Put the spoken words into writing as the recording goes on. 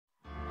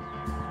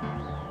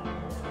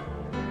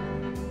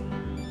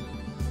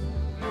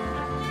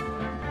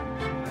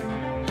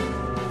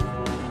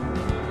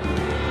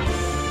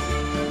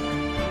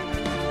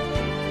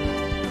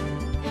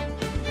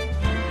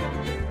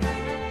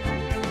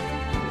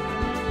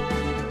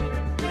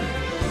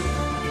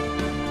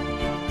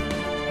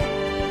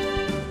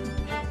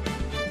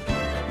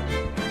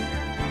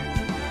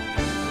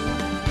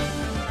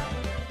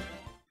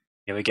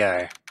we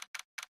go.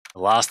 The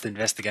last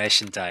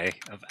investigation day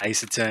of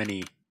Ace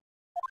Attorney.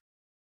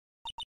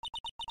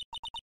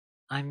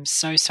 I'm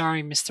so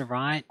sorry, Mr.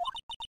 Wright.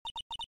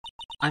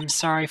 I'm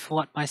sorry for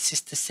what my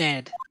sister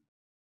said.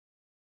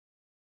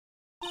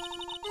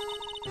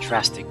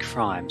 Drastic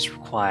crimes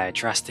require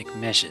drastic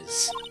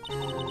measures.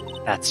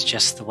 That's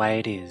just the way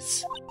it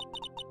is.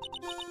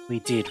 We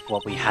did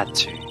what we had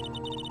to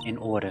in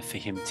order for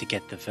him to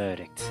get the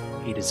verdict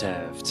he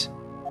deserved.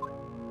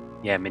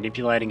 Yeah,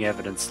 manipulating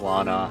evidence,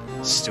 Lana,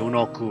 still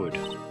not good.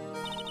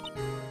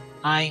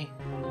 I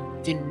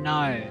didn't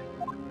know.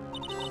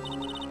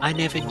 I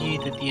never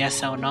knew that the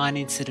SL9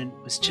 incident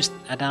was just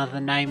another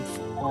name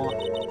for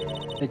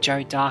the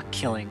Joe Dark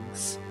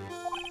killings.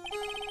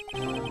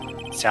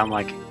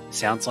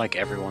 Sounds like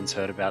everyone's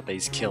heard about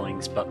these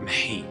killings but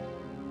me.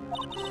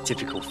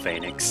 Typical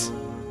Phoenix.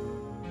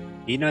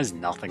 He knows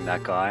nothing,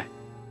 that guy.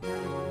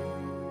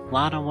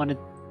 Lana wanted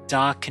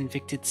Dark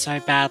convicted so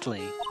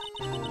badly.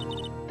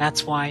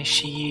 That's why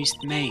she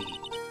used me.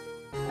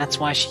 That's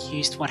why she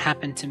used what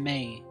happened to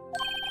me.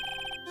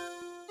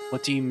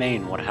 What do you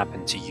mean, what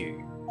happened to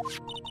you?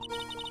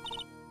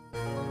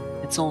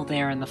 It's all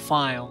there in the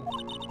file.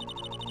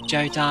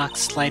 Joe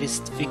Dark's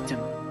latest victim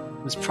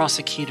was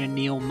prosecutor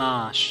Neil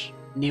Marshall.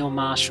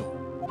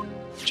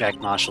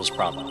 Jack Marshall's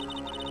brother.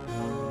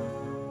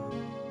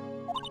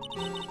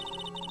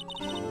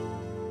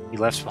 He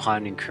left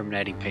behind an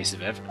incriminating piece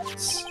of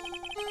evidence.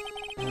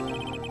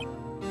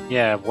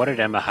 Yeah, what did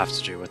Emma have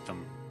to do with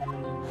them?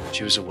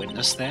 She was a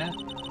witness there?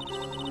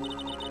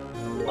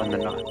 On the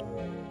night.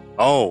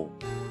 Oh!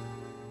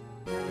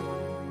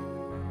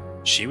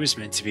 She was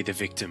meant to be the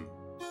victim.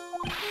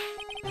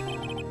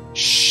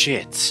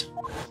 Shit.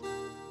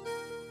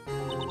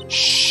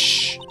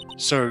 Shh.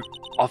 So,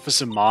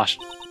 Officer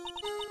Marshall...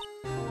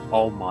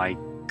 Oh my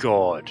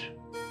god.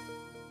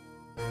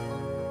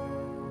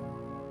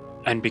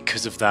 And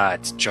because of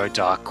that, Joe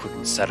Dark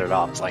couldn't set it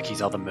up like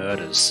his other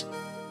murders.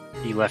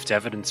 He left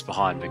evidence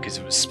behind because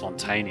it was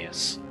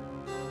spontaneous.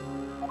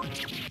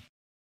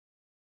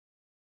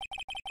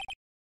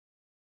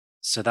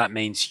 So that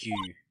means you...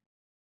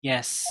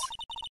 Yes,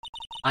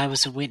 I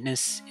was a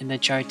witness in the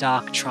Joe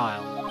Dark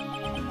trial.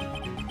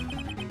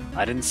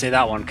 I didn't see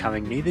that one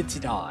coming, neither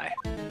did I.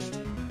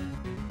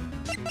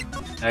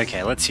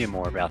 Okay, let's hear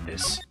more about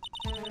this.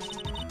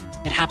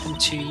 It happened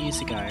 2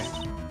 years ago.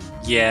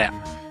 Yeah,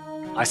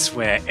 I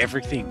swear,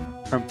 everything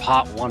from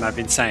part 1 I've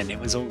been saying, it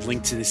was all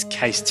linked to this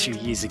case 2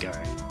 years ago.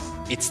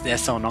 It's the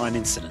SL9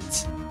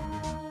 incident.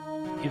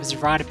 It was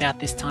right about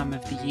this time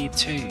of the year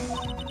too.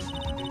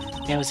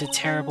 There was a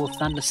terrible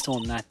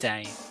thunderstorm that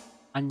day,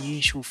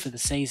 unusual for the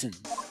season.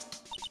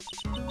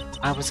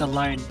 I was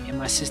alone in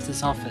my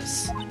sister's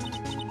office.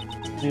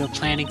 We were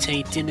planning to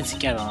eat dinner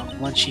together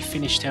once she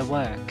finished her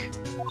work.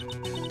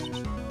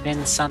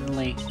 Then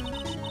suddenly,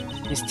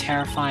 this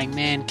terrifying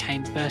man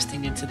came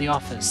bursting into the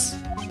office.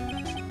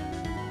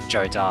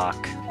 Joe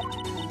Dark.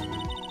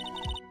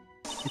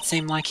 It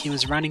seemed like he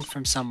was running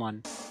from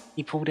someone.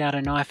 He pulled out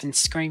a knife and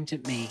screamed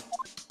at me.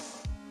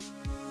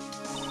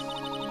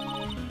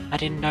 I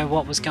didn't know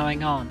what was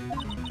going on.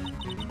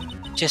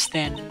 Just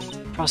then,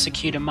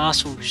 Prosecutor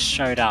Marshall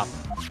showed up.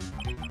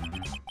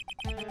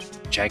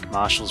 Jake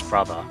Marshall's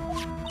brother.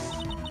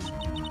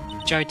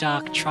 Joe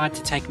Dark tried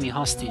to take me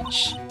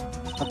hostage,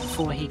 but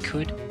before he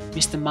could,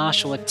 Mr.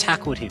 Marshall had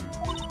tackled him.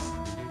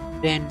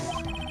 Then...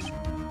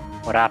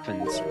 What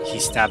happened? He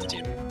stabbed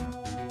him.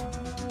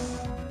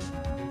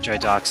 Joe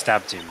Dark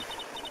stabbed him.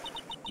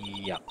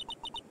 Yup.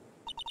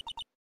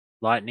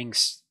 Lightning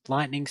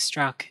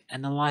struck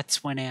and the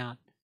lights went out.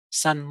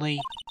 Suddenly,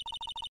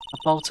 a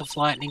bolt of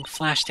lightning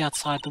flashed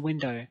outside the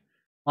window,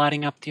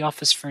 lighting up the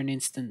office for an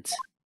instant.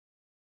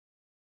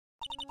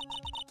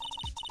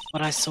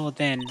 What I saw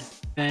then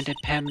burned a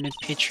permanent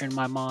picture in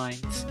my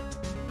mind.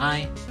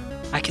 I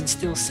can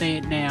still see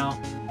it now.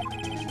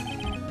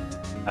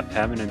 A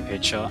permanent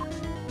picture?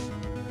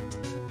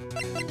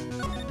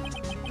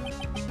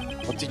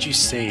 What did you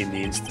see in the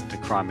instant the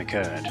crime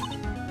occurred?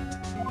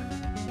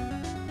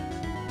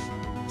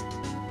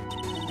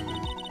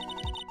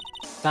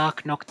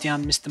 Dark knocked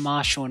down Mr.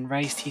 Marshall and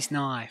raised his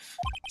knife.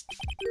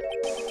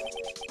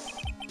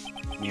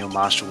 Neil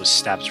Marshall was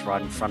stabbed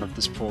right in front of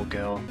this poor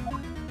girl.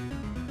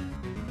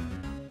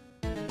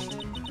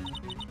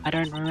 I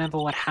don't remember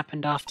what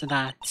happened after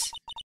that.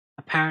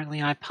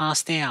 Apparently I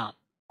passed out.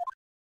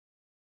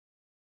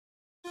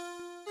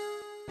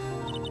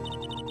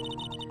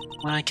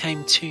 When I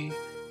came to,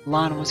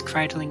 Lana was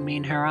cradling me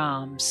in her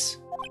arms.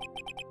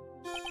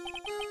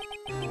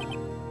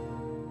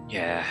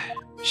 Yeah,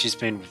 she's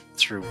been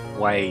through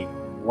way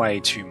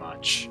too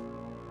much.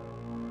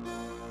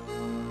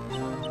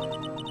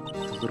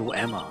 The little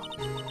Emma.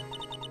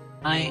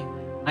 I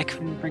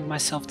couldn't bring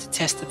myself to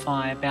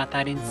testify about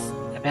that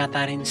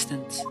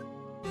instant.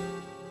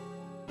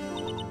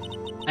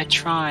 I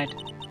tried,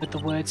 but the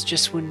words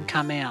just wouldn't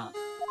come out.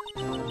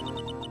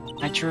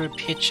 I drew a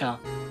picture,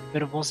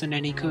 but it wasn't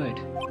any good.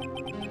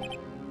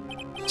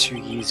 2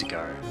 years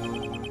ago.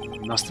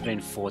 You must have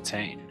been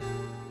 14.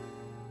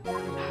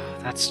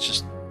 That's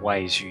just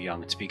way too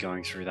young to be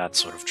going through that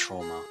sort of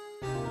trauma.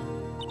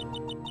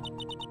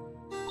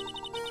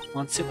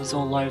 Once it was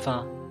all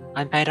over,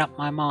 I made up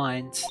my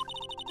mind.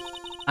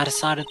 I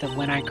decided that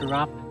when I grew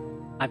up,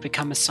 I'd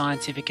become a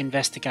scientific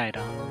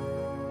investigator.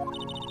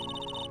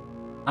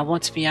 I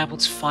want to be able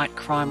to fight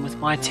crime with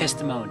my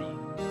testimonies,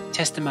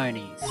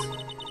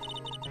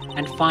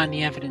 and find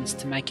the evidence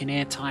to make an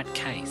airtight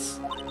case.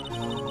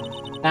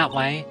 That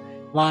way,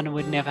 Lana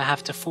would never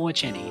have to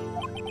forge any.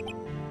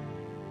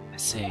 I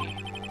see.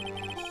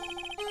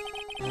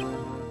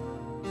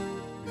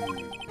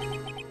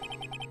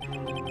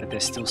 But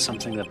there's still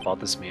something that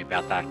bothers me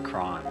about that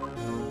crime.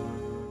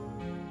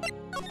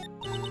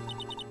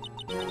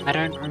 I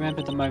don't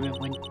remember the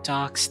moment when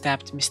Dark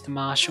stabbed Mr.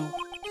 Marshall.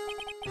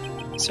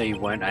 So you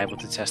weren't able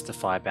to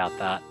testify about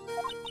that?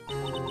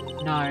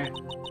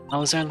 No, I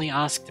was only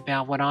asked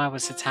about when I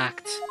was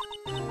attacked.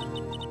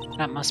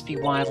 That must be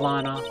why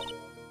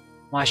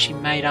she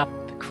made up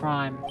the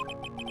crime.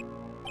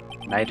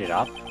 Made it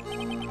up?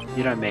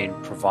 You don't mean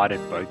provided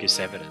bogus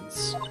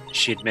evidence.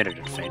 She admitted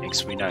it,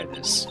 Phoenix, we know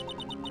this.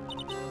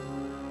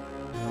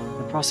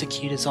 The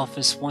prosecutor's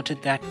office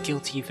wanted that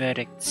guilty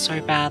verdict so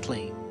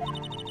badly.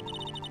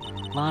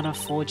 Lana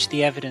forged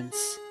the evidence,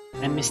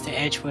 and Mr.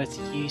 Edgeworth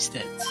used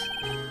it.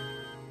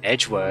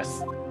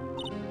 Edgeworth?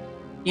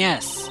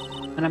 Yes,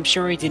 and I'm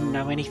sure he didn't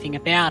know anything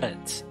about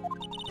it.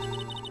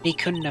 He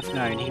couldn't have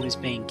known he was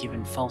being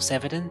given false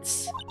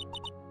evidence.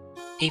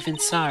 Even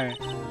so,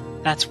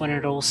 that's when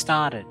it all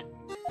started.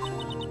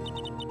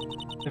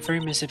 The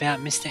rumours about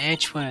Mr.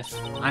 Edgeworth,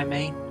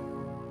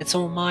 it's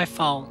all my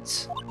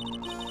fault.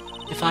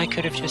 If I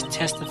could have just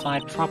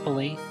testified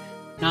properly,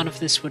 none of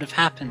this would have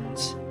happened.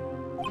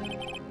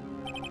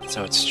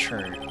 So it's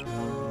true.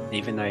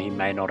 Even though he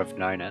may not have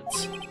known it,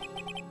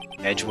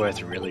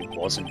 Edgeworth really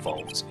was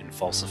involved in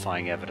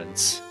falsifying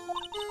evidence.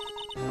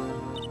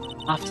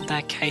 After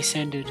that case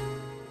ended,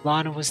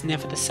 Lana was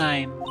never the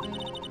same.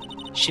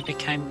 She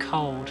became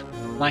cold,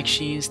 like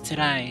she is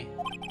today.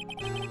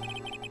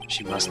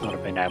 She must not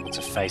have been able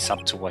to face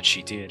up to what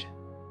she did,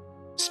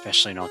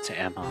 especially not to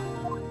Emma.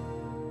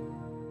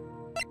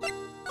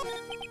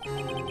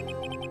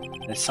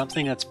 There's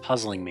something that's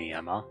puzzling me,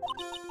 Emma.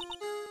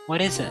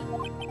 What is it?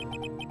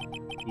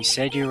 You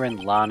said you were in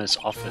Lana's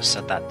office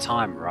at that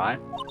time, right?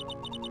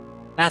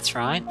 That's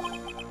right.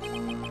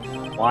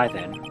 Why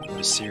then would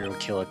a serial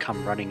killer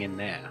come running in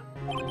there?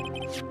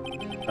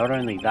 Not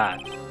only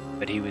that,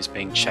 but he was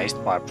being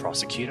chased by a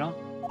prosecutor?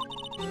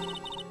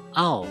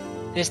 Oh,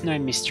 there's no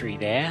mystery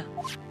there.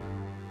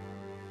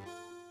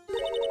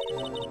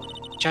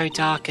 Joe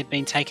Dark had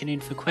been taken in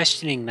for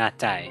questioning that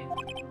day.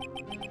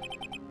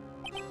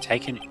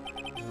 Taken...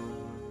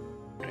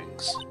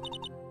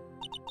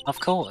 Of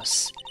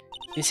course.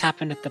 This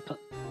happened at the...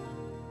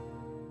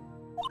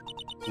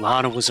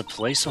 Lana was a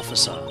police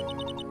officer.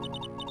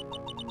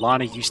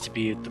 Lana used to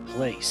be at the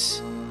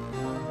police.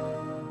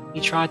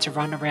 He tried to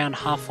run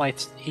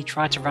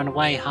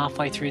away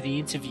halfway through the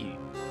interview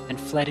and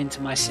fled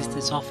into my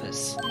sister's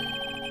office.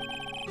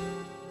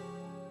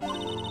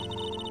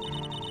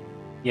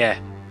 Yeah,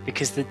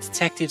 because the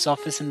detective's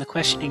office and the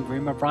questioning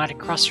room are right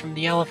across from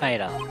the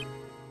elevator.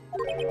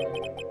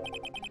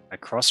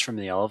 Across from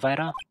the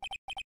elevator?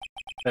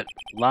 But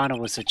Lana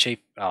was the chief...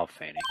 Oh,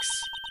 Phoenix.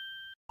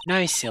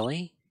 No,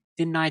 silly.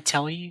 Didn't I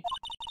tell you?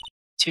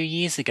 2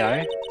 years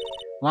ago,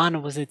 Lana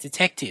was a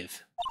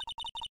detective.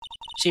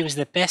 She was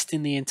the best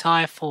in the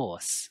entire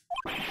force.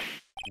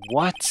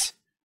 What?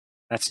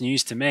 That's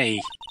news to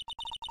me.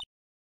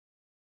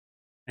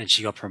 And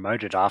she got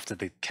promoted after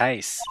the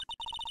case.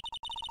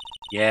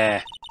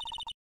 Yeah.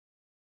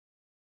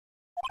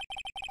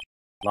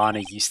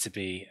 Lana used to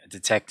be a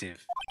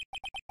detective.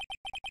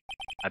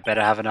 I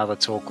better have another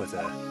talk with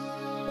her.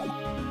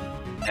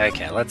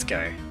 Okay, let's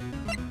go.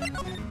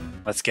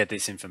 Let's get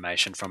this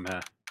information from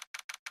her.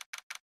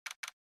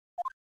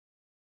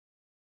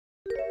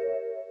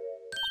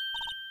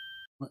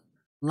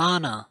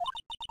 Lana.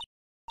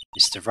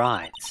 Mr.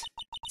 Wright,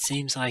 it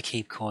seems I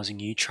keep causing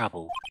you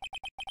trouble.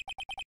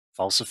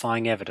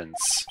 Falsifying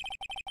evidence.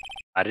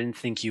 I didn't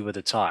think you were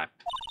the type.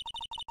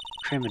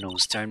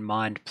 Criminals don't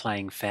mind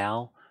playing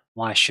foul.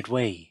 Why should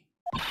we?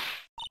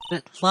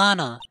 But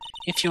Lana,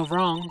 if you're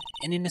wrong,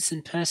 an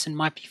innocent person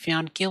might be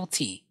found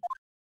guilty.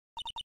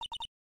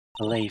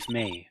 Believe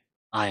me,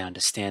 I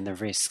understand the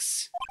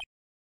risks.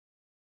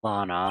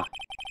 Lana,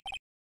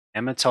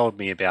 Emma told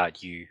me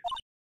about you.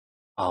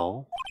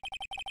 Oh?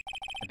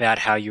 About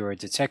how you were a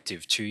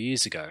detective 2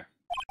 years ago.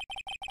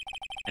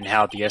 And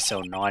how the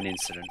SL9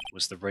 incident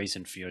was the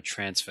reason for your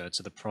transfer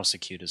to the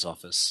prosecutor's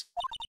office.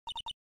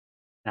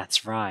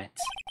 That's right.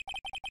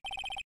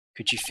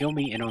 Could you fill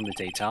me in on the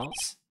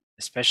details?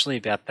 Especially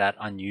about that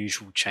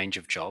unusual change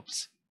of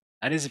jobs?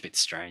 That is a bit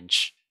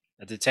strange.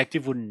 A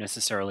detective wouldn't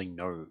necessarily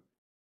know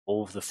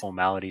all of the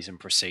formalities and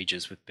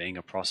procedures with being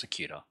a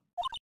prosecutor.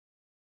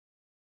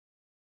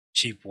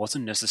 She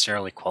wasn't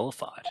necessarily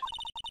qualified.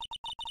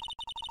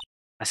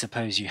 I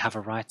suppose you have a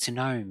right to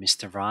know,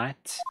 Mr.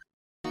 Wright.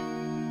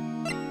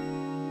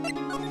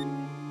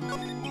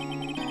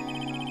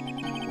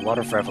 A lot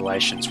of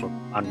revelations were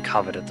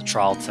uncovered at the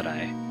trial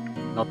today,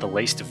 not the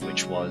least of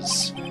which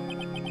was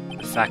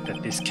the fact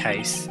that this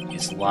case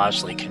is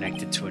largely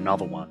connected to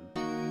another one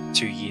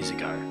 2 years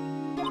ago.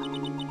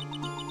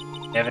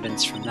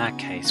 Evidence from that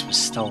case was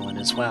stolen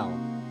as well,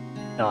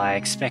 though I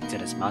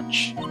expected as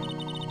much.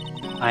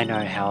 I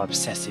know how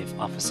obsessive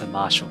Officer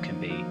Marshall can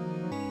be.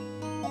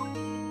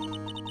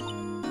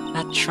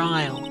 That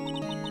trial,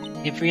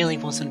 it really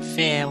wasn't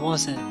fair,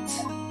 was it?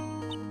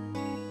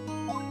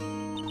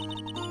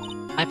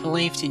 I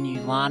believed in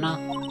you, Lana.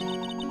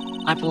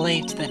 I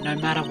believed that no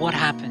matter what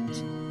happened,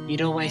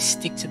 you'd always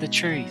stick to the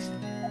truth.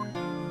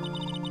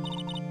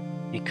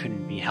 It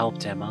couldn't be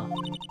helped, Emma.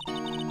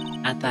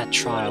 At that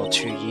trial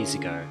 2 years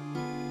ago,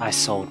 I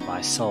sold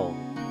my soul.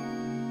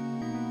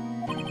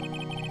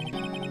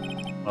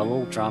 Well,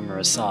 all drama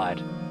aside,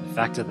 the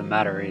fact of the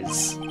matter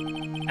is,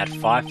 at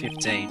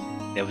 5:15,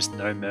 there was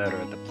no murder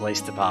at the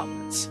police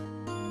departments.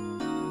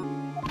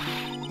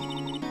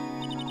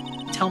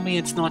 Tell me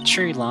it's not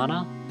true,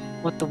 Lana,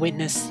 what the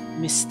witness,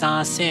 Miss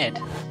Starr, said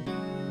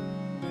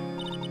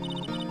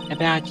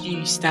about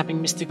you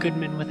stabbing Mr.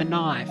 Goodman with a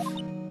knife.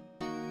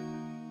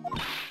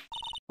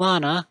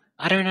 Lana,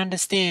 I don't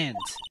understand.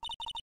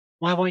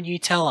 Why won't you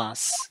tell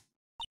us?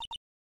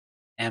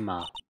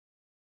 Emma,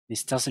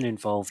 this doesn't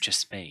involve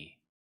just me.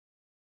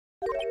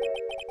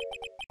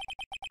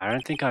 I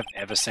don't think I've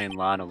ever seen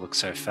Lana look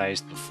so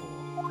fazed before.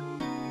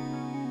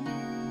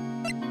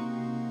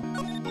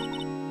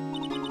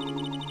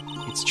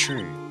 It's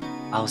true,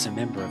 I was a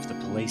member of the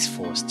police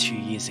force 2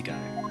 years ago.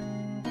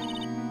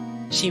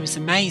 She was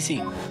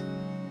amazing.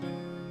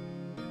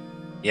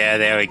 Yeah,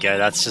 there we go,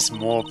 that's just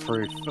more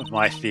proof of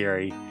my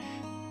theory.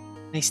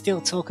 They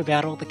still talk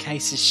about all the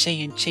cases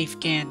she and Chief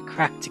Gant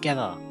cracked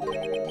together.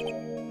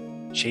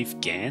 Chief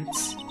Gant?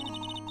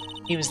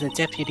 He was the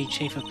deputy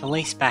chief of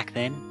police back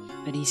then,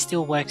 but he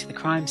still worked the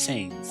crime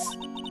scenes.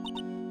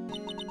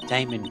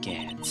 Damon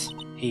Gant.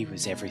 He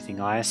was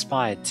everything I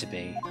aspired to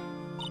be.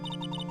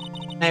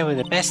 They were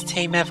the best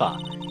team ever.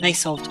 They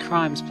solved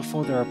crimes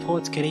before the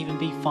reports could even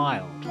be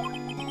filed.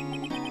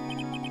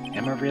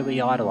 Emma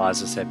really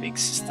idolizes her big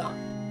sister.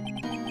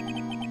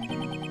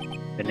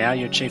 But now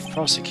you're chief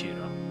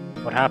prosecutor.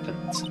 What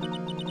happened?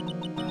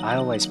 I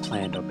always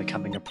planned on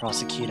becoming a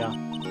prosecutor.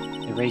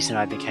 The reason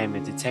I became a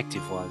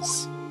detective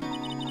was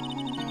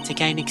to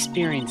gain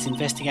experience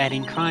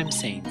investigating crime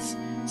scenes,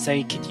 so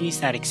you could use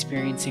that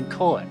experience in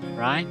court,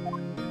 right?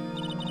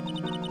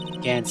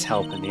 Gant's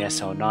help in the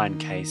SL9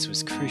 case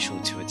was crucial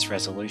to its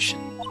resolution.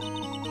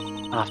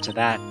 After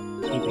that,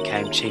 he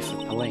became chief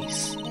of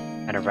police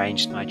and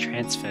arranged my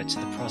transfer to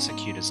the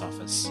prosecutor's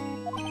office.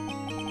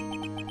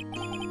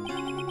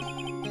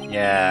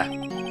 Yeah.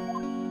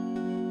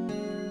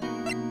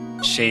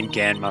 She and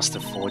Gant must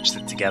have forged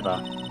it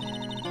together.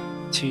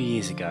 2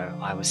 years ago,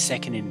 I was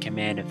second in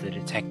command of the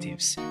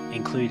detectives,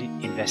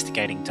 including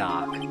investigating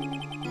Dark.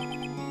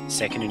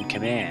 Second in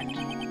command?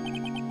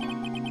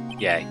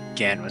 Yeah,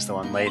 Gant was the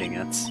one leading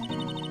it.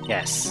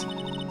 Yes,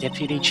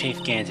 Deputy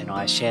Chief Gant and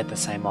I shared the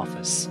same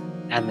office,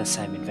 and the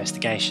same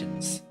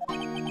investigations.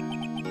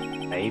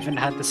 They even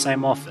had the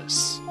same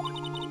office.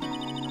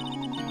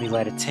 We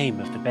led a team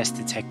of the best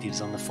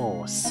detectives on the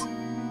force.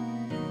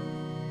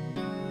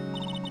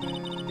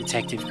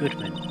 Detective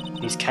Goodman,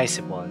 whose case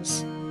it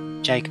was,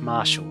 Jake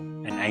Marshall,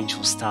 and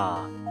Angel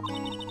Starr.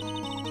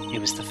 It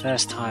was the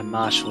first time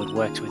Marshall had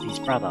worked with his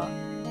brother.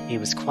 He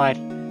was quite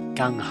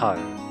gung-ho.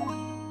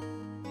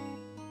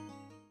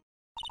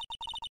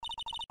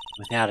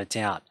 Without a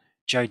doubt,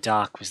 Joe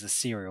Dark was the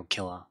serial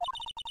killer.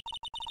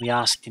 We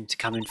asked him to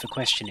come in for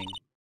questioning.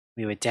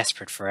 We were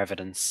desperate for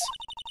evidence.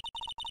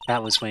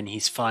 That was when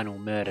his final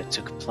murder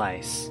took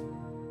place.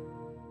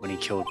 When he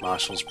killed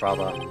Marshall's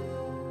brother.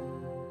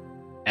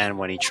 And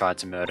when he tried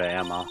to murder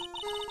Emma.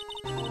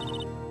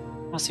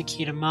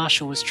 Prosecutor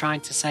Marshall was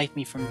trying to save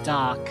me from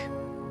Dark.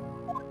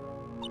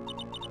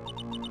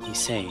 You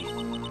see,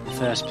 the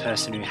first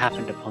person who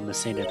happened upon the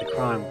scene of the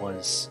crime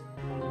was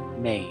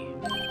me.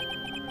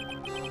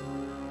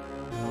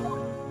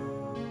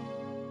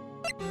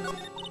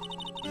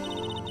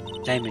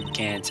 Damon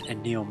Gant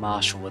and Neil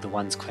Marshall were the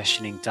ones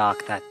questioning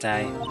Dark that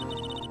day.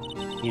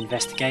 The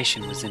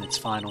investigation was in its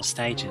final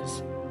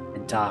stages,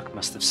 and Dark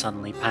must have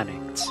suddenly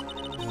panicked.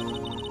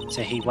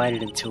 So he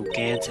waited until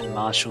Gant and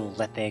Marshall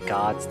let their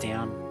guards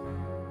down,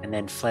 and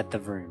then fled the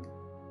room.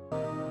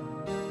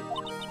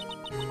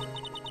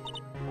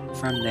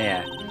 From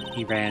there,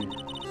 he ran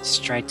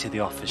straight to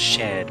the office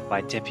shared by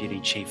Deputy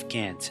Chief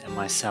Gant and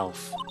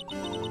myself.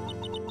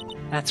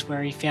 That's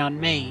where he found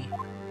me.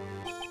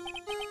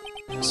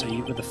 So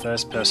you were the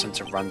first person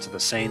to run to the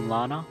scene,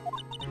 Lana?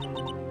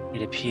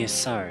 It appears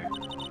so.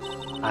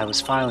 I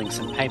was filing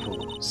some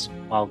paperwork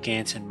while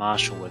Gant and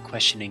Marshall were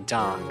questioning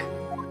Dark.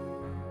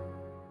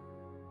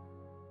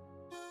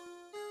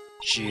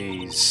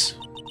 Jeez.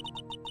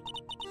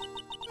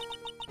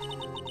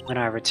 When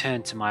I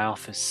returned to my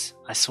office,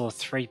 I saw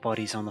 3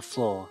 bodies on the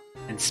floor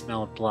and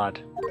smelled blood.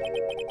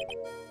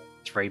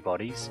 3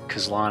 bodies?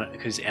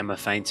 Because Emma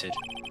fainted.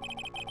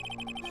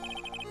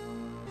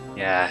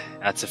 Yeah,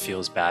 that's a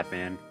feels bad,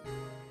 man.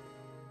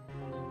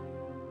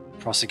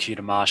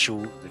 Prosecutor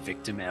Marshall, the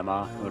victim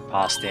Emma, who had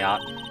passed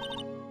out,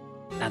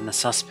 and the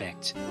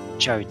suspect,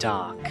 Joe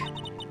Dark.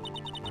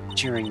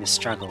 During the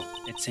struggle,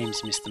 it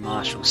seems Mr.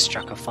 Marshall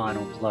struck a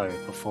final blow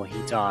before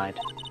he died.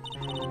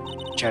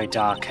 Joe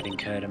Dark had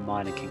incurred a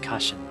minor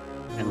concussion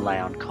and lay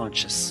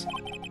unconscious.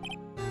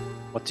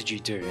 what did you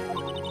do?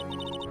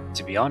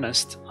 To be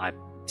honest, I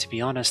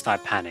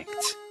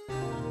panicked.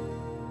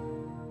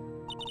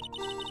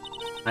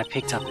 I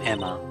picked up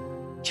Emma,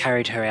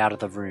 carried her out of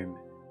the room,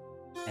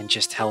 and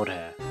just held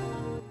her.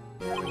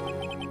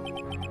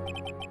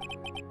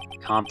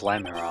 Can't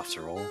blame her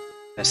after all.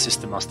 Her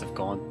sister must have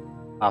gone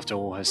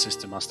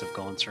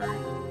through.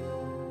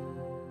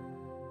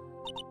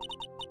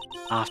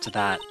 After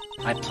that,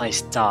 I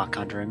placed Dark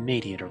under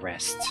immediate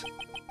arrest.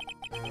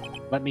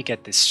 Let me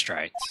get this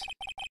straight.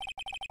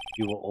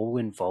 You were all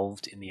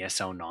involved in the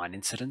SL9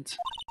 incident?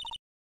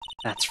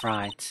 That's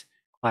right.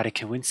 Quite a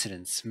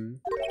coincidence,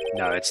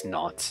 No, it's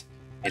not.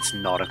 It's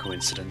not a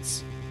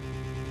coincidence.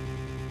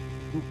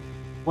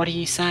 What are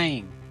you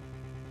saying?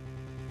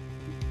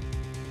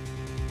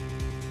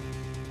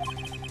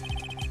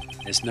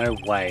 There's no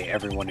way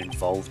everyone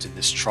involved in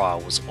this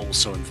trial was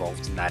also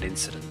involved in that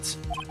incident.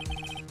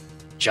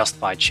 Just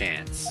by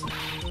chance.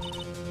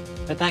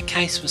 But that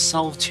case was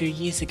solved 2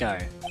 years ago.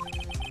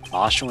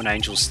 Marshall and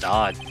Angel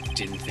Starr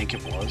didn't think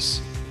it was.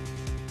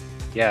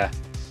 Yeah.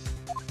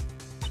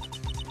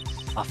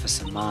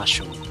 Officer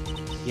Marshall.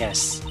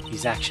 Yes,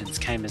 his actions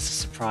came as a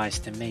surprise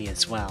to me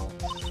as well.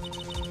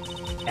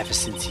 Ever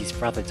since his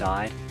brother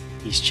died,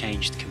 he's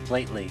changed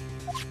completely.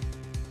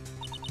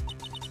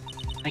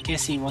 I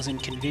guess he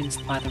wasn't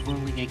convinced by the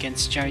ruling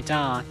against Joe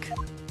Dark.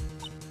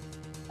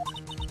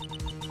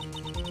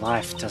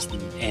 Life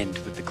doesn't end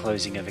with the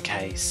closing of a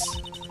case.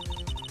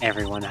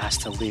 Everyone has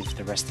to live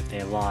the rest of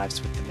their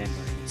lives with the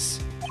memories.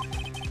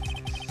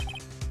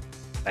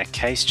 That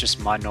case just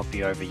might not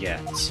be over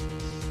yet.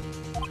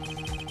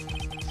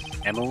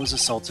 Emma was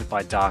assaulted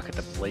by Dark at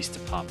the police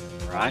department,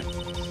 right?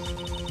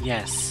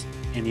 Yes,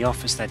 in the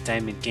office that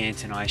Damon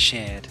Gant and I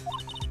shared.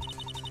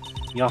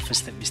 The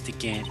office that Mr.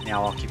 Gant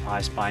now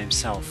occupies by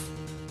himself,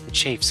 the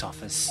Chief's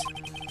office.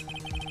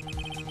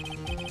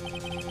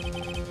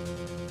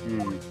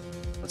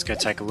 Let's go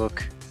take a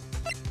look.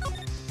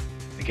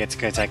 We get to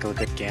go take a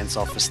look at Gant's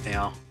office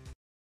now.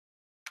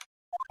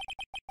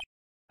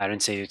 I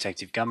don't see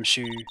Detective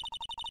Gumshoe.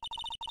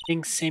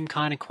 Things seem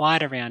kinda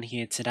quiet around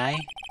here today.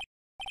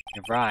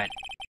 You're right.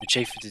 The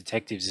Chief of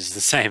Detectives is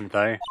the same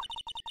though.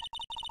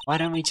 Why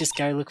don't we just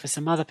go look for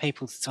some other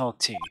people to talk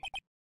to?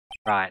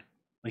 Right.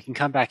 We can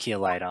come back here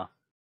later.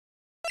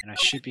 And I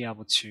should be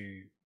able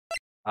to...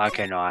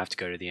 Okay, no, I have to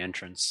go to the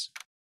entrance.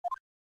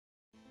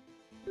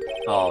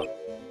 Oh,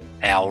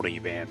 howdy,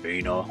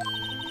 Bambino.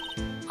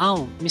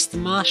 Oh, Mr.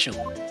 Marshall.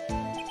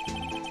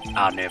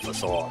 I never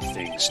thought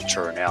things would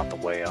turn out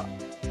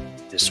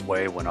this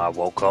way when I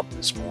woke up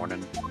this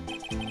morning.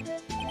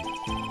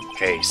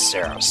 Okay,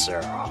 Sarah,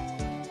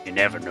 you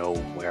never know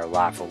where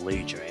life will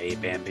lead you, eh,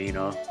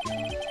 Bambino?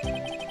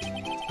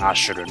 I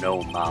should have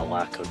known my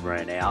luck could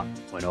run out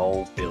when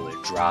old Billy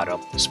dried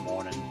up this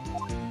morning.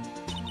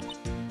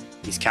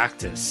 He's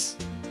Cactus.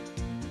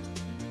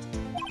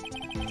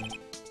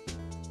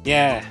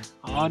 Yeah.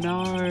 Oh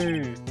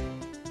no.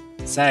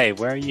 Say,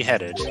 where are you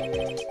headed?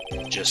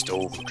 Just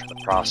over to the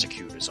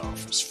prosecutor's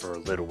office for a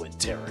little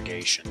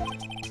interrogation.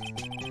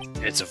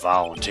 It's a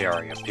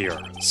voluntary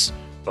appearance,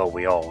 but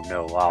we all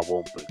know I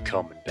won't be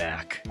coming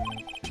back.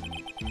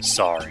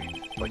 Sorry,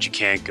 but you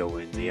can't go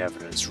in the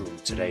evidence room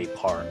today,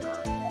 partner.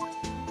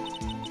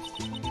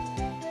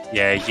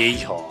 Yeah,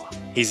 yeehaw.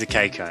 He's a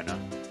cake owner.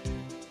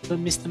 But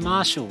Mr.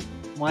 Marshall,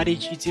 why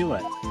did you do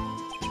it?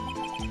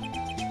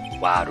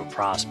 Why do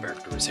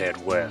prospectors head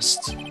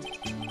west?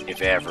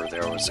 If ever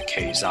there was a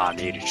case I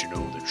needed to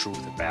know the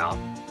truth about,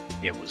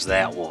 it was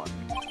that one.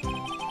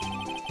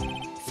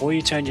 Before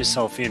you turn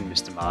yourself in,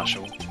 Mr.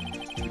 Marshall,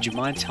 would you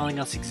mind telling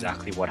us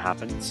exactly what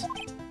happened?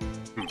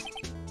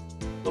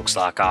 Looks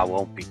like I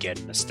won't be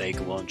getting a steak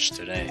lunch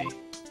today.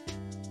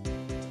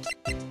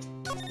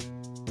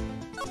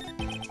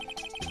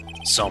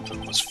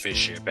 Something was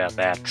fishy about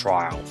that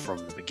trial from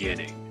the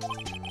beginning.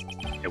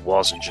 It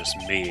wasn't just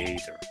me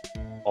either.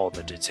 All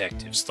the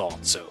detectives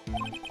thought so.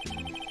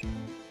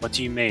 What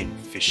do you mean,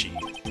 fishy?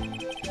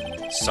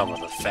 Some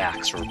of the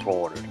facts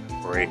reported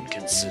were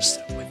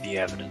inconsistent with the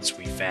evidence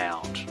we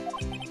found.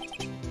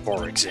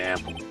 For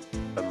example,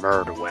 the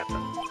murder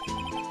weapon.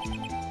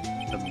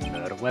 The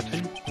murder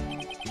weapon?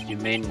 You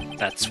mean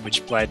that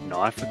switchblade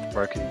knife with the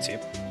broken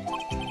tip?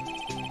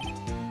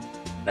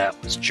 That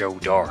was Joe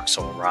Dark's,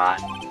 alright.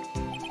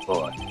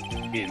 But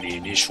in the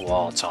initial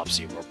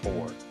autopsy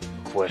report,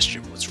 a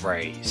question was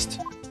raised.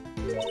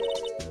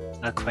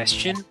 A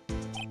question?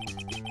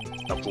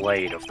 The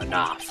blade of the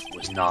knife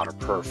was not a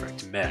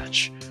perfect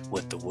match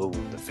with the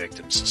wound the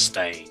victim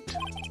sustained.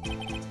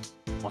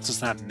 What does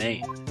that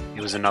mean?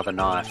 It was another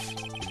knife.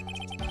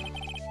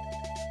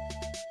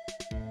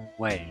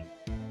 Wait.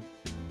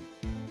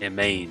 It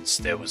means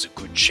there was a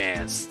good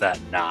chance that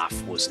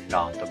knife was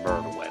not the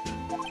murder weapon.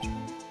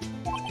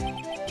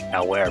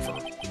 However,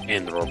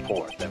 In the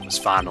report that was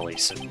finally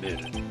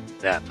submitted,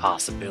 that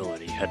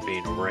possibility had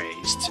been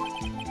erased.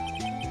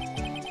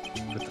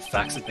 Could the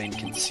facts have been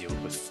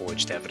concealed with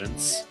forged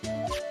evidence?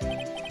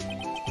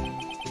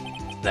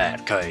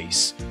 That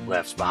case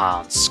left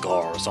behind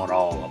scars on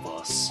all of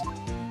us.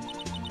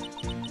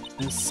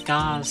 The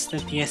scars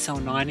that the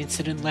SL9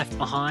 incident left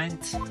behind?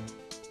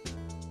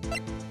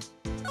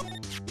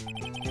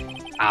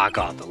 I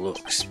got the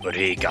looks, but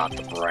he got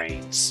the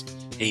brains.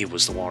 He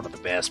was one of the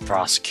best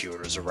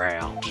prosecutors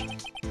around.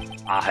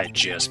 I had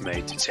just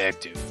made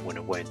detective when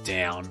it went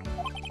down.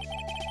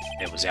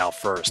 It was our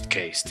first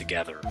case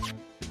together.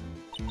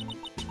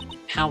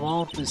 How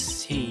old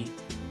was he,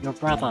 your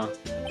brother?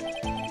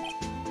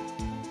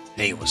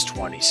 He was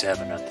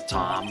 27 at the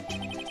time.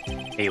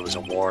 He was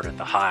awarded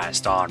the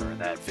highest honor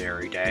that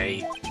very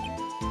day.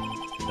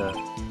 The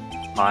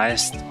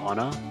highest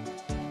honor?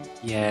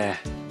 Yeah,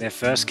 their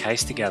first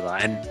case together,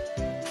 and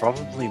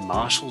probably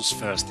Marshall's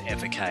first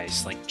ever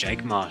case, like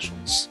Jake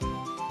Marshall's.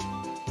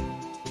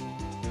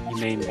 You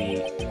mean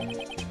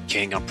the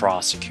King of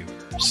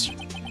prosecutors.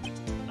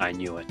 I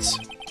knew it.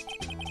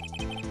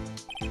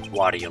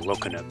 What are you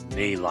looking at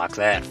me like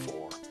that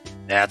for?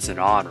 That's an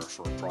honor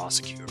for a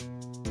prosecutor.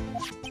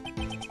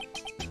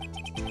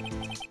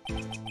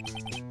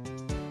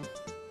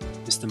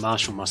 Mr.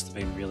 Marshall must have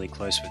been really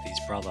close with his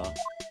brother.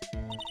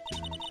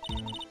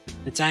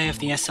 The day of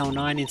the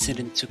SL9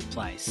 incident took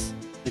place.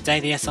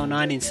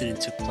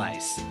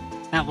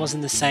 That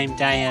wasn't the same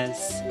day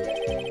as...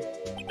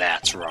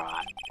 That's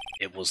right.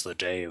 It was the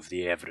day of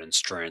the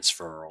evidence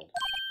transferal.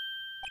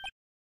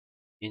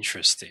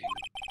 Interesting.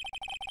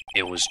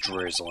 It was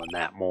drizzling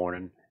that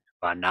morning.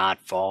 By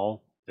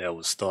nightfall, there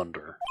was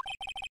thunder.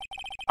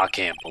 I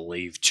can't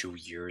believe 2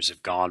 years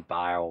have gone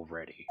by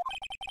already.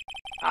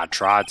 I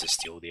tried to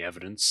steal the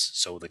evidence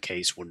so the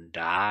case wouldn't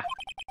die.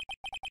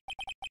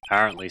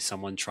 Apparently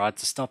someone tried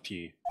to stop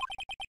you.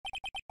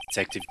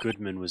 Detective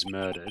Goodman was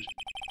murdered,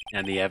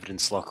 and the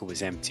evidence locker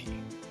was empty.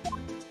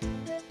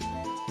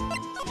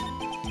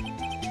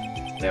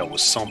 There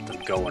was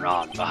something going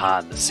on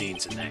behind the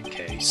scenes in that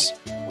case.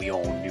 We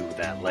all knew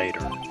that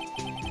later.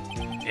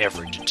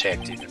 Every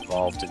detective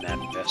involved in that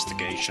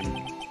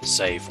investigation,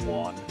 save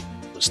one,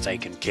 was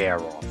taken care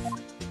of.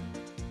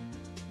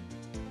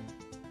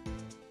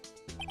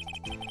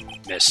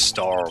 Miss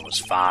Starr was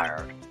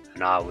fired,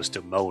 and I was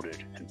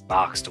demoted and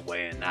boxed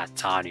away in that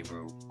tiny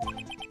room.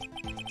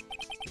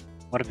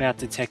 What about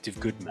Detective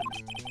Goodman?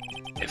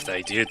 If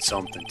they did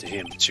something to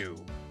him too,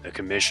 the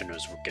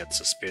commissioners would get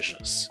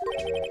suspicious.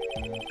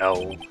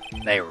 No,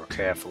 they were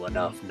careful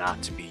enough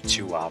not to be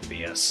too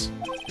obvious.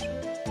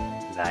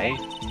 They?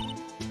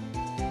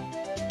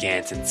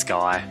 Gant and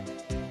Skye.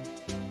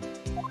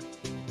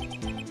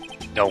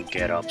 Don't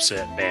get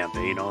upset,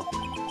 Bambino.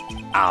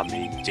 I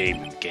mean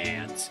Damon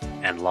Gant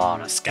and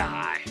Lana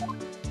Skye.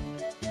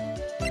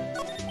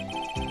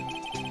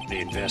 The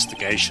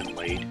investigation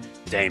lead,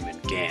 Damon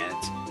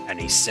Gant, and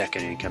his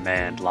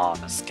second-in-command,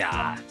 Lana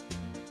Skye.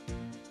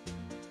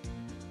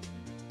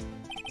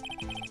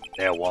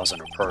 There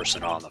wasn't a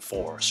person on the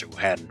force who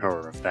hadn't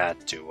heard of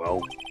that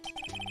duo.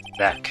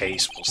 That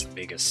case was the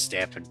biggest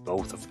step in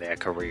both of their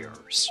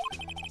careers.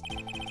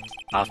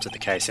 After the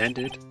case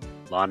ended,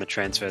 Lana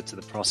transferred to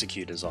the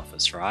prosecutor's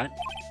office, right?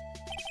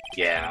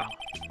 Yeah,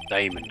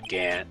 Damon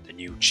Gant, the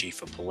new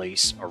chief of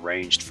police,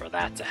 arranged for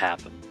that to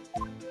happen.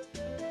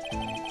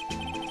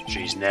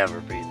 She's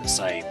never been the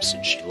same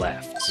since she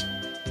left.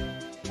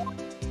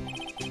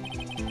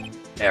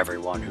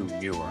 Everyone who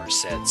knew her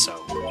said so.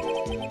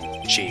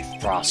 Chief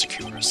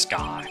Prosecutor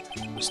Skye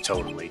was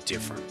totally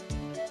different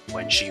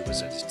when she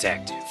was a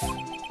detective.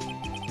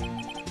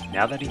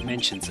 Now that he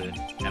mentions it,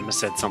 Emma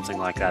said something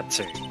like that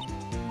too.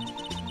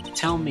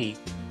 Tell me,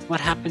 what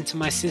happened to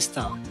my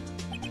sister?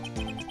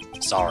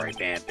 Sorry,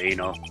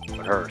 Bambino,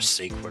 but her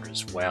secret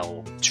is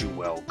too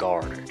well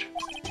guarded.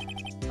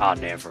 I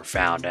never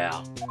found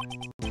out.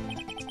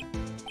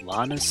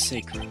 Lana's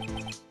secret.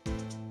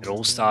 It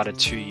all started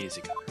 2 years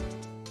ago.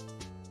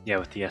 Yeah,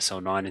 with the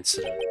SL9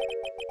 incident.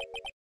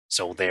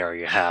 So there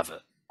you have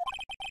it.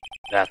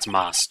 That's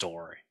my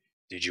story.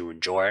 Did you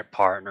enjoy it,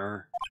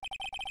 partner?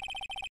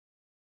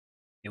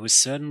 It was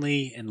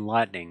certainly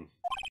enlightening.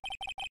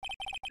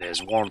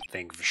 There's one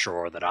thing for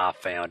sure that I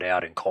found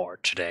out in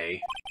court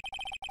today.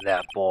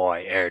 That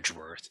boy,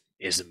 Edgeworth,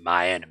 isn't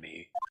my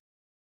enemy.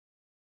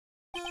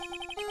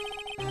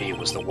 He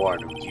was the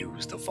one who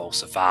used the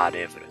falsified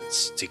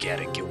evidence to get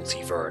a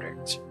guilty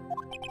verdict.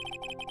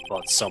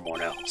 But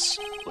someone else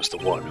was the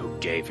one who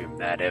gave him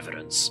that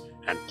evidence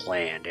and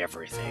planned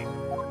everything.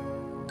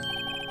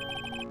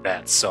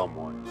 That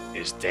someone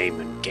is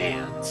Damon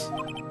Gant.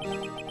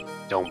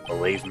 Don't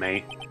believe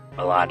me?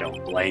 Well, I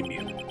don't blame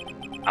you.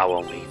 I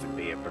won't even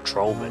be a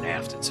patrolman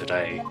after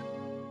today.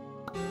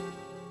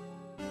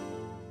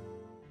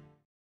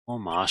 Or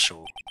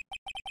Marshall.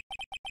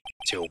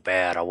 Too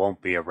bad I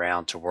won't be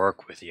around to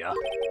work with you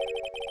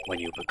when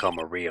you become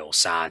a real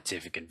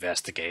scientific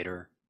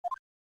investigator.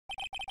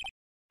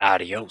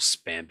 Adios,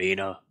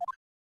 Bambino.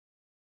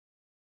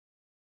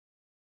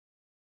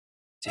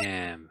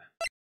 Damn.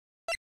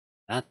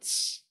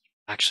 That's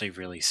actually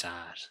really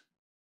sad.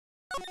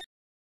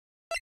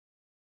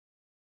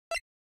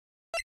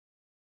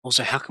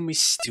 Also, how can we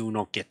still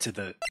not get to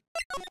the...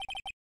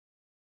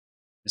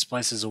 This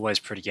place is always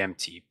pretty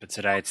empty, but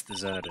today it's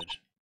deserted.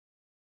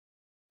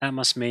 That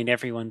must mean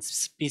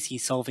everyone's busy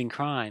solving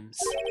crimes.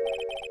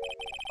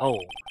 Oh,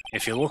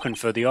 if you're looking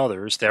for the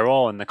others, they're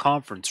all in the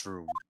conference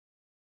room.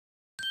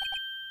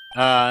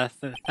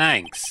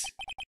 Thanks.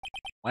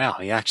 Wow,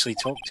 he actually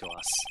talked to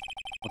us.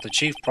 With the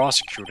chief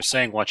prosecutor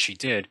saying what she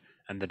did,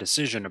 and the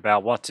decision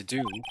about what to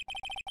do,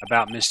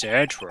 about Mr.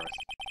 Edgeworth,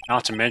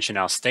 not to mention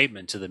our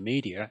statement to the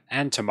media,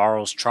 and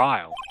tomorrow's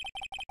trial.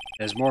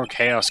 There's more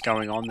chaos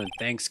going on than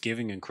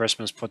Thanksgiving and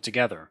Christmas put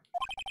together.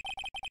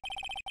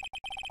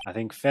 I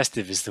think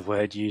festive is the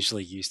word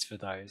usually used for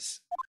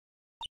those.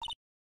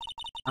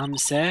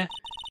 Sir?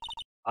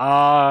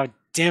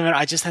 Damn it,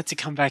 I just had to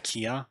come back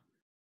here.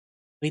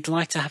 We'd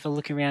like to have a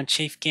look around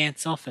Chief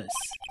Gant's office.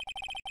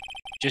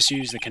 Just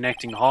use the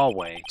connecting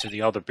hallway to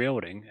the other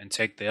building and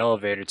take the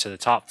elevator to the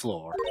top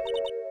floor.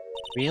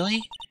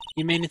 Really?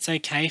 You mean it's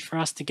okay for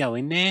us to go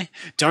in there?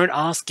 Don't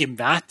ask him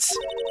that!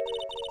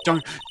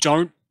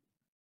 Don't...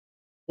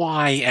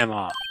 Why,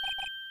 Emma?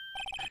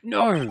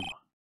 No!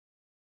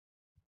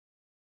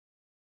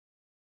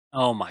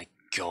 Oh my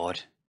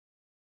god.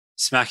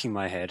 Smacking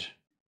my head.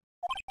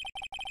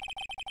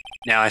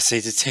 Now I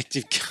see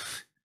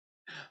Detective...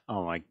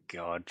 Oh my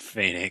god,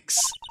 Phoenix.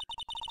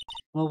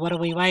 Well, what are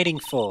we waiting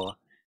for?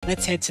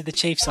 Let's head to the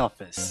Chief's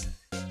office.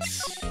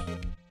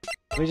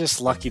 We're just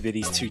lucky that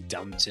he's too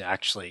dumb to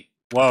actually...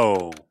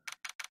 Whoa!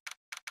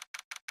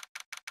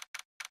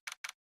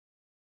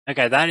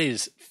 Okay, that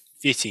is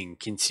fitting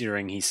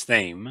considering his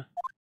theme.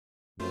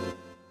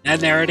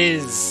 And there it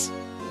is!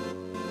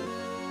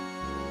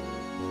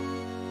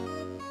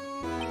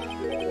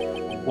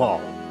 Whoa,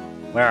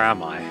 where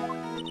am I?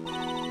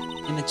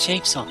 In the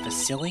Chief's office,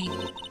 silly.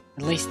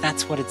 At least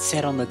that's what it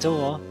said on the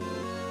door.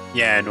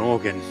 Yeah, an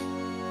organ.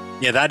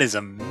 Yeah, that is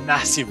a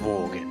massive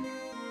organ.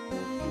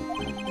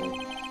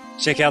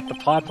 Check out the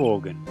pipe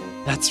organ.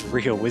 That's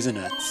real, isn't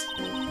it?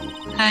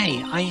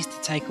 Hey, I used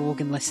to take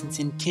organ lessons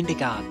in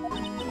kindergarten.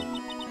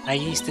 They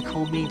used to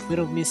call me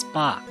Little Miss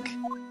Bark.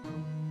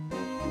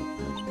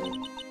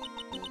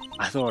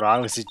 I thought I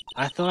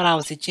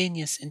was a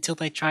genius until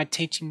they tried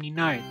teaching me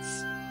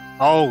notes.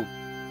 Oh!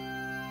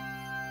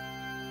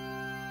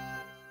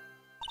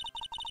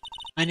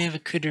 I never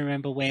could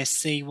remember where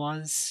C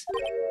was.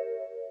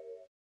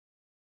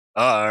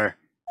 Uh-oh.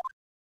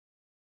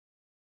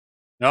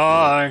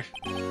 No!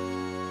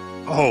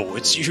 Oh,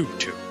 it's you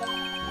two.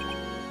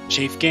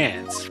 Chief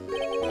Gans.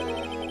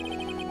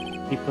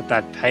 He put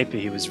that paper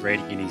he was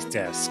reading in his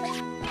desk.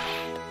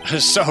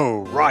 So,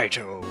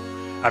 righto.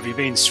 Have you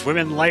been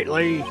swimming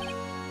lately?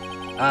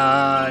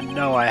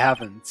 No, I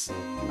haven't.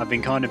 I've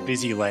been kind of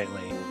busy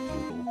lately.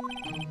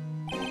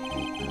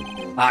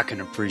 I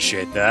can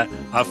appreciate that.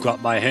 I've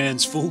got my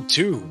hands full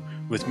too,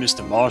 with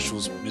Mr.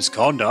 Marshall's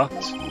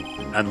misconduct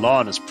and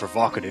Lana's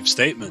provocative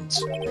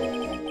statements.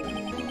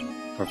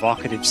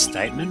 Provocative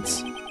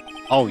statements?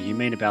 Oh, you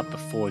mean about the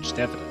forged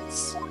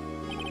evidence?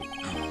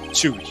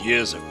 2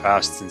 years have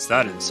passed since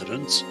that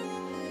incident.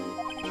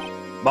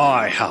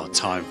 My, how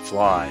time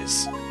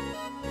flies.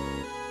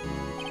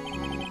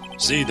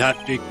 See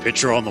that big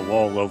picture on the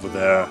wall over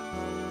there?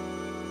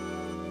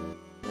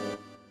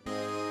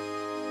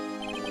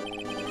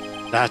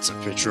 That's a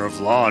picture of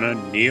Lana,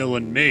 Neil,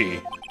 and me.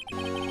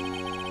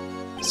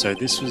 So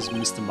this was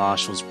Mr.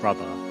 Marshall's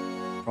brother,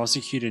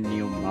 Prosecutor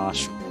Neil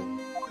Marshall.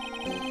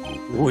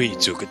 We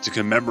took it to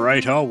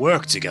commemorate our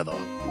work together.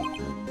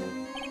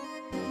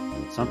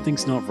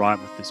 Something's not right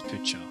with this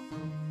picture.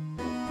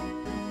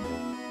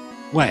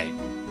 Wait,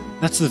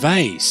 that's the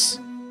vase!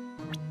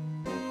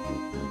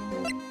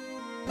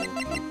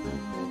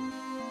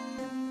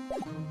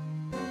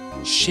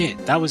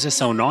 Shit, that was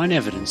SL9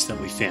 evidence that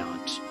we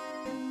found.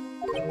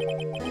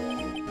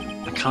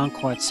 I can't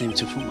quite seem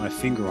to put my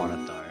finger on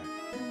it though.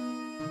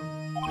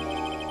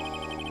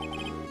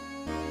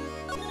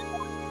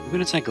 I'm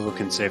gonna take a look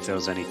and see if there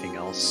was anything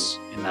else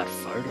in that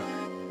photo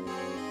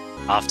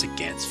after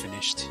Gant's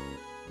finished.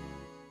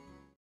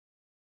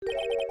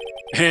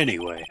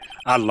 Anyway,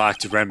 I'd like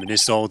to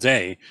reminisce all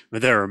day,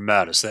 but there are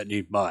matters that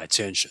need my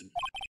attention.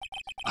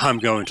 I'm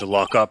going to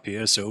lock up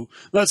here, so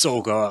let's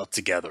all go out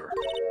together.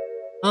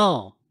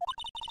 Oh,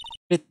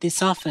 but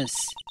this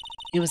office,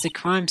 it was a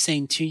crime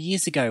scene 2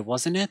 years ago,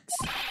 wasn't it?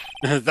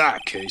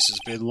 That case has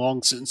been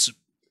long since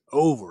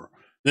over.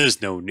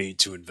 There's no need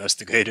to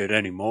investigate it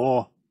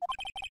anymore.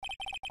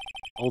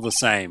 All the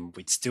same,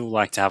 we'd still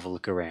like to have a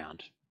look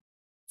around.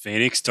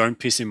 Phoenix, don't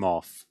piss him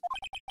off.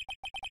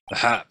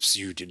 Perhaps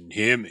you didn't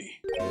hear me.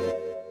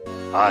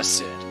 I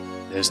said,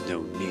 there's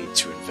no need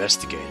to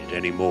investigate it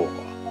anymore.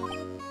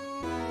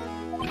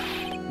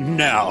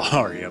 Now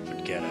hurry up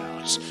and get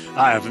out.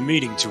 I have a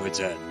meeting to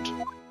attend.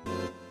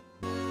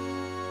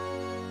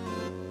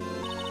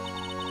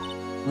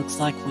 Looks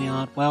like we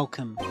aren't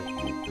welcome.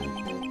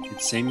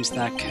 It seems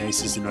that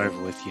case isn't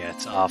over with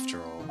yet,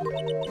 after all.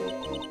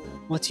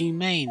 What do you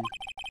mean?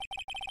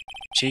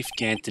 Chief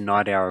Gant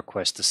denied our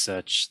request to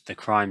search the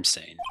crime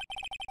scene.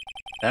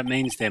 That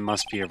means there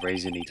must be a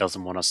reason he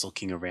doesn't want us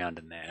looking around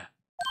in there.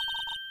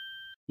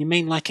 You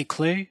mean like a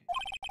clue?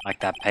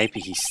 Like that paper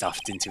he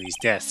stuffed into his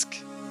desk.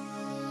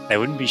 They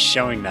wouldn't be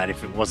showing that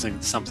if it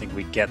wasn't something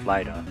we'd get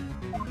later.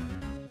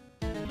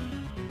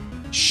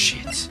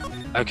 Shit.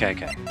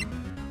 Okay.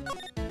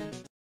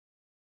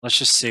 Let's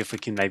just see if we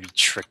can maybe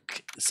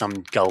trick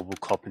some gullible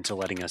cop into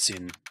letting us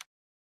in.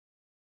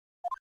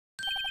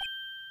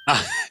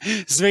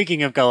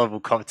 Speaking of gullible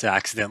cop to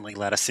accidentally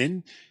let us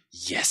in,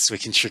 yes, we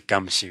can trick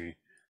Gumshoe.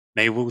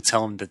 Maybe we'll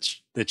tell him that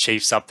the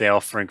chief's up there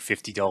offering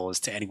 $50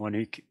 to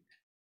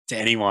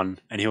anyone,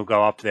 and he'll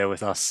go up there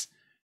with us.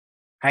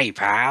 Hey,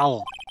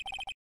 pal.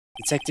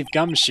 Detective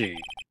Gumshoe,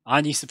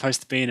 aren't you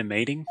supposed to be in a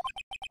meeting?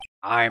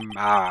 I'm,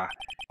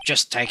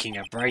 just taking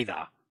a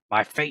breather.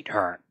 My feet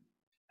hurt.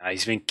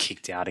 He's been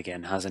kicked out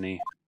again, hasn't he?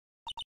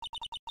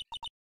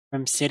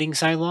 From sitting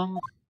so long?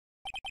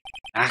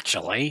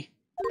 Actually,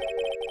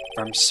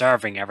 from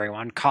serving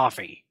everyone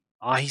coffee.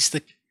 Oh, he's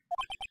the...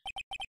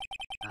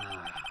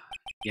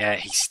 yeah,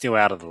 he's still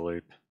out of the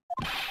loop.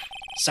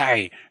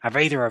 Say, have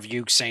either of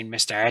you seen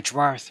Mr.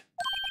 Edgeworth?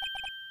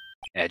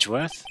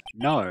 Edgeworth?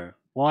 No.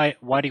 Why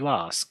do you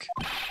ask?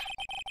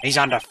 He's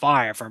under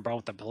fire from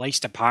both the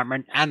police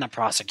department and the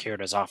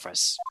prosecutor's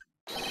office.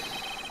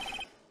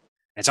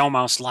 It's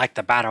almost like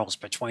the battles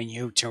between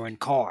you two in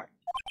court.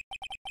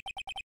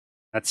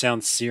 That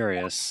sounds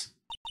serious.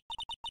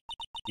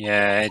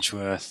 Yeah,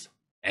 Edgeworth.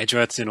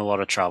 Edgeworth's in a lot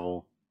of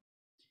trouble.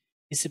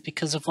 Is it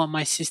because of what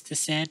my sister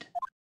said?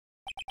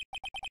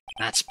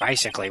 That's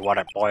basically what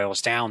it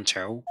boils down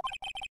to.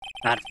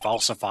 That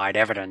falsified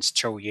evidence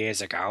 2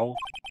 years ago.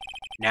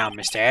 Now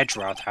Mr.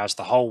 Edgeworth has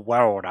the whole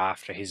world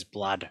after his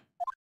blood.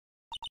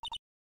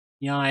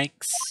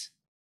 Yikes.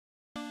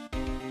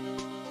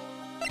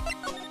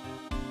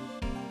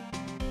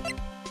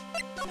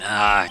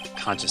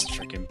 Can't just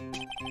trick him.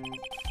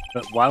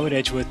 But why would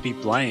Edgeworth be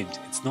blamed?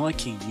 It's not like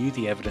he knew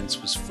the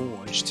evidence was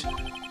forged.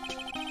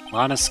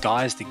 Lana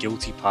Skye is the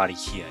guilty party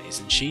here,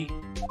 isn't she?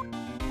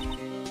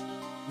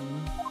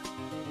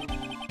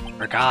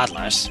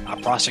 Regardless, a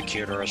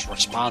prosecutor is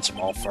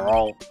responsible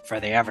for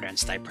the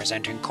evidence they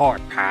present in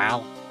court,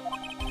 pal.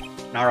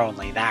 Not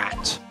only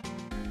that,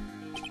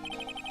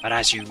 but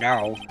as you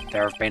know,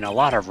 there have been a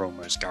lot of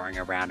rumors going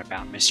around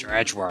about Mr.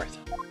 Edgeworth.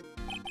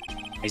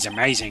 His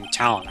amazing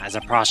talent as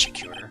a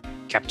prosecutor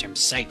kept him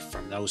safe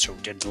from those who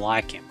didn't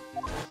like him.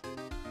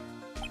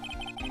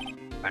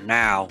 But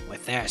now,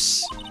 with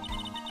this...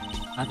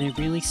 Are there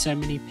really so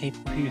many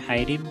people who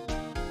hate him?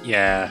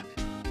 Yeah,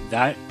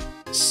 that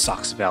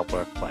sucks about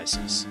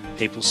workplaces.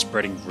 People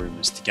spreading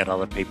rumors to get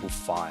other people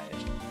fired.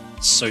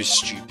 It's so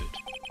stupid.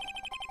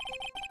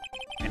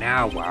 In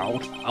our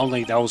world,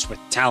 only those with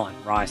talent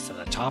rise to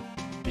the top.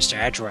 Mr.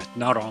 Edgeworth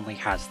not only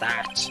has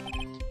that,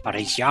 but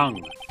he's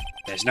young.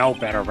 There's no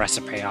better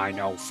recipe I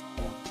know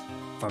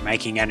for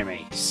making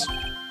enemies.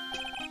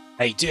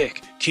 Hey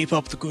Dick, keep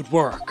up the good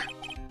work.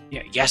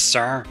 Yes,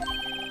 sir.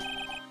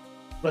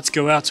 Let's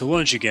go out to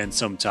lunch again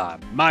sometime.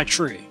 My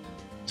treat.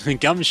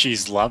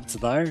 Gumshoe's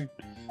loved, though.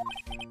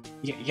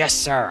 Yes,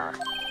 sir.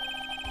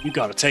 You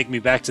gotta take me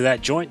back to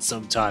that joint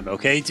sometime,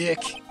 okay, Dick?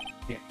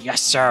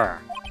 Yes, sir.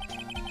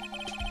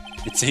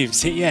 It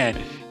seems, yeah,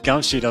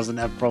 Gumshoe doesn't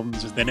have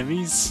problems with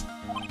enemies.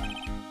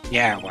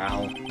 Yeah,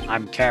 well,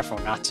 I'm careful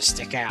not to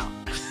stick out.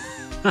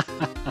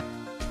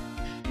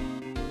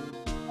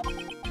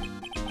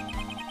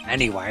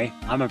 Anyway,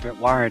 I'm a bit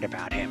worried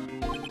about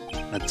him.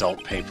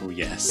 Adult people,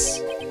 yes.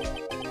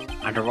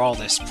 Under all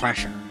this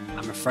pressure,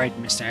 I'm afraid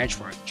Mr.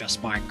 Edgeworth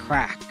just might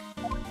crack.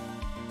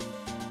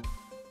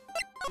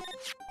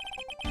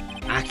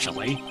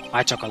 Actually,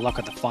 I took a look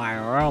at the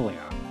fire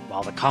earlier,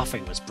 while the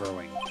coffee was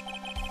brewing.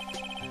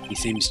 He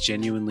seems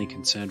genuinely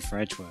concerned for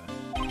Edgeworth.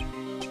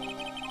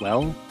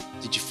 Well,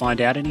 did you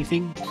find out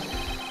anything?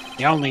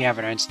 The only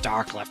evidence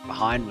Dark left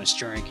behind was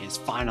during his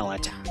final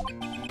attack.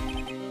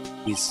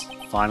 His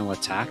final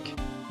attack?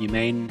 You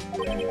mean...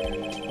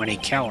 when he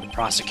killed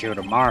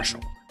Prosecutor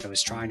Marshall, who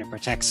was trying to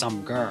protect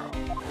some girl.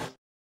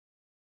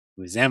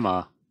 It was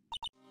Emma.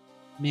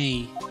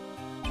 Me.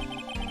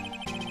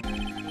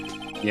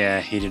 Yeah,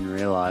 he didn't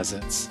realize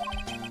it.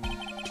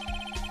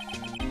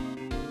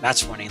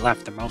 That's when he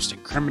left the most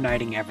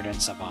incriminating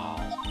evidence of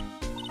all.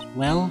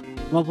 Well,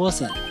 what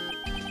was it?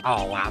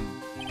 Oh,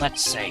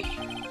 let's see.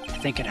 I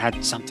think it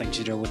had something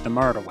to do with the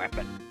murder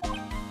weapon.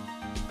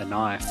 The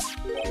knife.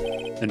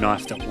 The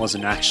knife that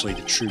wasn't actually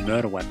the true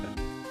murder weapon.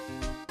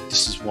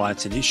 This is why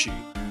it's an issue.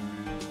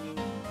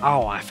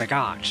 Oh, I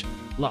forgot.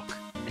 Look,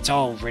 it's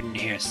all written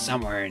here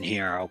somewhere in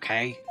here,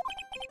 okay?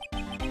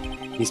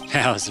 His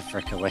powers of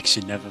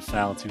recollection never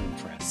fail to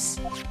impress.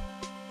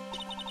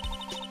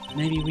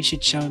 Maybe we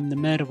should show him the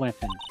murder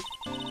weapon.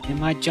 It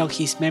might jog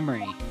his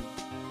memory.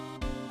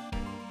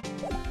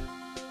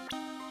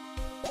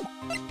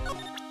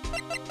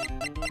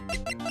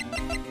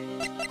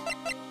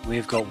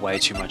 We've got way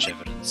too much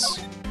evidence.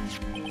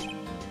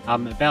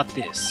 About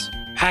this.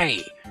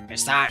 Hey,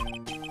 is that...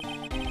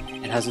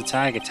 It has a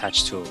tag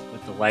attached to it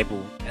with the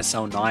label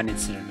SL9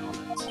 incident on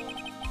it.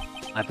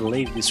 I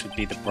believe this would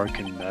be the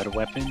broken murder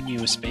weapon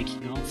you were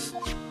speaking of.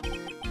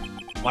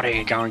 What are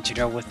you going to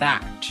do with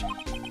that?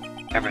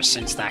 Ever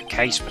since that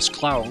case was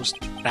closed,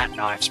 that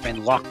knife's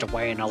been locked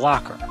away in a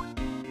locker.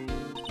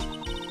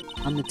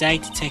 On the day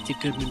Detective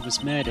Goodman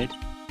was murdered,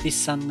 this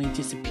suddenly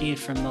disappeared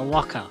from the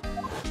locker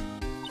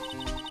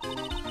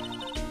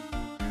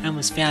and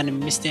was found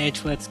in Mr.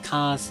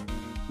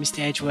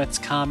 Edgeworth's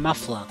car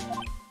muffler.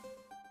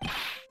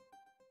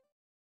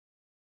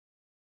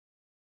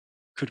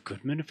 Could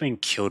Goodman have been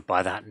killed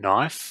by that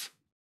knife?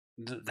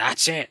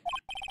 That's it.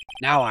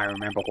 Now I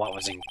remember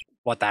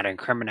what that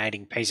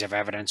incriminating piece of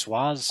evidence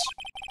was.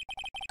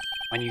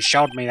 When you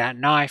showed me that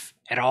knife,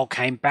 it all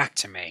came back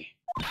to me.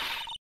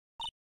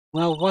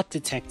 Well, what,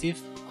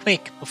 Detective?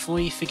 Quick, before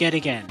you forget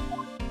again.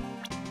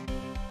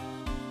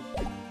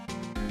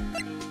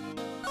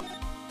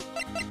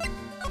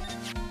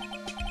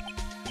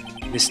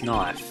 This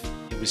knife,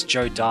 it was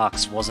Joe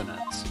Dark's, wasn't it?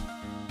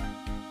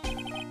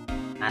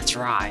 That's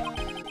right.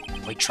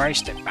 We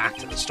traced it back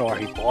to the store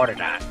he bought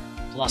it at.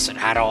 Plus it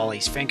had all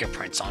his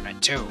fingerprints on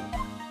it too.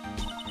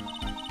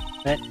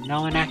 But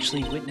no one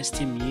actually witnessed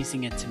him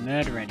using it to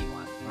murder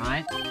anyone,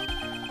 right?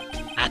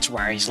 That's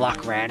where his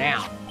luck ran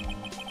out.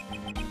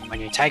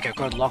 When you take a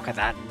good look at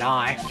that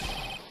knife,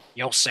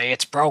 you'll see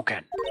it's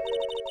broken.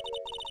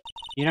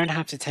 You don't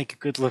have to take a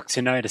good look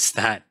to notice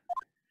that.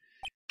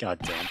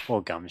 Goddamn,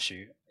 poor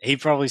Gumshoe. He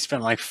probably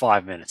spent like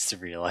 5 minutes to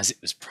realize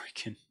it was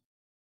broken.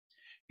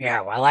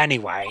 Yeah, well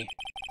anyway,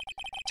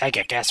 take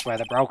a guess where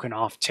the broken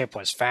off tip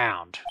was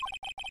found.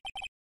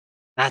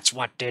 That's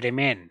what did him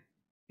in.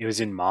 It was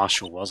in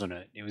Marshall, wasn't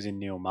it? It was in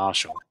Neil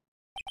Marshall.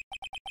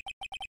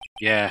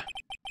 Yeah.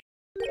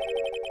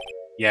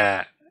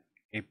 Yeah,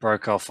 it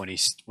broke off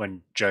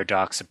when Joe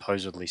Dark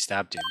supposedly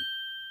stabbed him.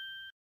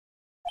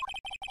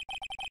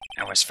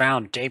 It was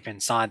found deep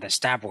inside the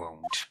stab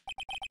wound.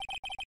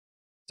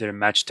 Did it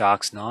match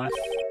Dark's knife?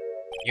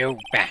 You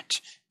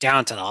bet.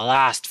 Down to the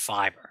last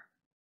fiber.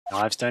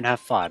 Knives don't have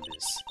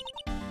fibers.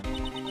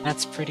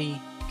 That's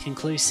pretty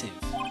conclusive.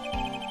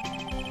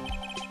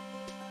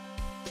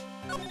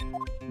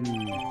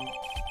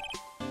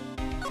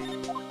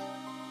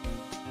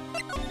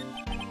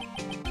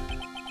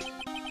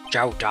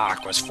 Joe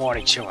Dark was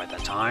 42 at the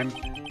time.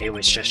 He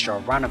was just your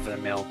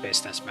run-of-the-mill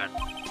businessman.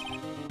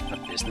 A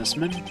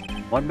businessman?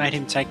 What made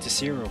him take to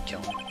serial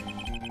killing?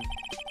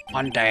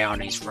 One day on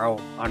his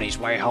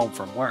way home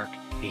from work,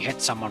 he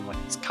hit someone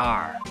with his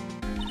car.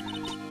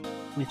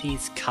 With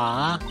his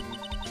car?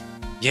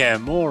 Yeah,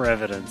 more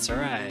evidence,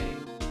 hooray.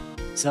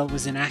 So it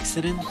was an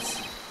accident?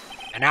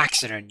 An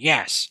accident,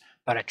 yes,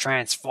 but it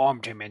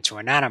transformed him into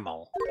an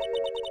animal.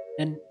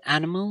 An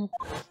animal?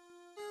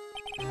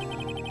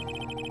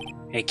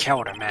 He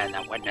killed a man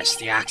that witnessed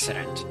the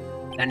accident.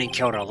 Then he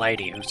killed a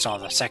lady who saw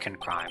the second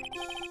crime.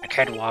 A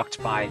kid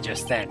walked by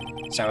just then,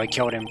 so he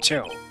killed him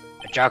too.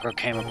 A jogger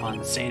came upon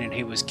the scene and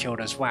he was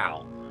killed as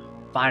well.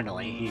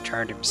 Finally, he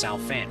turned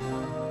himself in.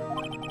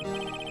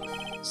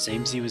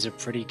 Seems he was a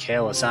pretty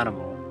careless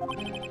animal.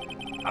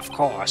 Of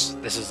course,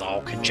 this is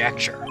all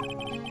conjecture.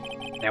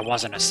 There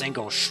wasn't a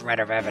single shred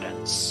of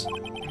evidence.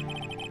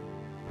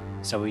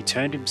 So he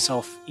turned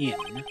himself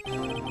in?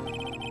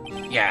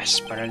 Yes,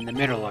 but in the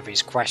middle of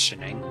his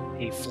questioning,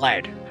 he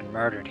fled and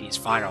murdered his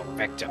final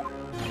victim,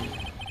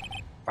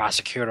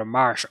 Prosecutor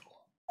Marshall.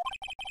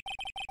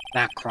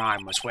 That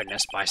crime was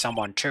witnessed by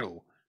someone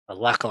too, but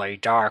luckily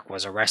Dark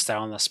was arrested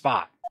on the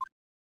spot.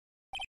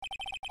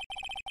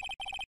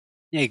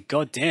 Yeah,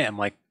 goddamn,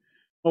 like,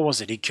 what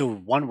was it? He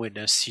killed one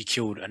witness, he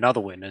killed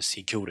another witness,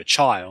 he killed a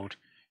child,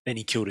 then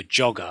he killed a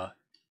jogger.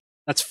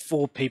 That's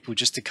 4 people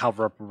just to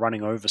cover up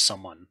running over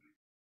someone.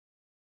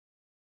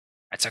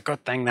 It's a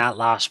good thing that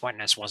last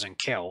witness wasn't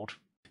killed.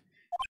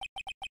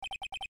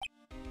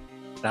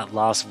 That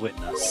last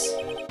witness,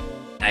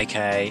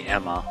 aka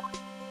Emma.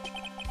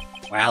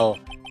 Well,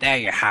 there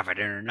you have it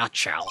in a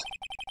nutshell.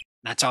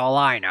 That's all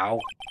I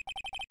know.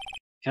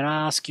 Can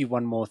I ask you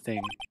one more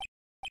thing?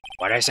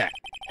 What is it?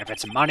 If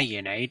it's money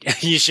you need,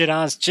 you should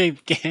ask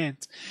Chief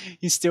Gant.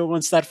 He still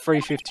wants that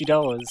free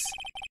 $50.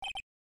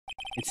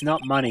 It's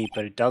not money,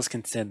 but it does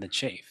concern the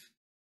chief.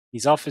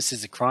 His office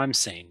is a crime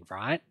scene,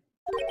 right?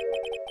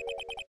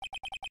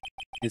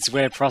 It's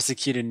where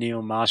Prosecutor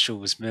Neil Marshall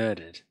was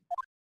murdered.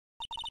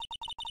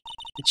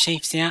 The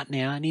chief's out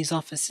now and his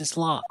office is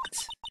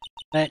locked.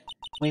 But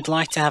we'd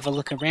like to have a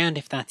look around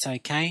if that's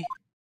okay.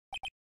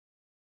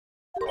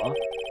 What?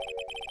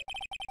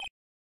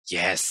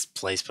 Yes,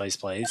 please, please,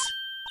 please.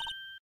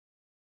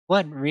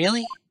 What,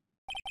 really?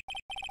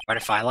 But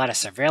if I let a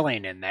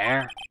civilian in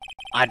there,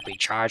 I'd be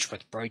charged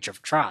with breach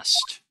of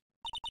trust.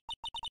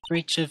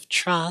 Breach of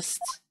trust?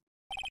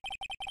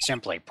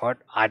 Simply put,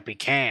 I'd be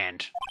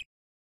canned.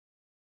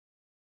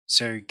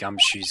 So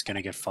Gumshoe's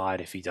gonna get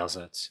fired if he does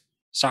it.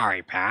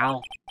 Sorry,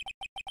 pal.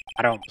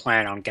 I don't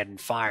plan on getting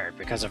fired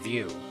because of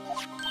you.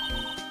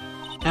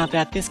 How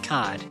about this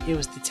card? It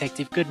was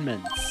Detective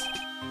Goodman's.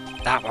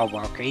 That won't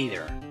work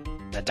either.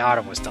 The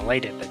data was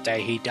deleted the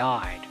day he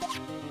died.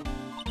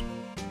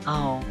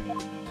 Oh.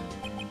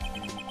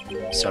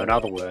 So in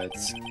other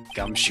words,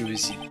 Gumshoe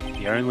is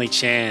the only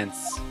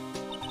chance.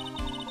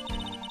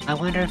 I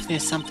wonder if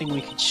there's something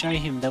we could show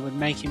him that would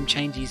make him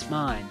change his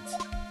mind.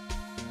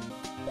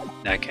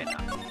 Okay,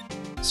 no.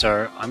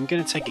 So I'm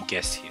gonna take a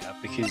guess here,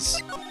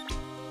 because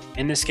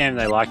in this game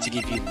they like to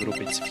give you little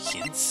bits of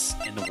hints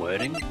in the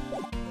wording.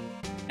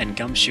 And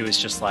Gumshoe is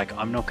just like,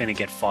 I'm not gonna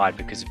get fired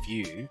because of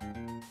you.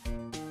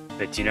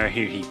 But do you know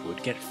who he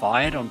would get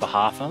fired on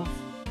behalf of?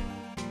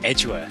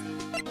 Edgeworth.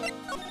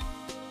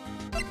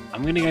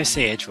 I'm gonna go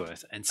see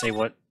Edgeworth and see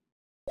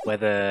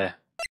whether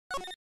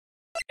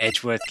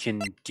Edgeworth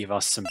can give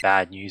us some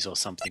bad news or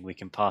something we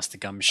can pass to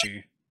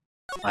Gumshoe.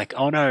 Like,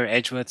 oh no,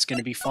 Edgeworth's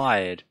gonna be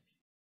fired.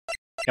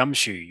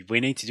 Gumshoe, we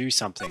need to do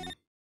something.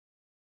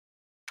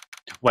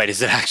 Wait,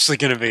 is it actually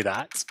gonna be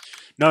that?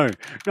 No,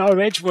 no,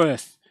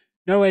 Edgeworth!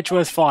 No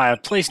Edgeworth fire,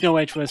 please no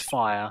Edgeworth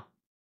fire.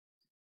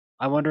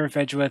 I wonder if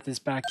Edgeworth is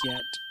back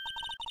yet.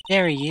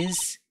 There he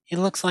is. It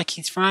looks like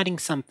he's writing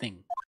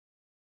something.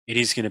 It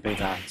is gonna be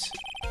that.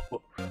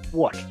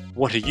 What?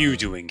 What are you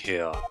doing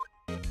here?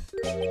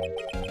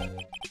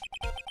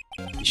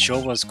 He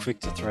sure was quick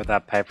to throw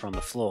that paper on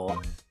the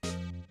floor.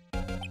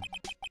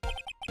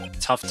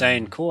 Tough day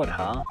in court,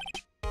 huh?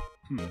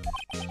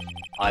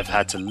 I've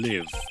had to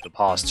live the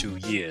past 2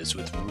 years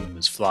with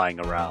rumors flying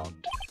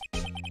around.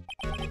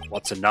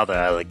 What's another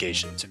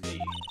allegation to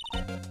me?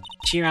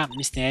 Cheer up,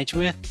 Mr.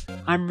 Edgeworth.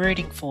 I'm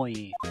rooting for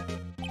you.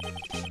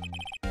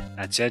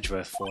 That's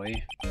Edgeworth for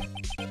you.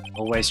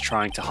 Always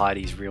trying to hide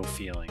his real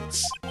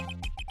feelings.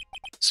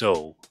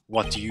 So,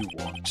 what do you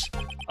want?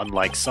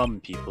 Unlike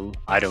some people,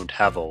 I don't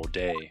have all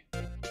day.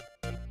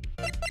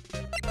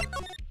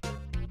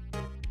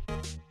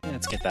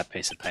 Let's get that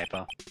piece of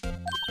paper.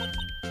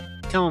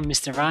 Come on,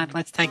 Mr. Wright,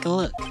 let's take a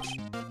look.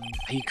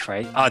 Are you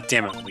crazy? Oh,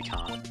 damn it, we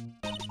can't.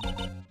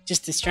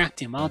 Just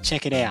distract him, I'll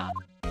check it out.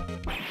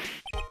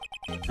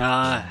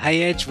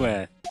 Hey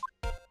Edgeworth.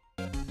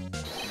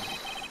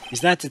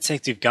 Is that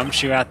Detective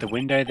Gumshoe out the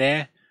window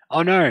there?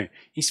 Oh no,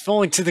 he's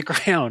falling to the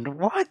ground.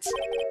 What?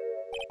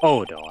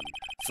 Hold on.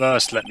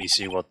 First, let me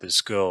see what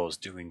this girl's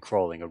doing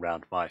crawling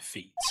around my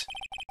feet.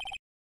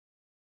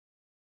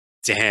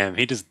 Damn,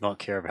 he does not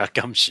care about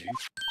Gumshoe.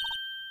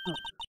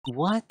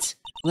 What?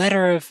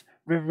 Letter of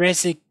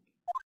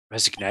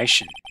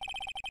resignation.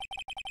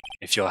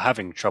 If you're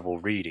having trouble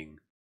reading,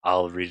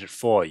 I'll read it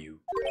for you.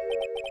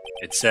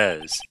 It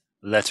says,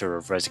 Letter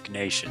of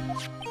Resignation.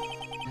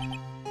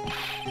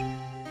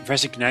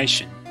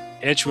 Resignation?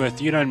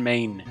 Edgeworth, you don't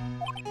mean...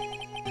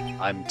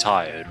 I'm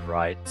tired,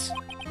 right?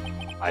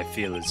 I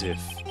feel as if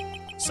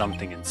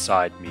something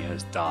inside me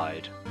has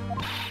died.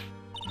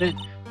 But,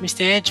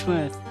 Mr.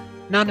 Edgeworth,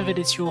 none of it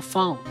is your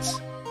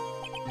fault.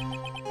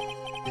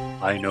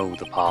 I know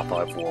the path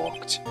I've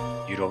walked.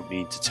 You don't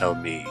need to tell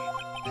me.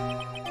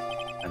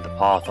 And the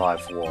path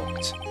I've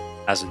walked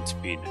hasn't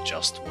been a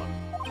just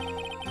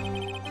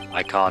one.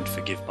 I can't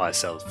forgive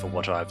myself for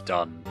what I've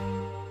done.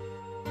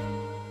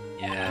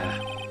 Yeah.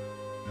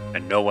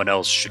 And no one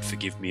else should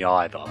forgive me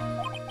either.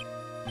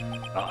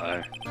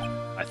 Uh-oh.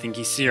 I think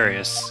he's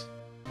serious.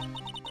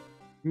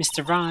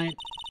 Mr. Wright,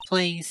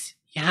 please,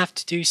 you have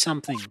to do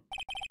something.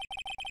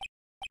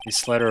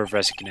 This letter of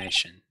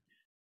resignation.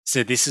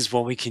 So this is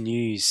what we can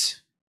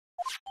use.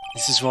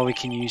 This is what we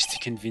can use to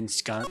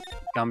convince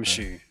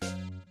Gumshoe.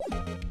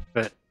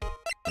 But...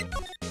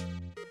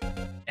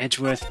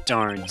 Edgeworth,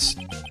 don't.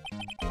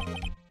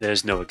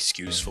 There's no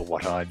excuse for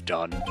what I've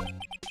done.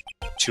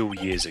 2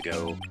 years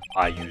ago,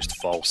 I used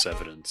false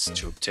evidence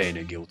to obtain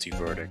a guilty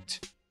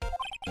verdict.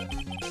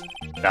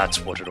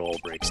 That's what it all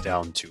breaks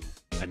down to,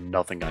 and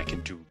nothing I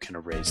can do can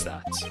erase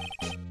that.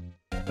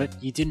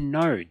 But you didn't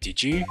know,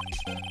 did you?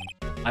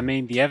 I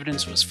mean, the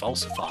evidence was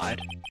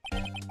falsified.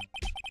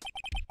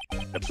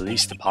 The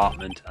police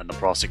department and the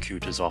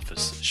prosecutor's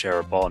office share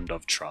a bond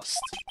of trust.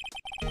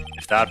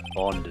 If that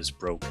bond is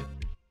broken,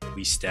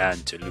 we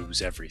stand to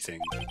lose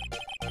everything.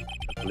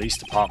 The police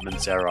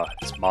department's error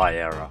is my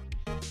error.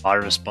 My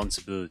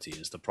responsibility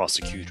is the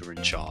prosecutor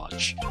in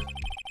charge.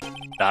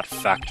 That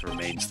fact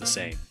remains the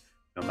same,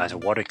 no matter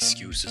what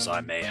excuses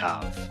I may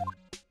have.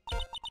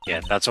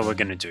 Yeah, that's what we're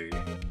gonna do.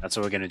 That's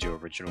what we're gonna do,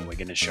 Original. We're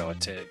gonna show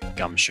it to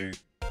Gumshoe.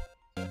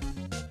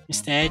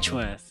 Mr.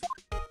 Edgeworth.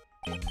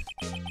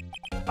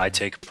 I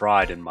take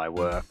pride in my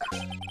work.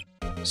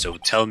 So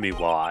tell me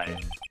why.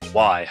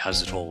 Why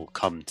has it all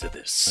come to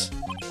this?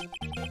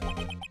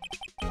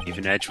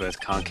 Even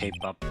Edgeworth can't keep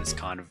up this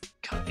kind of...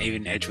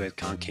 Even Edgeworth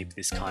can't keep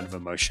this kind of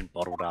emotion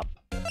bottled up.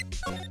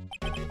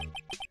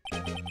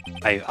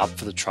 Are you up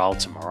for the trial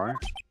tomorrow?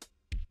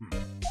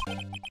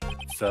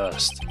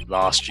 First,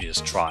 last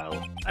year's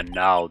trial, and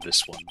now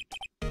this one.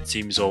 It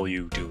seems all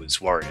you do is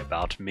worry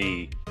about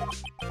me.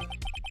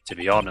 To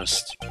be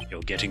honest,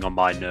 you're getting on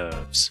my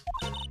nerves.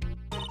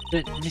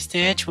 But, Mr.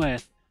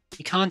 Edgeworth,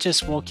 you can't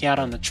just walk out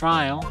on the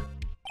trial.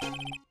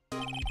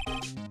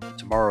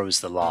 Tomorrow is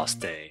the last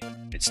day.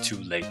 It's too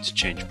late to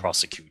change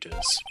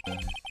prosecutors.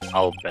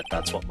 I'll bet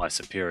that's what my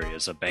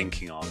superiors are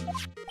banking on.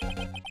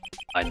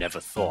 I never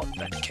thought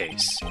that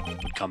case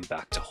would come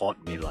back to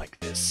haunt me like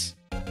this.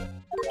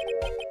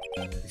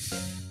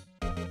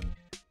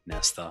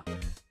 Nesta.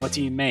 What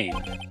do you mean?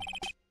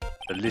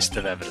 The list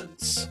of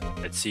evidence.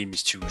 It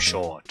seems too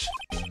short.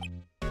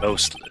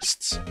 Most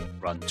lists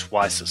run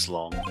twice as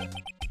long.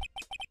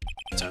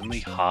 It's only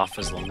half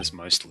as long as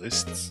most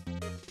lists?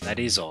 That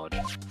is odd.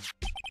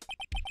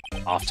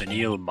 After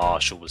Neil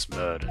Marshall was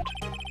murdered,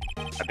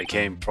 I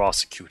became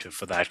prosecutor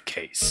for that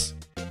case.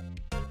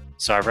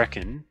 So I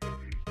reckon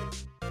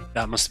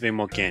that must have been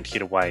what Gant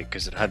hid away,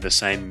 because it had the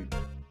same,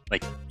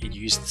 it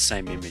used the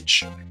same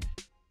image.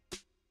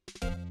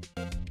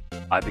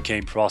 I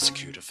became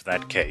prosecutor for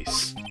that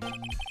case.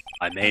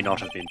 I may not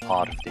have been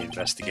part of the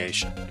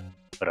investigation,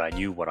 but I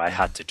knew what I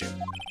had to do.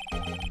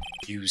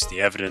 Use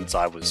the evidence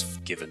I was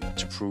given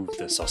to prove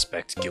the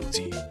suspect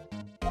guilty.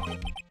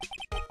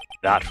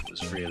 That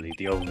was really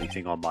the only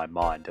thing on my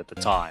mind at the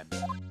time.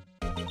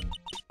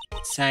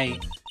 Say,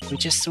 we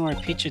just saw a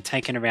picture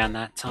taken around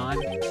that time.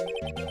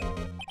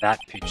 That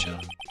picture.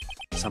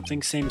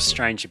 Something seems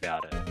strange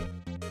about it.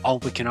 Oh,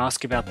 we can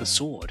ask about the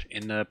sword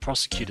in the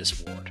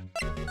prosecutor's ward.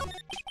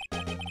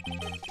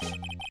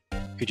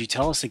 Could you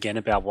tell us again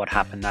about what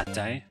happened that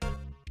day?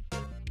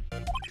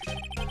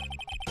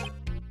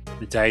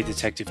 The day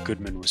Detective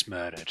Goodman was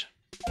murdered.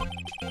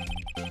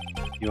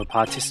 You were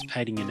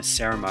participating in a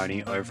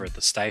ceremony over at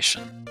the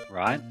station,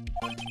 right?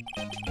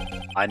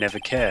 I never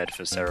cared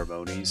for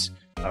ceremonies,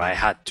 but I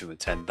had to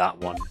attend that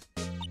one.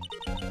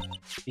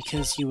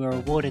 Because you were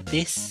awarded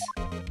this?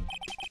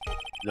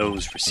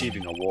 Those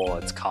receiving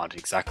awards can't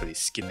exactly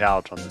skip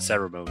out on the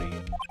ceremony.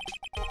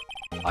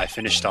 I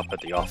finished up at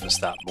the office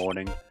that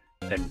morning,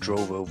 then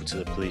drove over to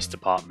the police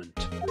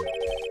department.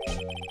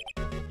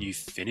 You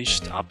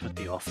finished up at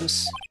the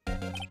office?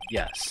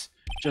 Yes,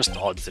 just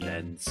odds and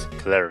ends,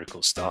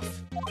 clerical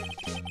stuff.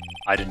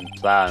 I didn't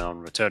plan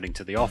on returning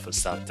to the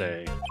office that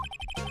day.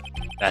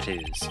 That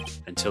is,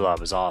 until I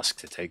was asked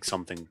to take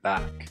something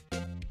back.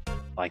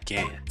 By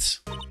Gant.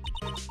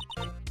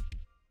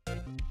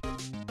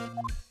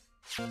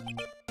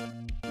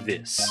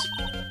 This.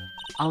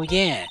 Oh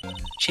yeah,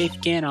 Chief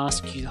Gant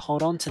asked you to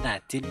hold on to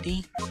that, didn't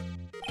he?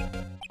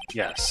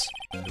 Yes,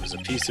 it was a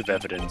piece of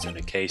evidence in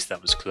a case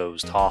that was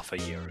closed half a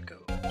year ago.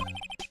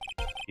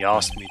 He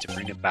asked me to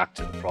bring it back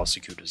to the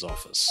prosecutor's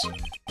office.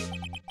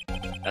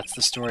 That's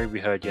the story we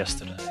heard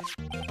yesterday.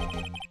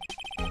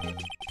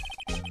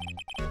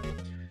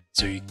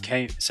 So you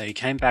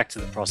came back to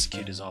the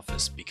prosecutor's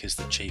office because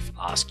the chief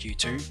asked you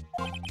to?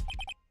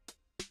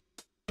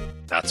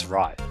 That's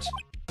right.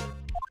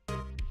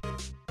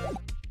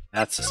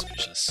 That's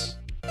suspicious.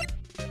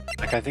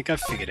 I think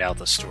I've figured out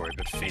the story,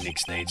 but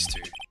Phoenix needs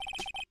to.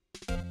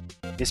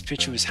 This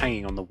picture was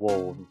hanging on the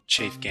wall in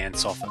Chief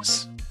Gant's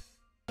office.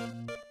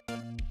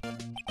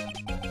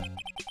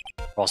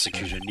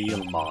 Prosecutor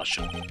Neil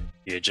Marshall.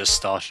 He had just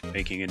started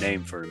making a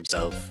name for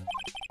himself.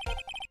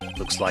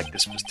 Looks like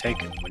this was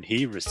taken when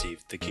he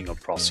received the King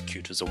of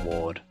Prosecutors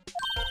Award.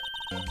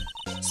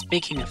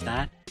 Speaking of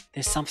that,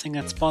 there's something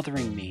that's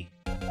bothering me.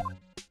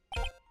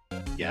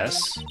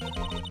 Yes?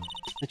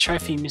 The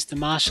trophy Mr.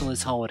 Marshall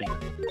is holding.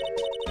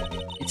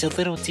 It's a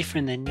little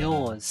different than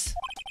yours.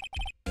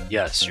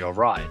 Yes, you're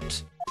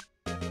right.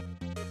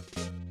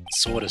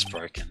 Sword is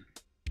broken.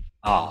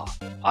 Ah,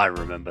 I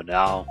remember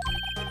now.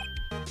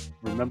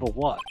 Remember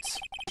what?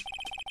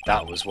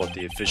 That was what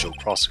the official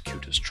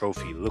prosecutor's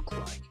trophy looked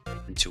like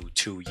until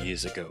 2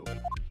 years ago.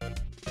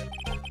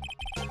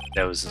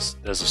 There's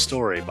a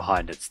story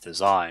behind its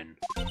design.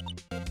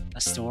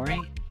 A story?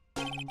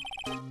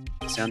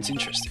 Sounds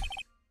interesting.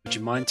 Would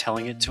you mind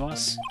telling it to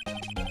us?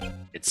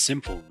 It's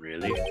simple,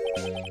 really.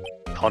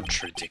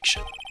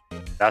 Contradiction.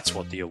 That's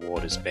what the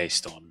award is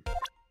based on.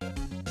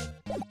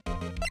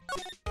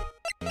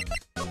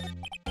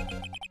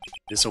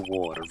 This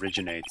award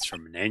originates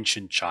from an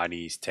ancient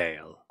Chinese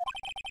tale.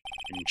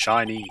 In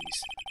Chinese,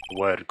 the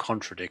word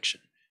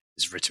contradiction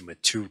is written with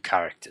 2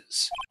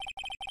 characters.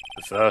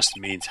 The first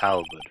means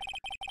halberd,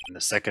 and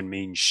the second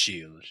means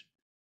shield.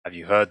 Have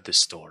you heard this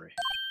story?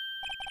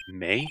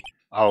 Me?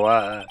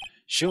 Oh,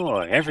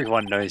 sure,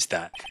 everyone knows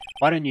that.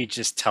 Why don't you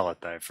just tell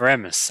it though, for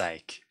Emma's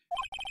sake?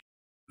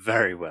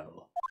 Very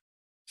well.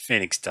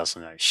 Phoenix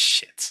doesn't know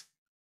shit.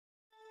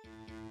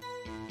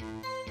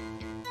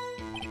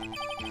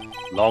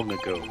 Long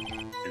ago,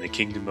 in the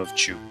kingdom of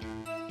Chu,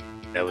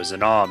 there was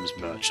an arms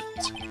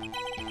merchant.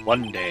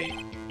 One day,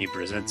 he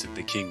presented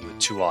the king with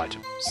 2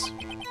 items.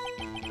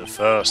 The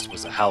first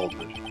was a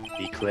halberd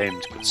he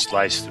claimed could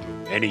slice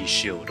through any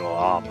shield or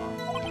armor.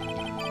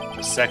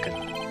 The second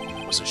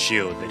was a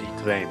shield that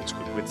he claimed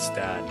could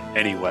withstand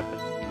any weapon.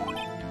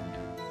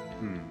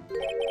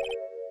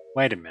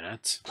 Wait a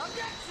minute.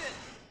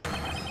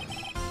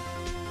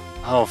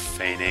 Oh,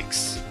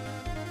 Phoenix.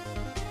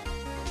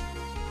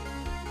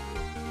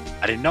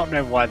 I did not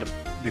know why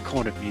the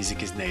cornet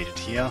music is needed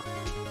here.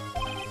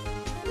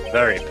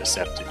 Very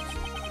perceptive.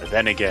 But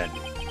then again,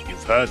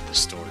 you've heard the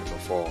story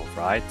before,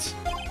 right?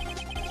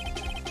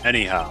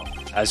 Anyhow,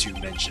 as you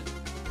mentioned,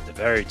 the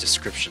very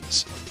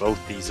descriptions of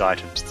both these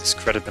items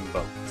discredit them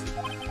both.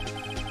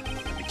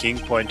 When the king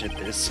pointed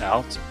this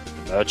out,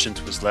 the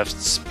merchant was left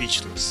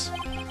speechless,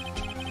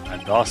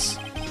 and thus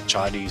the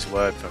Chinese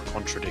word for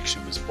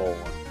contradiction was born.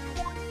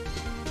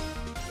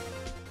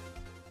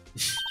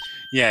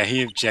 Yeah,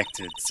 he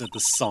objected, so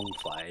the song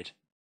played.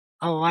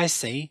 Oh, I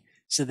see.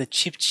 So the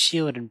chipped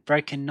shield and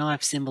broken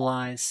knife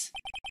symbolize...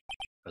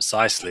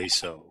 Precisely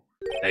so.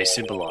 They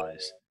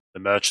symbolize the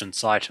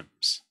merchant's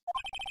items.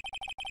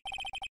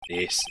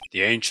 Yes,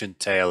 the ancient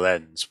tale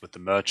ends with the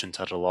merchant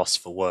at a loss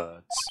for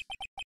words.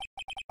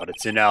 But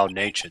it's in our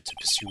nature to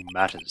pursue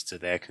matters to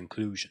their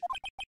conclusion,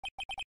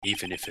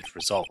 even if it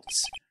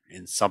results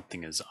in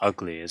something as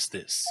ugly as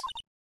this.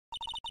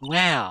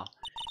 Wow.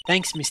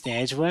 Thanks, Mr.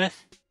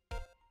 Edgeworth.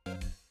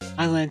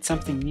 I learned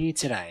something new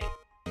today.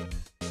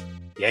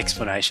 The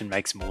explanation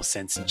makes more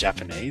sense in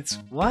Japanese.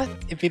 What?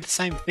 It'd be the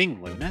same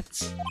thing, wouldn't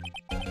it?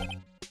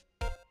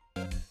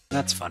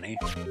 That's funny.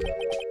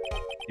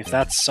 If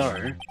that's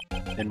so,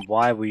 then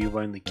why were you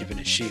only given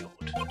a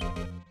shield?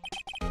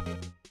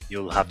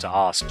 You'll have to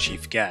ask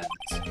Chief Gant.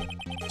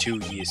 2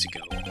 years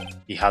ago,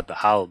 he had the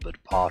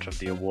halberd part of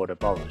the award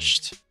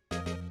abolished.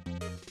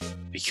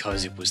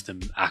 Because it was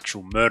the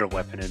actual murder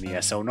weapon in the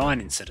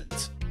SL9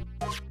 incident.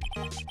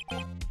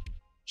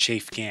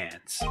 Chief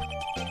Gant.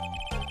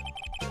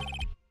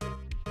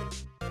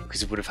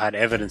 Because it would have had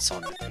evidence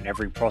on it, and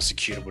every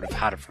prosecutor would have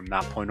had it from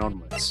that point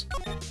onwards.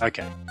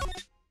 Okay,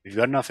 we've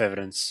got enough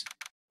evidence.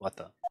 What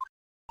the?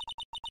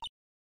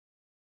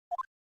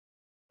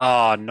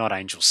 Oh, not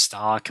Angel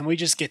Star. Can we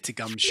just get to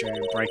Gumshoe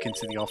and break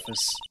into the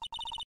office?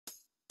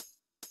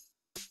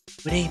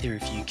 Would either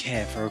of you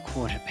care for a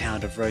quarter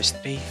pound of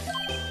roast beef?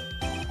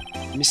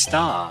 Miss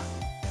Star.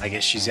 I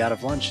guess she's out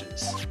of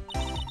lunches.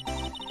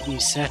 You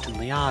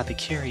certainly are the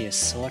curious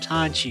sort,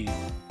 aren't you?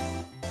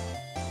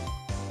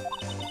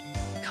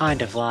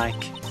 Kind of like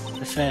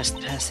the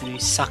first person who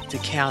sucked a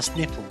cow's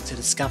nipple to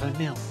discover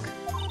milk.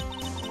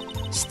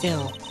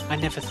 Still, I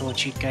never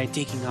thought you'd go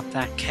digging up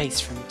that case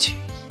from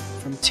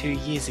 2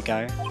 years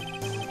ago.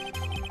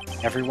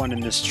 Everyone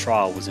in this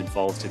trial was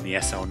involved in the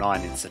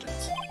SL9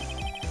 incident.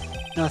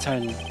 Not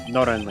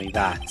only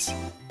that,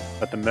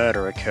 but the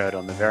murder occurred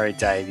on the very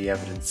day the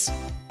evidence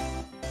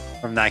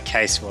from that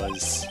case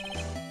was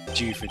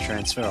due for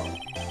transferal.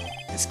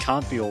 This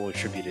can't be all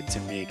attributed to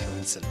mere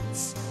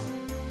coincidence.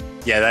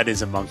 Yeah, that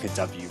is a Monk and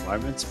W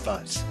moment,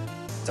 but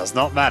it does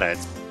not matter.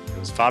 It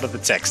was part of the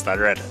text, I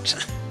read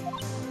it.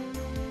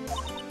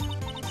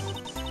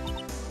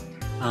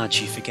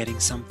 Aren't you forgetting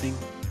something?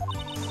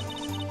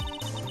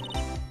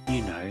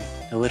 You know,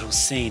 the little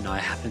scene I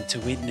happened to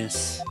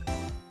witness.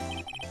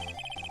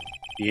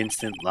 The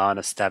instant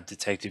Lana stabbed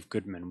Detective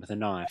Goodman with a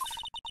knife.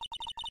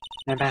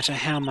 No matter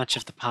how much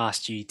of the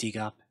past you dig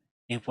up,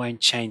 it won't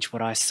change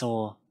what I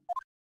saw.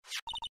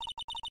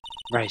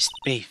 Roast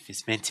beef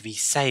is meant to be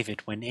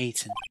savoured when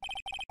eaten.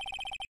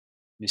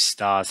 Miss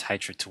Star's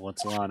hatred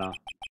towards Lana.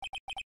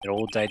 It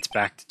all dates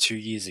back to 2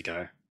 years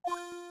ago.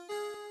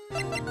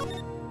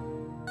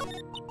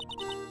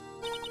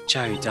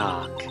 Joe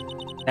Dark.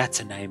 That's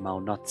a name I'll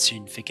not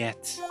soon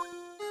forget.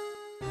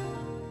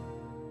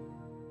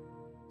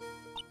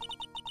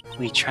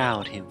 We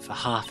trailed him for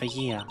half a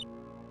year.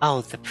 Oh,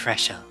 the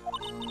pressure.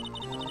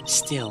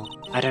 Still,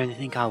 I don't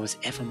think I was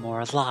ever more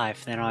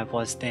alive than I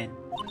was then.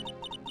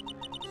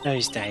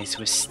 Those days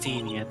were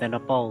steamier than a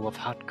bowl of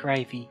hot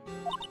gravy.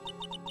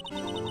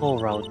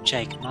 Poor old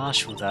Jake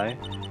Marshall, though,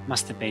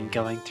 must have been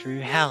going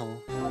through hell.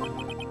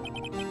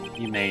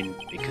 You mean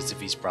because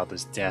of his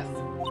brother's death?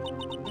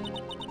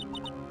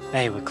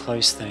 They were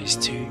close, those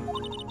two.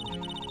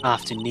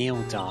 After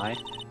Neil died,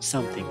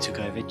 something took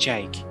over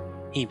Jake.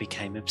 He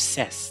became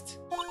obsessed.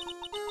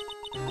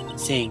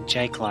 Seeing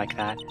Jake like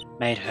that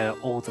made her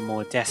all the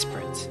more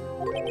desperate.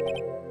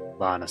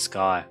 Lana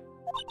Skye.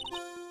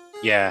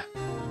 Yeah.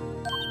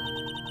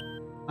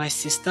 My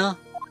sister?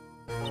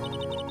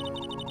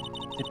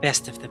 The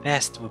best of the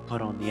best were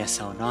put on the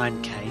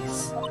SL9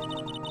 case.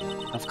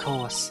 Of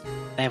course,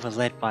 they were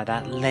led by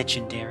that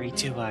legendary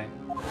duo.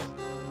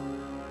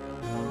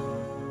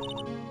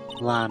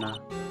 Lana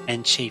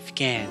and Chief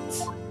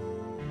Gans.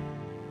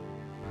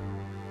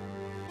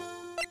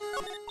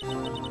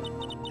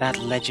 That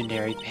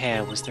legendary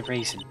pair was the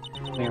reason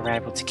we were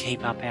able to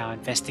keep up our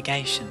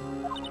investigation.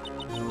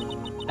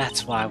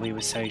 That's why we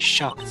were so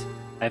shocked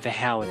over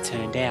how it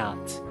turned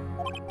out.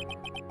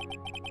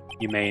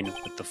 You mean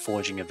with the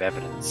forging of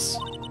evidence?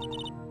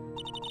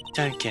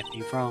 Don't get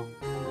me wrong,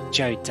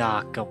 Joe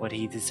Dark got what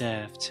he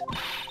deserved.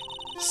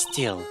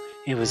 Still,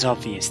 it was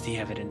obvious the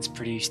evidence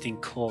produced in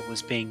court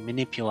was being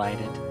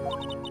manipulated.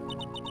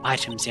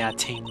 Items our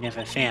team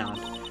never found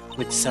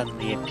would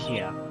suddenly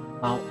appear,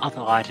 while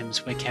other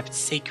items were kept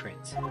secret.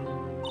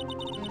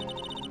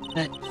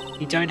 But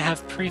you don't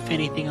have proof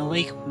anything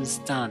illegal was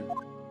done.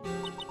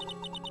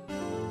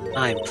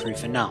 I'm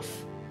proof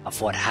enough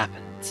of what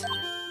happened.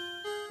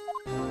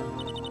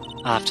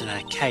 After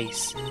that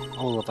case,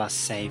 all of us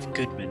save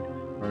Goodman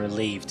were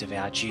relieved of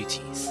our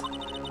duties.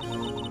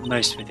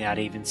 Most without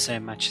even so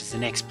much as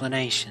an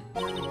explanation.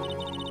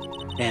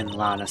 Then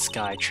Lana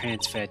Skye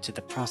transferred to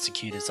the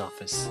prosecutor's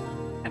office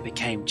and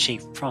became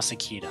chief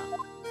prosecutor.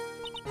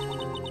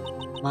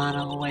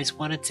 Lana always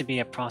wanted to be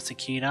a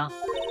prosecutor.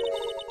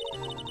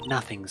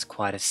 Nothing's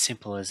quite as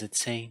simple as it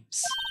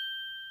seems.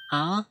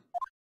 Huh?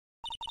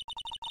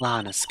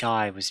 Lana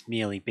Skye was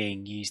merely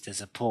being used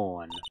as a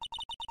pawn.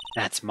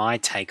 That's my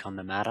take on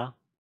the matter.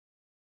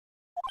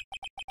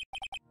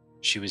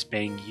 She was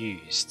being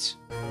used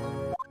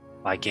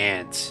by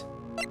Gant.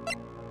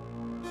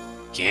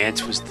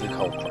 Gant was the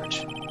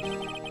culprit.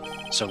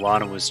 So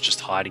Lana was just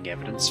hiding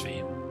evidence for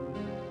him.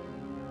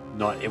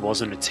 It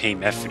wasn't a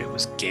team effort, it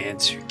was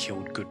Gant who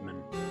killed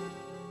Goodman.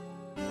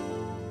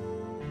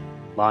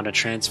 Lana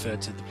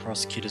transferred to the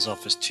prosecutor's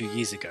office 2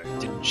 years ago,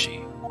 didn't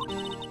she?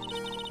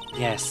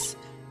 Yes,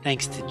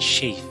 thanks to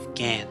Chief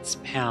Gant's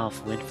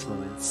powerful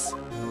influence.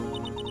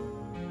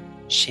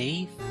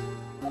 Chief?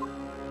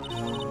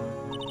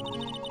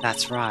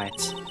 That's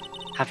right.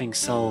 Having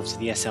solved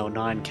the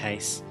SL9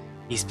 case,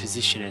 his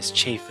position as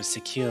chief was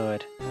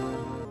secured.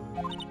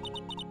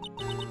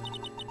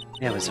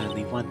 There was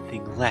only one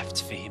thing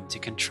left for him to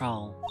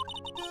control,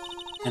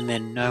 and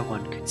then no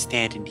one could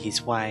stand in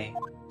his way.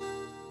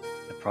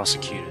 The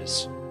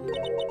prosecutors.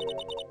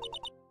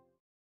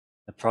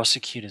 The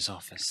prosecutor's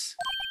office.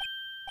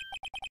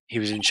 He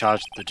was in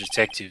charge of the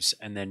detectives,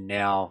 and then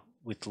now,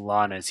 with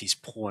Lana as his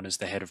pawn as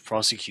the head of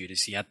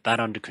prosecutors, he had that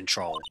under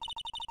control.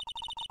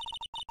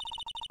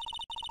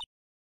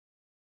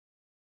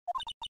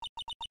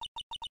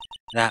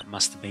 That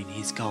must have been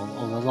his goal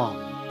all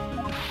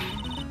along.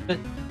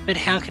 But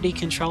how could he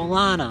control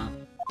Lana?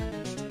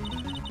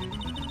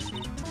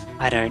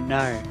 I don't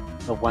know,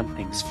 but one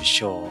thing's for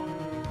sure.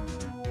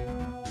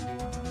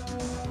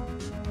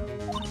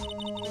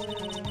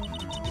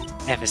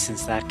 Ever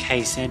since that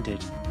case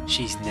ended,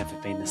 she's never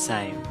been the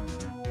same.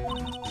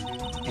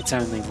 It's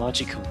only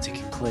logical to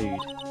conclude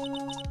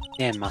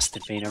there must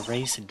have been a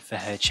reason for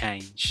her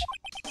change.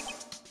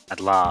 At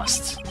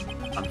last,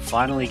 I'm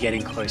finally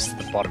getting close to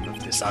the bottom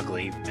of this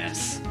ugly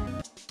mess.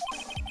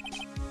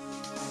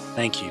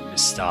 Thank you,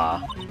 Miss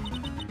Starr.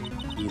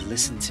 You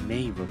listen to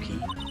me, Rookie.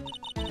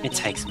 It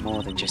takes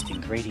more than just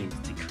ingredients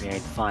to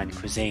create fine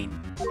cuisine.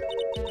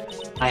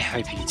 I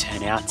hope you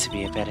turn out to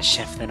be a better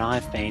chef than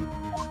I've been.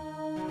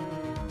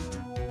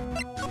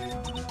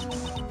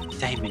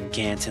 Damon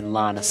Gant and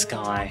Lana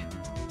Skye.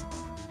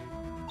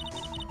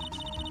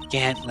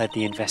 Gant led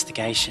the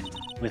investigation,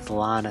 with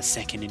Lana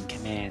second in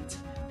command.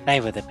 They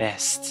were the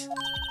best.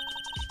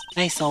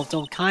 They solved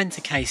all kinds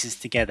of cases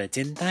together,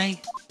 didn't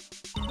they?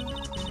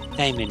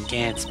 Damon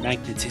Gant's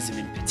magnetism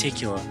in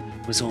particular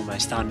was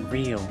almost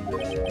unreal.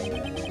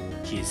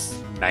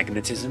 His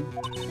magnetism?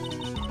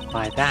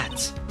 By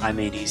that, I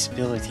mean his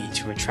ability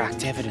to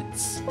attract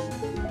evidence.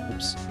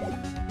 Oops.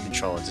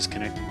 Controller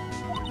disconnected.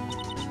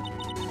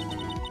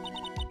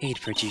 He'd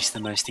produce the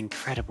most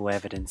incredible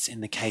evidence in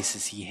the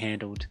cases he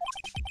handled.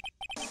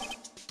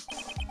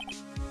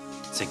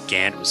 So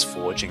Gant was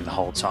forging the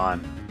whole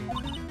time.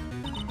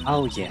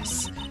 Oh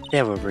yes,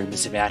 there were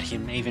rumours about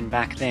him even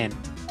back then.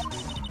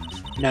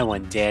 No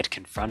one dared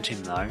confront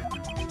him though.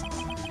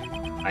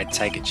 I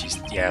take it she's,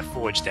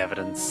 forged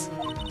evidence.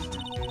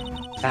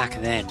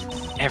 Back then,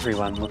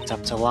 everyone looked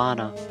up to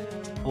Lana.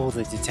 All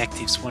the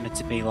detectives wanted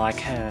to be like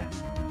her.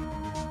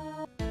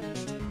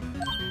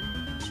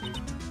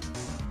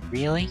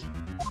 Really?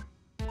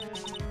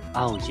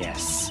 Oh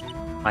yes,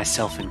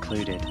 myself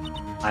included.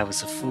 I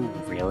was a fool,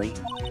 really.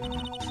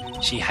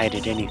 She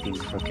hated anything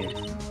crooked,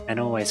 and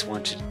always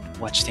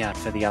watched out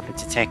for the other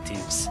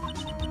detectives.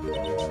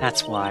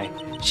 That's why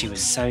she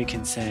was so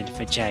concerned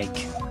for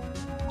Jake.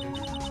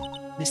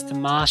 Mr.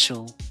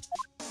 Marshall.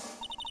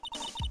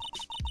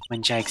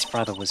 When Jake's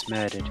brother was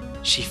murdered,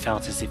 she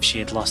felt as if she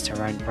had lost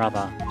her own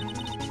brother.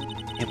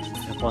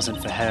 If it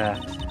wasn't for her,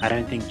 I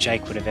don't think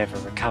Jake would have ever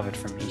recovered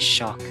from his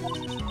shock.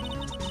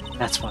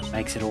 That's what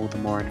makes it all the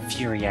more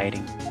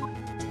infuriating.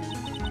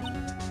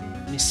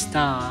 Miss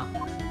Starr.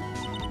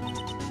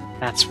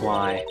 That's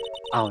why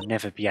I'll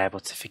never be able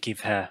to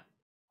forgive her.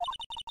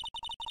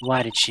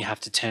 Why did she have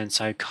to turn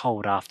so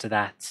cold after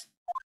that?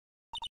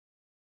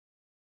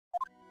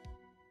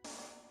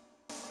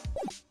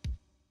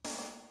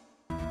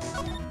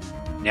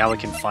 Now we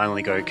can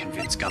finally go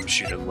convince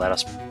Gumshoe to let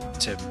us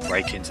to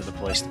break into the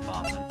police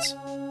department.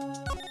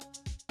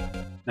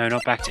 No,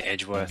 not back to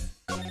Edgeworth.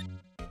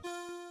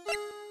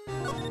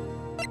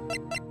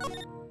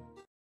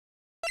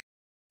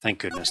 Thank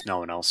goodness no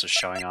one else is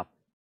showing up.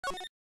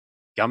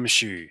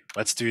 Gumshoe,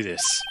 let's do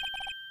this.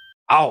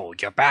 Oh,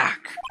 you're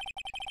back.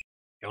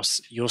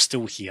 You're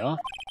still here?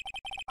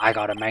 I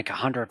gotta make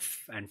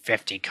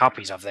 150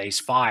 copies of these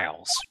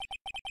files.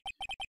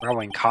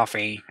 Brewing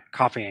coffee,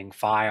 copying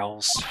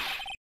files.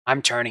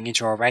 I'm turning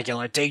into a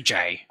regular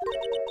DJ.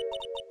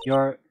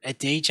 You're a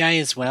DJ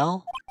as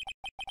well?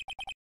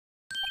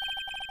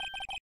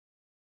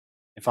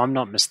 If I'm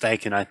not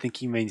mistaken, I think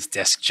he means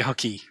desk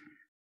jockey.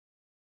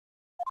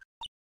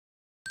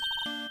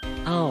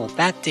 Oh,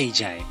 that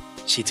DJ.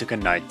 She took a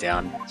note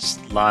down.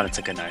 Lana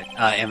took a note.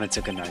 Emma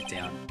took a note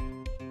down.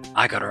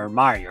 I gotta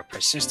admire your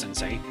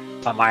persistency,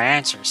 but my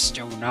answer is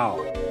still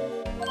no.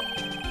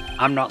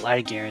 I'm not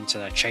letting you into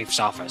the chief's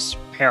office,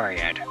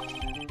 period.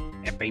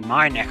 It'd be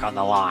my neck on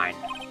the line.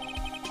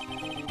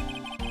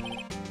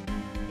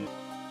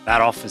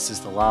 That office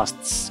is the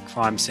last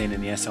crime scene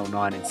in the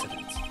SL9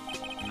 incident.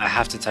 I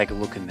have to take a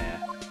look in there.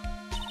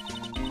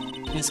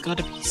 There's got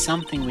to be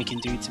something we can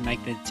do to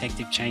make the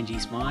detective change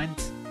his mind.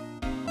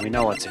 We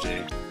know what to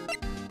do.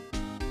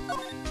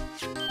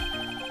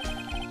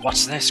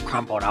 What's this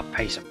crumpled up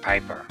piece of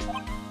paper?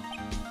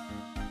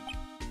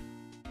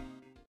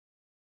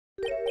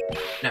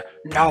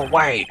 No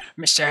way!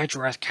 Mr.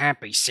 Edgeworth can't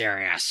be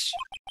serious.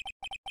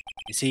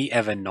 Is he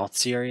ever not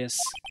serious?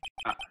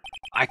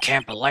 I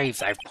can't believe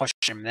they've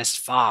pushed him this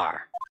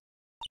far.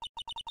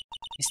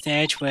 Mr.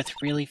 Edgeworth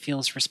really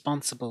feels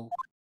responsible.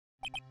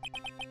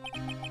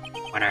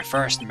 When I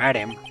first met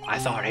him, I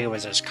thought he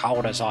was as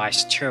cold as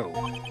ice too.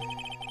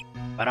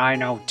 But I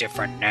know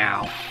different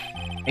now.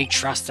 He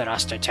trusted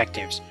us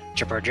detectives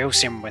to provide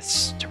him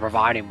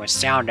with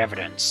sound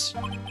evidence.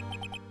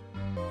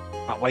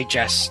 But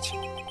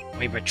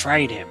we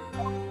betrayed him.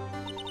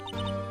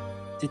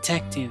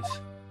 Detective.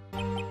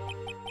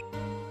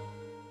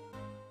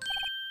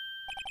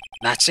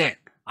 That's it.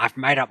 I've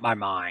made up my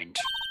mind.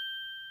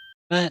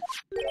 But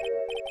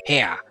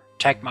Here,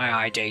 take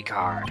my ID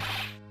card.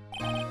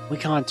 We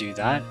can't do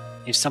that.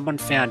 If someone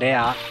found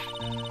out,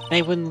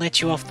 they wouldn't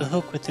let you off the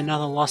hook with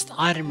another lost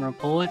item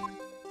report.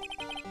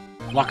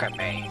 Look at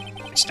me.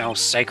 It's no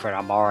secret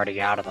I'm already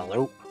out of the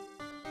loop.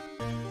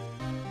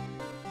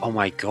 oh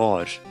my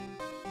god.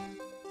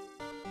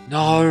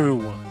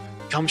 No!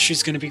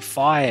 Gumshoe's gonna be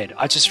fired.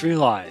 I just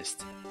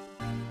realized.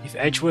 If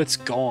Edgeworth's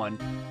gone,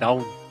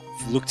 they'll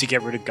look to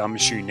get rid of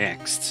Gumshoe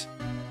next.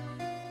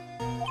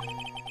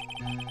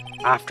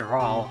 After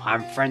all,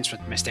 I'm friends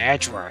with Mr.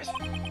 Edgeworth.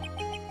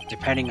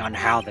 Depending on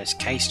how this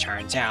case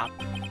turns out,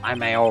 I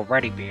may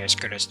already be as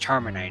good as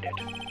terminated.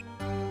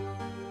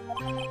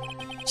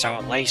 So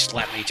at least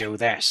let me do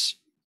this,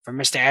 for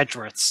Mr.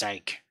 Edgeworth's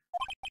sake.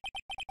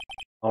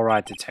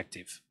 Alright,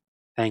 detective.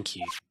 Thank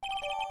you.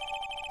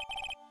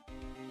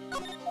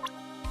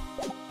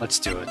 Let's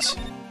do it.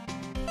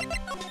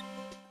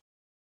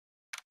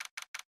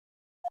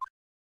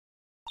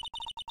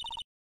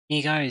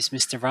 Here goes,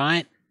 Mr.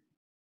 Wright.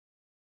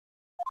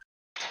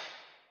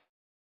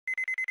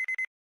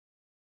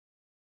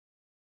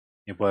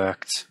 It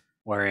worked.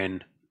 We're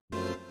in.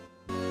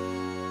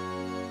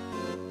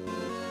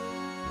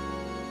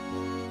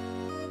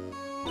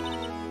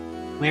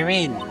 We're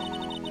in.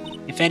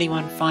 If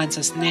anyone finds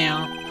us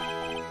now...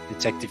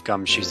 Detective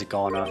Gumshoe's a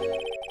goner.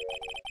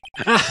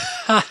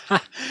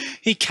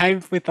 He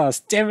came with us.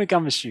 Damn it,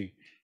 Gumshoe.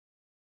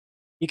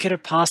 You could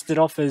have passed it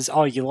off as,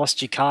 oh, you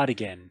lost your card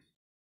again.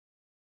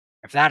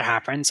 If that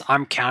happens,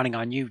 I'm counting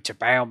on you to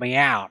bail me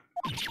out.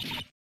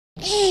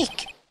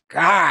 Eek!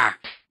 Gah!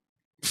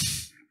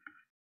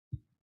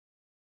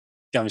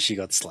 Gumshoe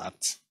got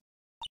slapped.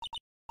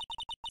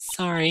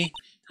 Sorry,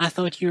 I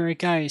thought you were a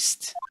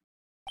ghost.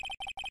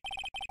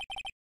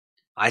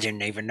 I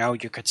didn't even know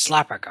you could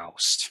slap a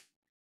ghost.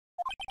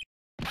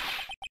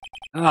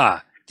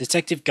 Ah,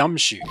 Detective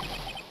Gumshoe.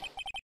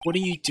 What are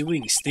you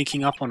doing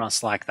sneaking up on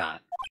us like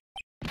that?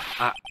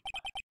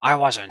 I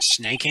wasn't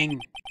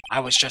sneaking. I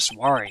was just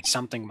worried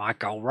something might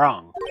go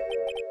wrong.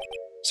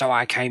 So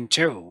I came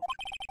too.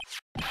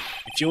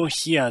 If you're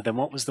here, then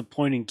what was the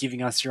point in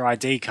giving us your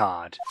ID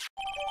card?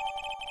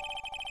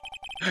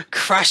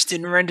 Crushed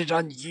and rendered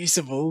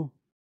unusable.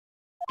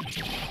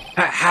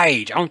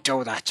 Hey, don't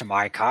do that to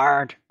my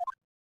card.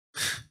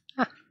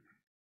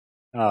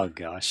 Oh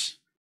gosh.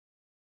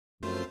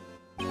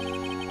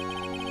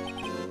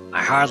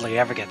 I hardly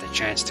ever get the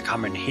chance to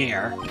come in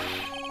here,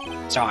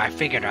 so I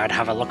figured I'd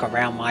have a look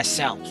around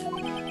myself.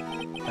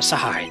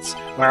 Besides,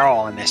 we're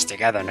all in this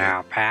together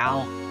now,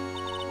 pal.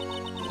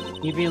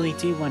 You really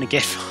do want to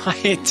get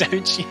fired,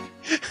 don't you?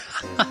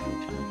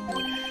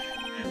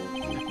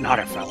 Not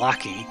if we're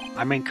lucky.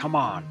 I mean, come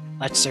on.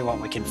 Let's see what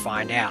we can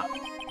find out.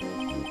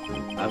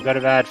 I've got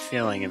a bad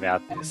feeling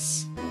about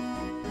this.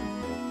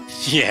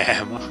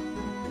 Yeah.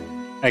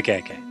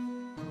 Okay.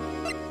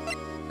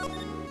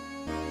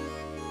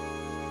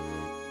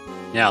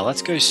 Now,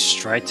 let's go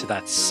straight to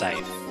that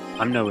safe.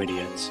 I'm no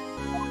idiot.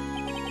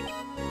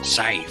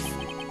 Safe.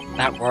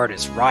 That word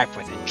is ripe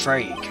with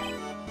intrigue.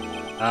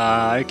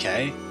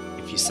 Okay.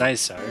 If you say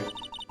so.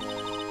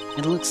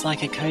 It looks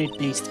like a code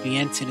needs to be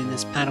entered in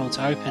this panel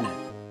to open it.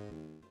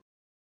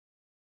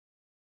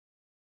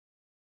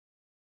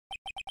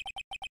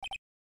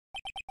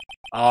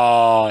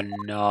 Oh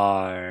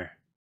no.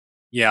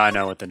 Yeah, I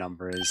know what the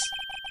number is.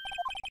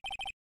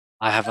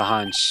 I have a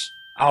hunch.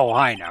 Oh,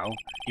 I know.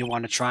 You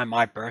want to try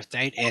my birth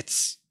date?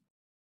 It's...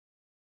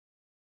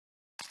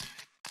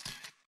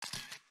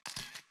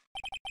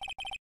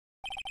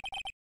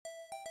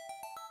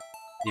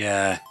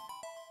 Yeah.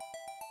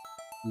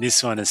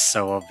 This one is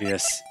so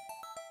obvious.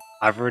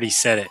 I've already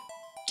said it.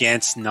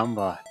 Gant's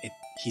number.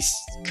 His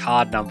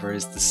card number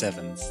is the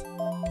 7th.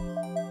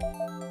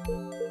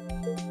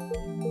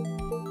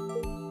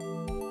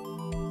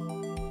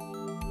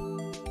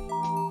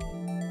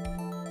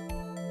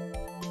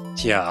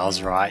 Yeah, I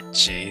was right,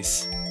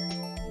 jeez.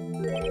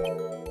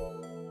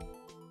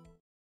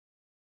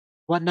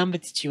 What number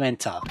did you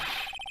enter?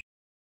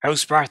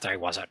 Whose birthday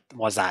was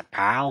that,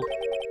 pal?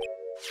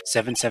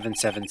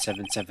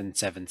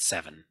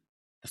 777777.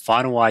 The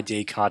final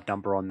ID card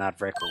number on that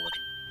record.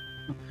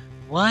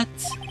 What?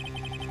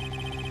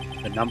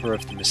 The number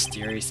of the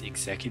mysterious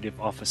executive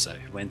officer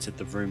who entered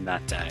the room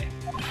that day.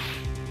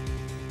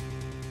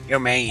 You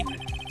mean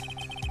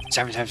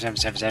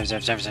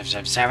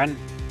 77777777?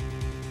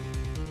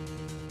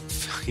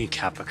 Fucking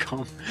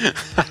Capcom.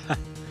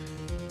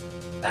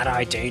 That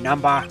ID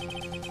number?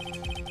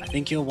 I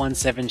think you're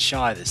 1-7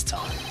 shy this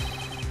time.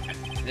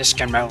 This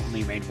can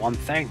only mean one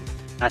thing.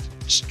 That's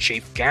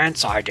Chief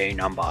Gant's ID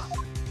number.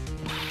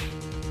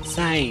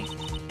 Say,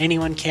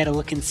 anyone care to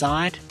look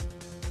inside?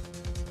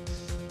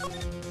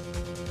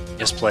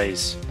 Yes,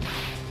 please.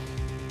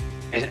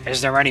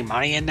 Is there any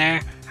money in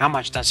there? How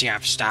much does he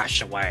have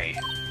stashed away?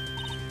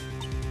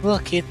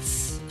 Look,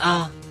 it's,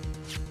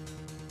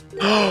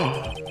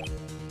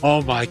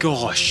 Oh my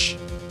gosh!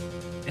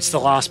 It's the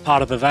last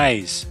part of the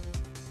vase.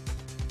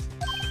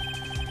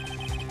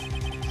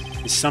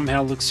 This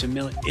somehow looks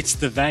familiar. It's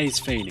the vase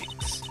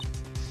phoenix.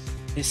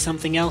 there's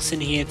something else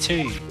in here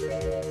too.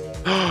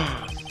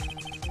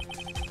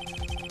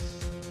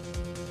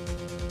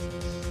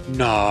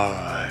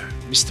 No!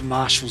 Mr.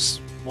 Marshall's...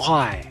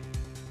 Why?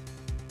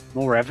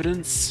 More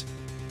evidence?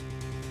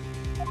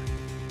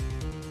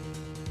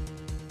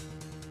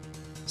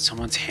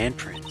 Someone's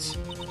handprints.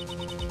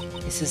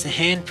 This is a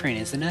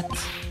handprint, isn't it?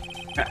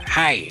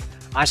 Hey,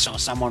 I saw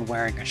someone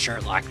wearing a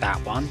shirt like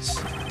that once.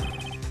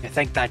 You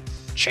think that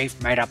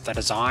Chief made up the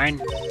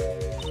design?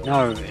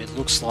 No, it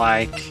looks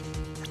like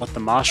what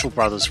the Marshall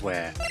brothers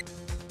wear.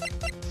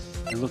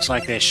 It looks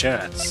like their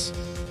shirts.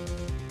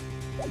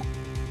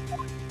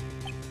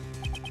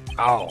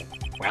 Oh,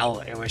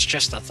 well, it was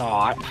just a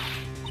thought.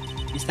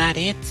 Is that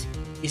it?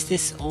 Is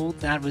this all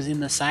that was in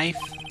the safe?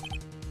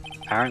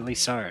 Apparently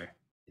so.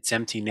 It's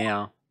empty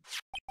now.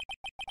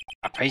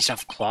 A piece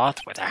of cloth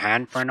with a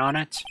handprint on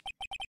it,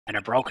 and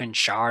a broken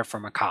shard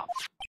from a cup.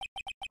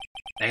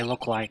 They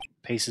look like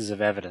pieces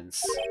of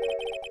evidence.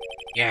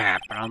 Yeah,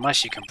 but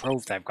unless you can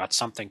prove they've got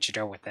something to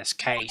do with this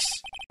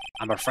case,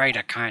 I'm afraid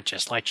I can't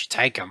just let you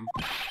take them.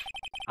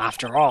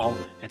 After all,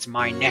 it's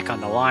my neck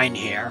on the line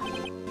here.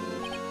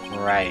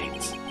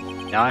 Great.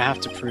 Now I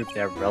have to prove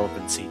their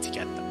relevancy to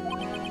get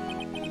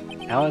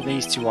them. How are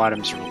these two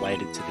items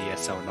related to the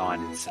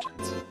SL9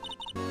 incident?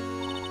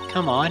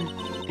 Come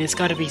on, there's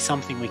gotta be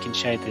something we can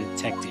show the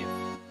detective.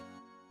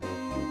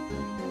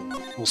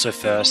 Also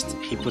first,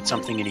 he put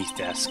something in his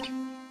desk.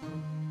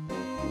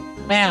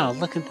 Wow,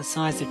 look at the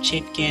size of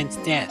Chief Gant's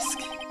desk.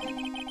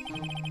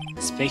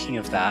 Speaking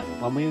of that,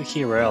 when we were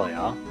here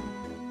earlier...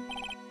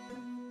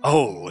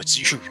 Oh, it's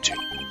you two.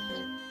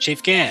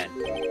 Chief Gant!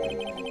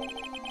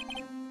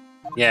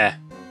 Yeah.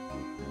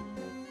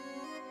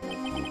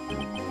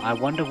 I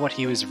wonder what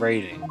he was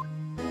reading.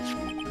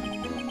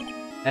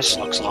 This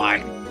looks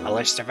like a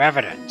list of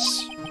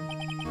evidence.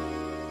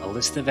 A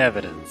list of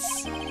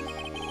evidence.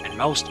 In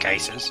most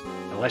cases,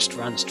 the list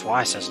runs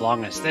twice as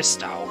long as this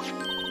stove.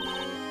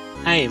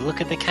 Hey, look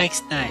at the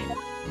cake's name.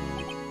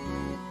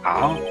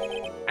 Oh?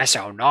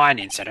 SL9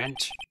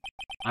 incident?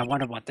 I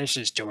wonder what this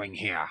is doing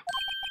here.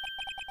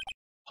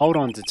 Hold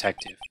on,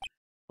 detective.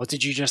 What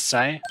did you just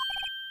say?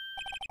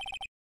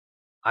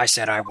 I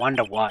said I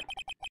wonder what.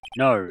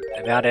 No,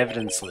 about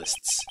evidence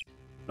lists.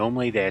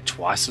 Normally they're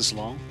twice as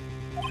long.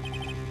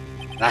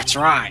 That's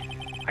right.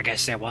 I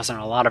guess there wasn't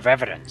a lot of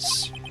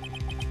evidence.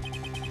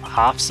 A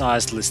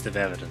half-sized list of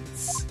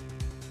evidence.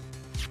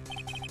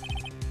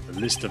 The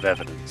list of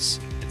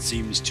evidence. It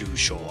seems too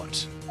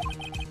short.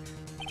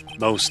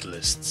 Most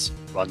lists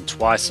run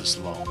twice as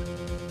long.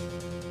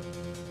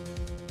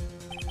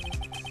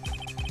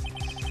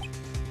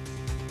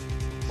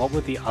 What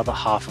would the other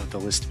half of the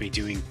list be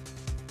doing?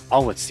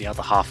 Oh, it's the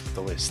other half of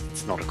the list.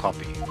 It's not a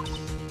copy.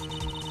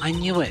 I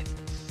knew it.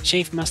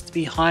 Chief must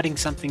be hiding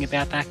something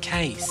about that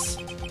case.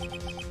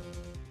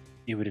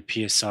 It would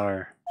appear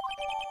so.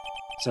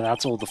 So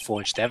that's all the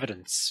forged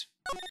evidence.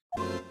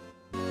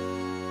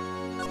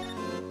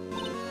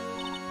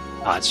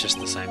 Ah, it's just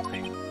the same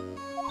thing.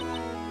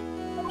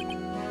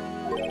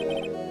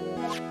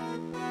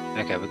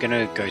 Okay, we're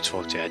gonna go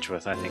talk to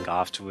Edgeworth, I think,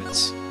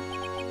 afterwards.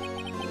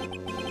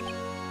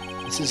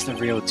 This is the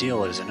real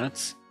deal, isn't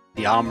it?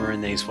 The armor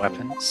in these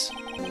weapons?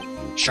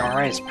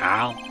 Sure is,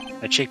 pal.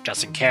 The Chief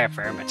doesn't care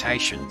for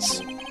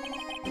imitations.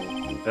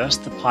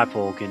 First the pipe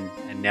organ,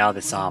 and now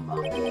this armor.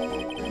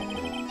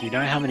 Do you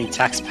know how many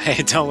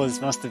taxpayer dollars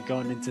must have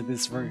gone into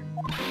this room?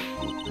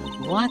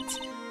 What?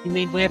 You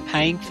mean we're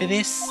paying for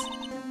this?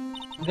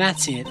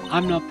 That's it.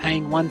 I'm not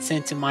paying 1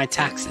 cent of my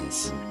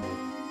taxes.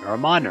 You're a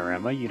minor,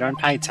 Emma. You don't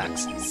pay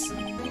taxes.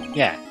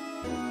 Yeah.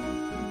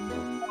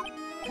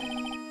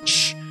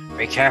 Shh.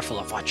 Be careful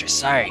of what you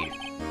say.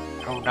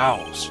 Who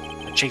knows?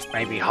 The Chief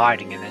may be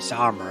hiding in this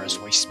armor as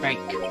we speak.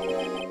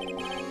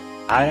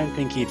 I don't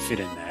think he'd fit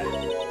in there.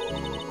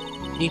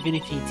 Even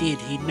if he did,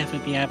 he'd never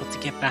be able to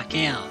get back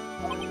out.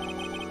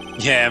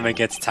 Yeah, Emma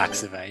gets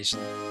tax evasion.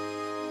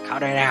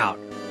 Cut it out.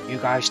 You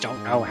guys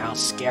don't know how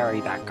scary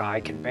that guy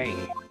can be.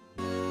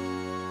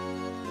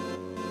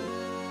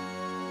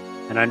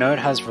 And I know it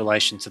has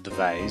relation to the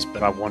vase,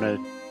 but I want to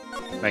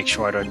Make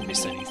sure I don't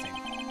miss anything.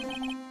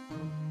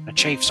 The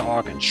chief's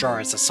organ sure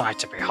is a sight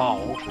to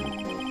behold.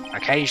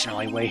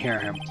 Occasionally we hear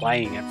him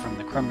playing it from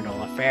the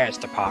Criminal Affairs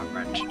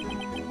Department.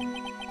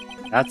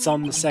 That's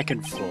on the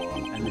second floor,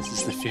 and this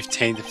is the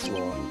 15th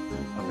floor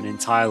of an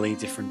entirely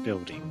different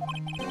building.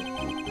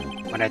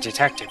 When a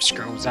detective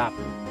screws up,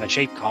 the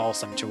chief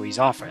calls them to his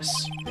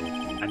office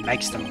and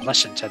makes them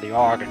listen to the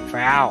organ for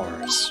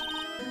hours.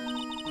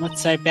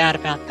 What's so bad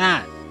about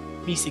that?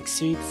 Music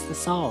soothes the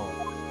soul.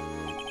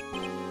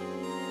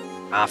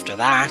 After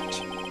that,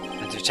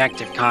 the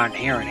detective can't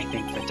hear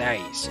anything for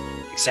days,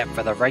 except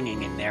for the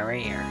ringing in their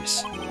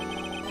ears.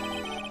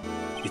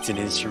 It's an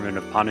instrument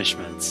of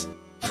punishment.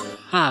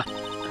 Huh.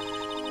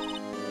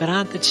 But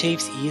aren't the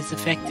chief's ears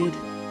affected?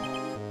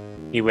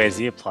 He wears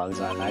earplugs,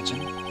 I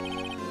imagine.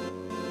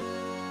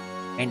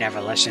 He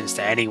never listens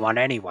to anyone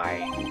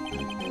anyway.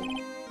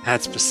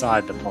 That's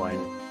beside the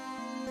point.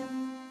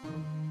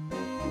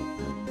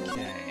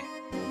 Okay.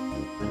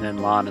 And then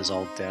Lana's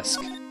old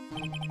desk.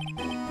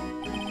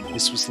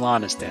 This was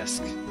Lana's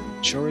desk.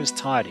 Sure is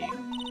tidy.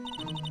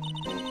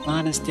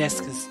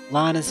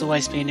 Lana's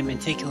always been a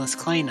meticulous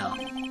cleaner.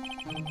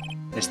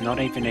 There's not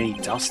even any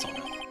dust on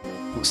it.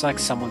 Looks like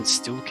someone's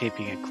still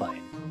keeping it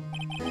clean.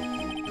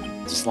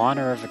 Does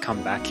Lana ever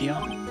come back here?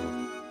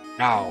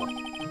 No.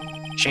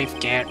 Chief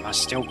Gant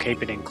must still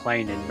keep it in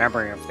clean in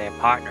memory of their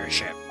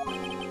partnership.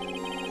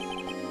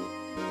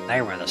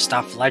 They were the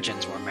stuff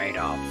legends were made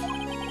of.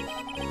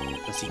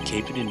 Does he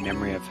keep it in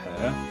memory of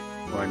her,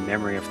 or in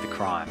memory of the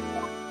crime?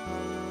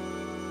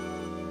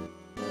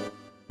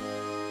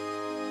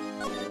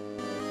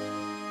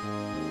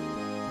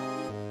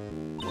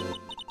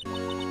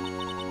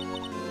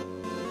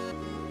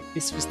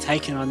 This was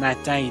taken on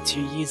that day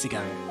 2 years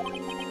ago.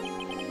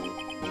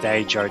 The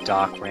day Joe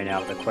Dark ran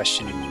out of the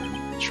questioning room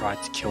and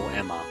tried to kill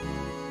Emma.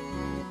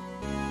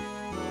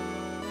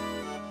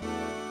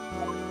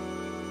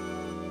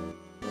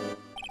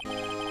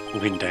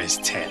 Windows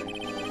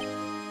 10.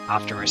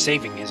 After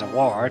receiving his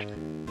award,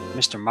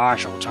 Mr.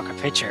 Marshall took a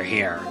picture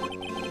here.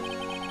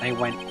 They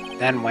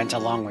then went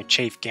along with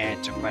Chief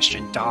Gant to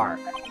question Dark.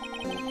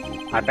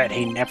 I bet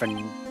he never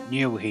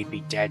knew he'd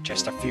be dead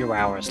just a few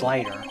hours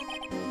later.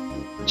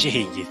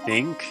 Gee, you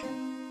think?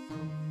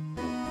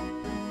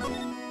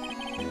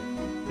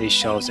 These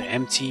shelves are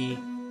empty.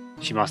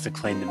 She must have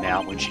cleaned them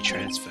out when she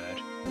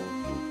transferred.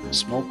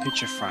 Small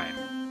picture frame.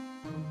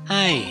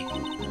 Hey,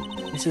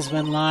 this is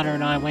when Lana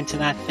and I went to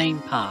that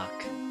theme park.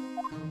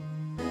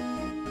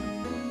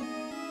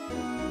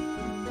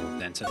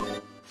 Enter.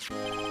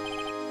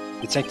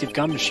 Detective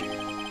Gumshoe,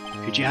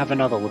 could you have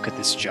another look at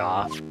this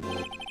jar?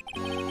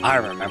 I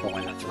remember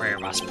when the three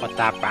of us put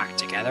that back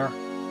together.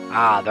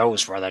 Ah,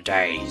 those were the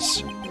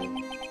days.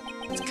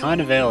 It's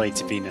kind of early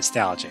to be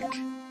nostalgic.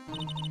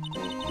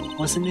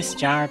 Wasn't this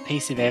jar a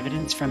piece of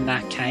evidence from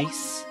that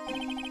case?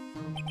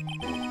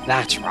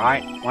 That's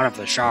right. One of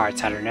the shards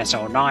had an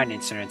SO9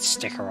 incident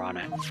sticker on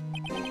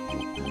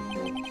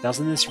it.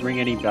 Doesn't this ring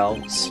any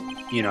bells?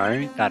 You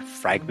know, that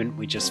fragment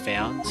we just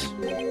found?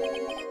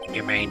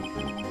 You mean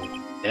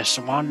this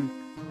one?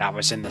 That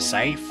was in the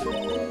safe?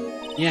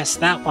 Yes,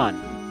 that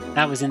one.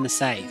 That was in the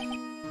safe.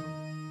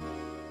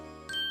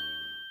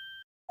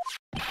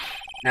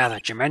 Now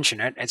that you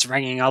mention it, it's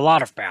ringing a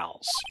lot of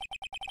bells.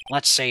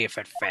 Let's see if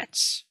it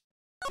fits.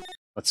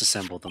 Let's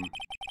assemble them.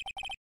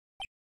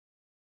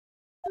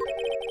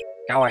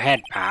 Go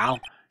ahead,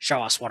 pal.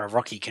 Show us what a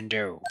rookie can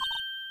do.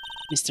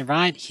 Mr.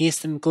 Wright, here's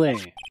some glue.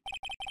 If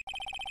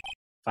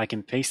I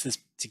can piece this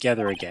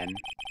together again,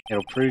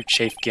 it'll prove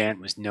Chief Gant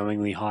was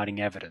knowingly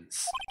hiding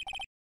evidence.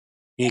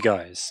 Here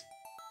goes.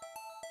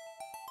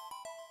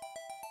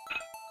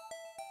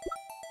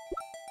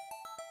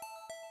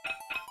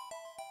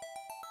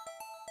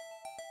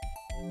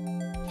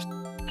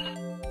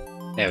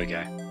 There we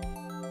go.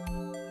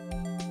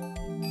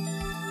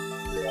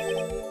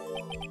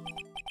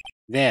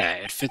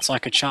 There, it fits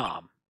like a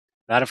charm.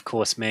 That of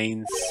course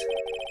means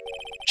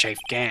Chief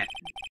Gant.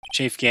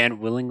 Chief Gant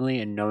willingly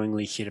and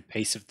knowingly hid a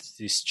piece of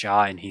this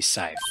jar in his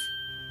safe.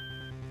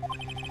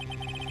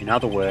 In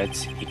other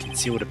words, he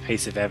concealed a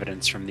piece of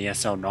evidence from the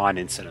SL9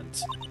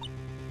 incident.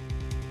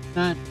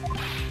 But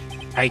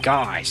Hey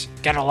guys,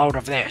 get a load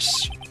of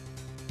this.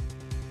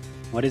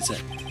 What is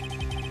it?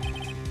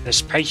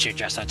 This piece you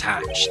just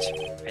attached.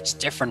 It's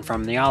different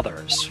from the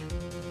others.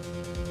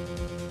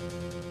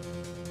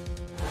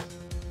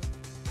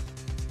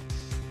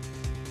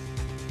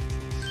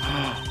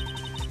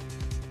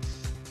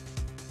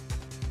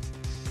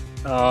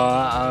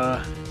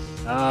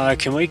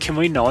 Can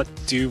we not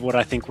do what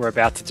I think we're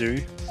about to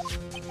do?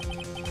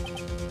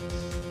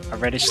 A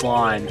reddish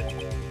line.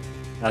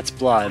 That's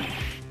blood.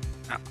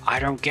 I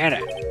don't get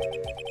it.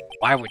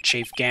 Why would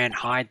Chief Gant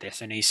hide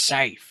this in his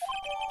safe?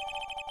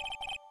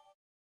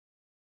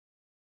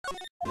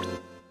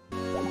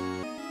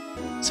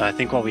 So I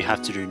think what we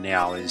have to do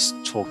now is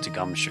talk to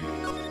Gumshoe.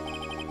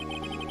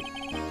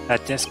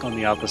 That desk on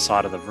the other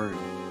side of the room.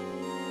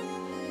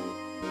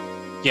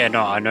 Yeah,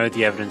 no, I know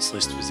the evidence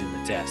list was in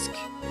the desk,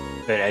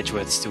 but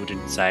Edgeworth still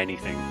didn't say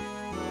anything.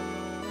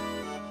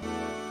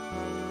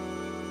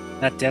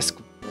 That desk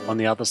on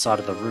the other side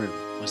of the room,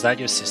 was that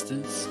your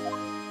sister's?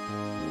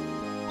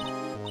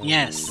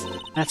 Yes,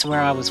 that's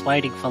where I was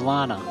waiting for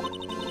Lana.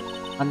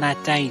 On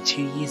that day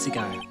 2 years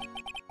ago.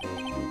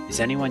 Is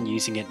anyone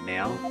using it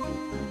now?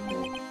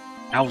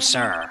 No,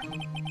 sir.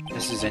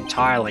 This is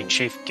entirely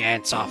Chief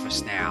Gant's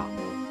office now.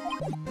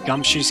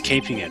 Gumshoe's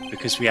keeping it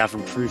because we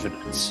haven't proven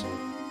it.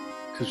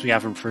 Because we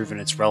haven't proven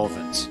its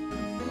relevance.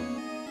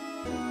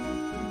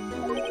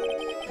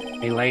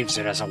 He leaves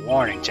it as a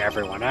warning to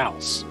everyone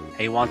else.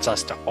 He wants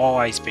us to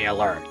always be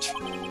alert.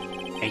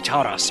 He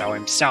told us so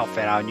himself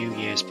at our New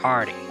Year's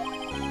party.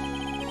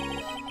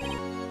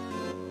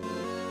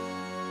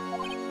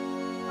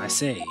 I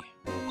see.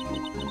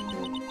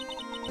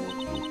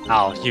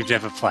 Oh, you've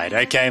never played.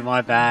 Okay,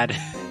 my bad.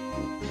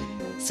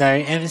 So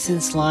ever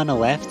since Lana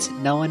left,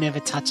 no one ever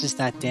touches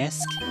that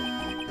desk?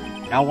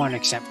 No one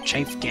except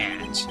Chief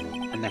Gant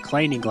and the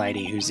cleaning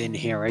lady who's in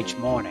here each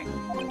morning.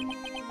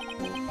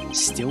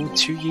 Still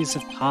 2 years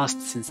have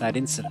passed since that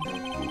incident.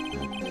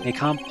 There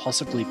can't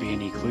possibly be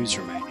any clues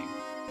remaining.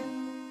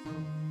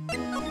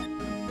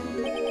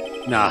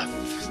 Nah.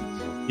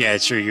 Yeah,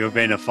 true, you've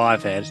been a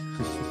fivehead.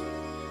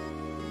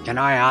 Can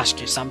I ask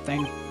you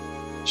something?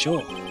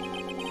 Sure.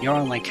 You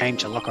only came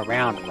to look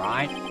around,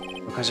 right?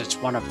 Because it's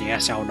one of the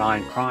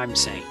SL9 crime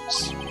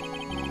scenes.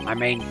 I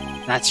mean,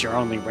 that's your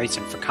only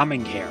reason for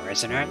coming here,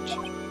 isn't it?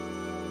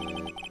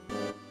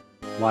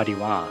 Why do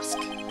you ask?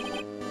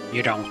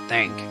 You don't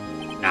think?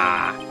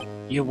 Nah,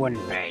 you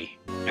wouldn't be.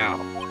 No.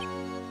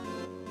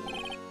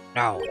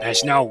 No,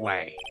 there's no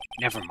way.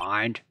 Never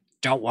mind.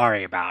 Don't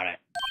worry about it.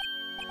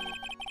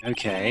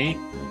 Okay.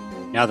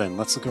 Now then,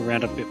 let's look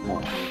around a bit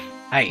more.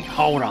 Hey,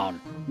 hold on.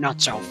 Not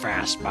so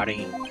fast,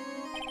 buddy.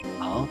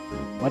 Huh?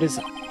 What is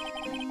it?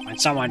 When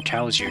someone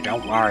tells you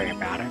don't worry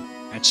about it,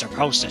 it's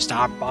supposed to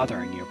stop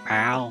bothering you,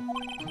 pal.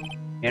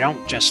 You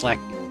don't just let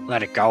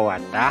it go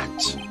at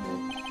that.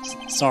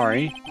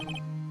 Sorry.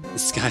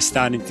 This guy's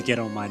starting to get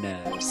on my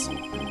nerves.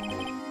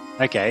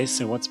 Okay,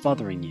 so what's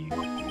bothering you?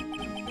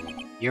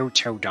 You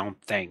two don't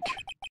think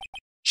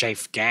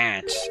Chief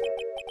Gant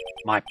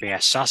might be a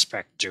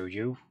suspect, do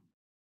you?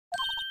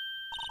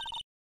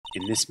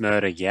 In this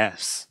murder,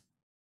 yes.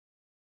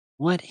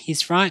 What?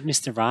 He's right,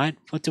 Mr. Wright.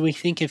 What do we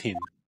think of him?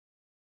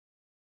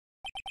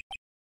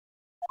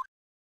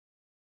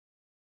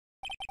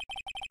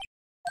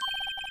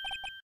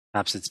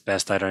 Perhaps it's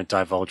best I don't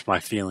divulge my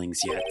feelings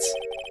yet.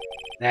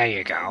 There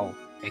you go.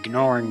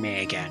 Ignoring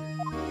me again.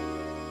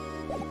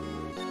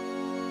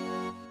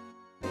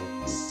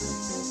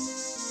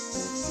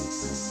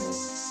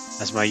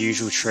 As my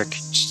usual trick, I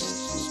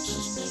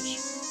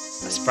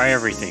spray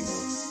everything.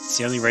 It's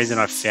the only reason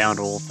I found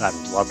all of that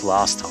blood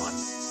last time.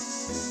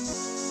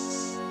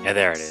 Yeah,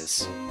 there it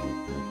is.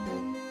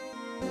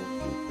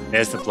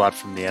 There's the blood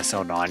from the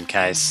SL9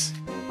 case.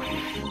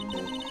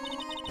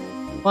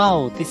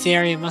 Whoa, this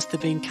area must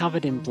have been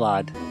covered in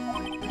blood.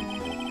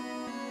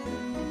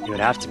 It would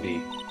have to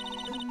be.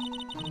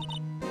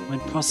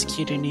 When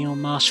Prosecutor Neil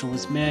Marshall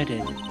was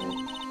murdered.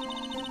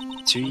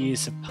 2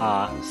 years have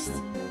passed.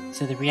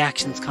 So the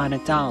reaction's kinda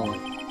dull.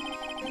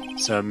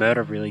 So a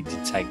murder really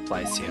did take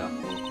place here.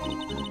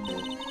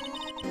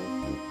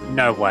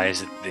 No way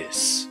is it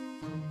this.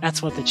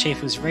 That's what the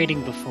chief was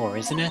reading before,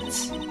 isn't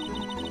it?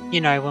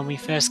 You know, when we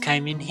first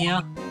came in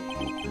here?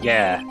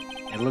 Yeah,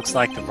 it looks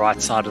like the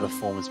right side of the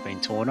form has been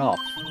torn off.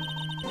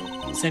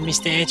 So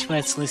Mr.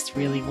 Edgeworth's list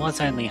really was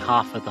only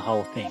half of the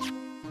whole thing.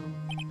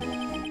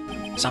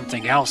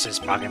 Something else is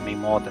bugging me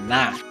more than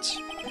that.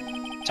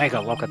 Take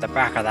a look at the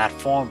back of that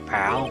form,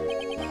 pal.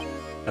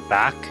 The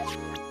back?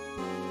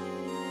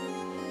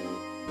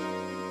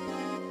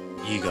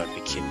 You gotta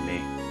be kidding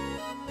me.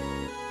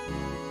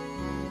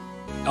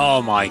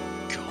 Oh my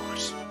god.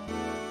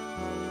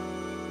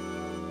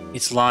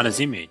 It's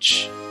Lana's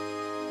image.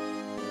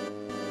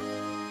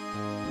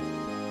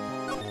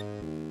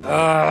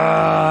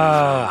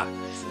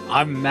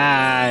 I'm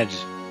mad.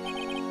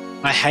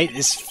 I hate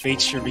this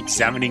feature of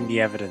examining the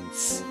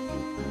evidence.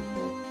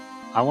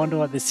 I wonder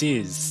what this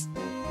is.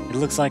 It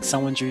looks like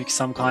someone drew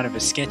some kind of a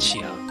sketch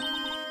here.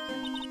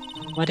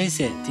 What is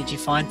it? Did you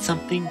find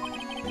something?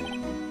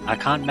 I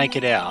can't make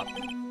it out.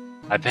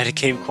 I better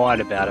keep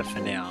quiet about it for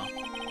now.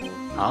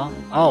 Huh?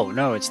 Oh,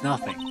 no, it's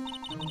nothing.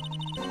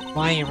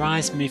 Why are your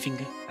eyes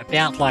moving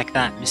about like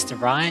that, Mr.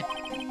 Wright?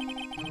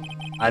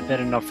 I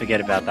better not forget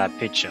about that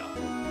picture.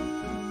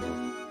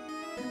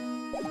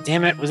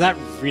 Damn it, was that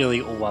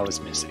really all I was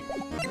missing?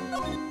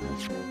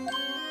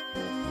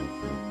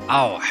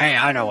 Oh, hey,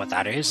 I know what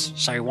that is.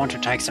 So you want to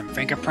take some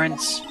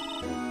fingerprints?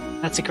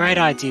 That's a great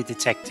idea,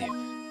 Detective.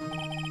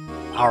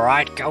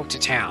 Alright, go to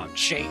town.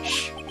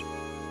 Sheesh.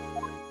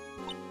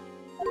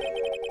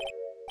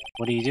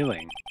 What are you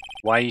doing?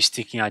 Why are you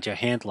sticking out your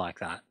hand like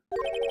that?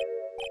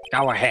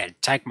 Go ahead,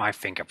 take my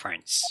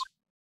fingerprints.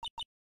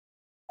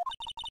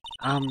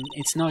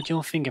 It's not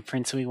your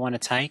fingerprints we want to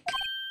take.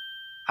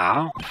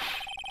 Huh?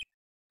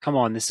 Come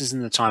on, this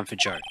isn't the time for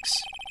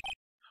jokes.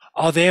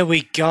 Oh, there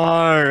we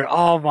go!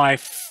 Oh my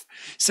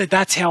so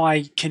that's how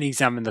I can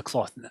examine the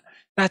cloth.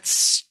 That's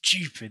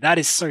stupid. That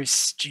is so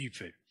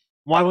stupid.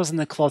 Why wasn't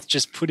the cloth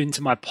just put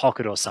into my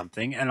pocket or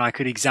something and I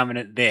could examine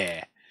it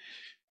there?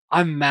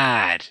 I'm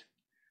mad.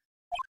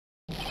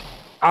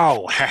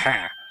 Oh,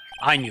 haha,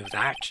 I knew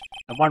that.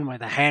 The one with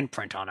the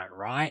handprint on it,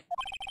 right?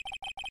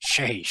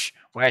 Sheesh,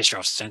 where's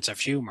your sense of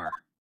humor?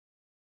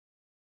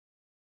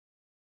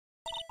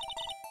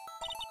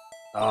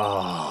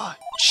 Oh,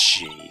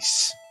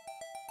 jeez.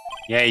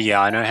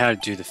 Yeah, I know how to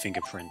do the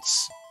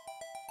fingerprints.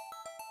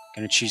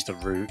 Gonna choose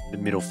the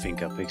middle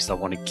finger because I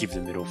want to give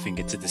the middle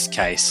finger to this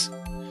case.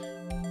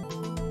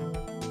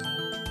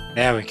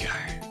 There we go.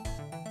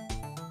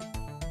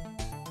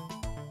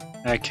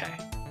 Okay.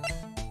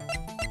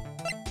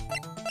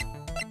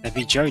 That'd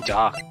be Joe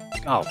Dark.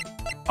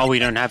 Oh, we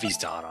don't have his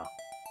data.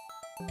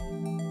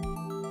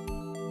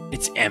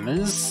 It's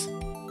Emma's?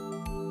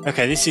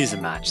 Okay, this is a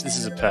match. This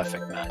is a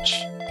perfect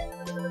match.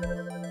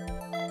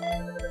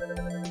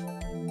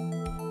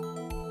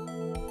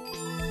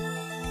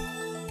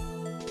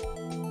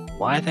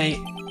 Why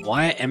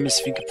are Emma's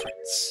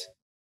fingerprints?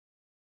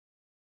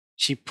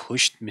 She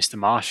pushed Mr.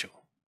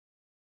 Marshall.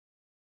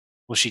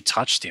 Well, she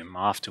touched him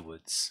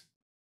afterwards.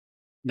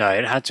 No,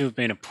 it had to have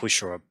been a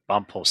push or a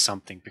bump or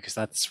something because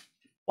that's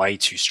way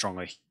too strong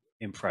an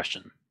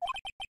impression.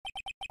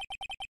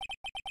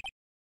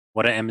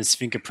 What are Emma's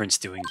fingerprints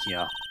doing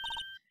here?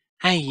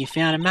 Hey, you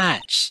found a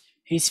match.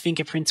 Whose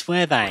fingerprints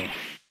were they?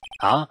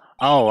 Huh?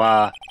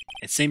 Oh,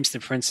 it seems the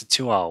prints are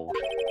too old.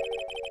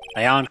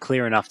 They aren't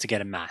clear enough to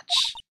get a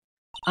match.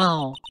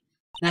 Oh,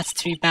 that's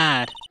too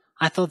bad.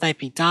 I thought they'd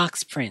be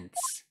Dark's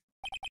prints.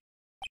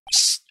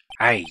 Psst,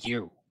 hey,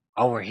 you,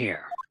 over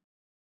here.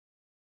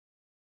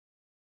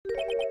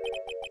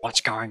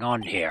 What's going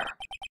on here?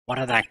 What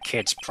are that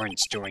kid's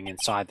prints doing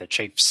inside the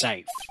chief's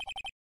safe?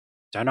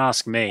 Don't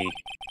ask me.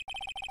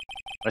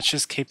 Let's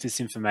just keep this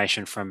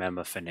information from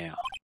Emma for now.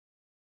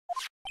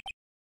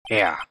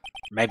 Here,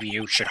 maybe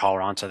you should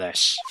hold on to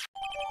this.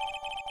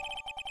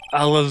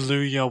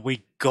 Hallelujah,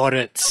 we got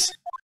it!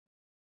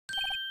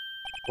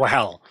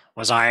 Well,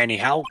 was I any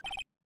help?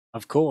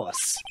 Of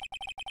course.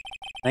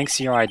 Thanks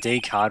to your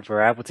ID card,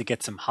 we're able to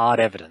get some hard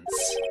evidence.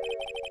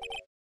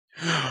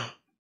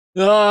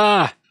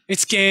 Ah!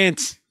 It's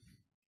Gant!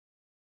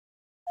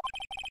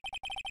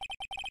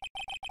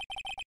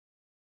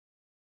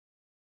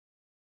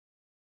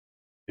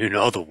 In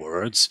other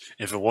words,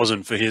 if it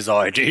wasn't for his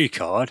ID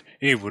card,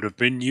 he would have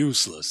been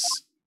useless.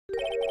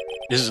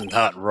 Isn't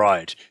that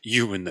right,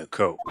 you in the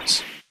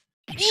coat?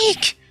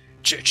 Eek!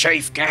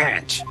 Chief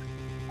Gant!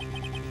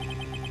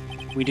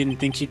 We didn't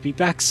think you'd be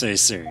back so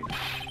soon.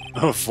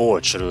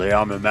 Fortunately,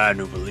 I'm a man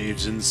who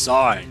believes in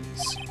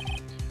signs.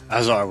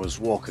 As I was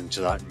walking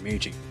to that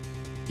meeting...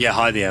 Yeah,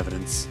 hide the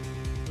evidence.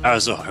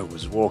 As I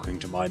was walking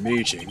to my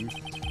meeting,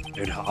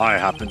 I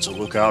happened to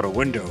look out a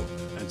window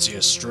and see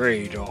a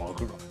stray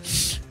dog.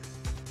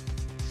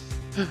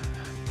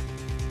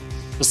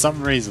 For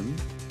some reason,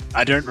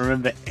 I don't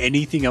remember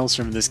anything else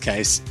from this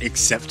case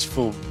except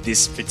for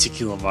this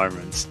particular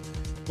moment.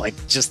 Like,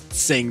 just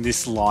seeing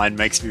this line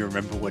makes me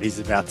remember what he's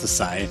about to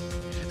say.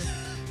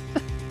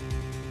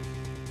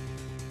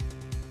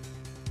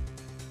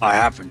 I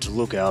happened to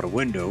look out a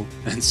window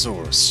and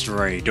saw a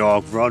stray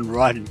dog run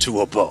right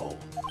into a bowl.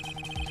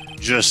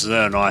 Just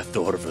then I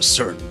thought of a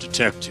certain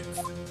detective.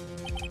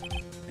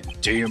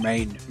 Do you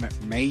mean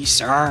me,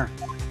 sir?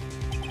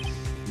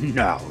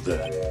 Now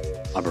then,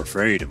 I'm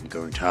afraid I'm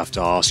going to have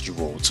to ask you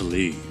all to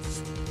leave.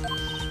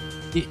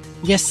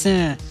 Yes,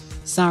 sir.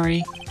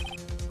 Sorry.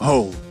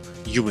 Oh,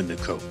 you in the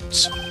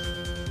coats.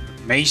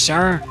 Me,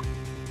 sir?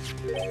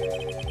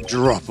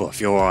 Drop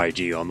off your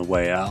ID on the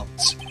way out.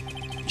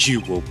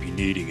 You won't be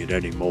needing it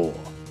anymore.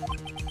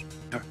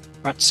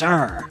 But,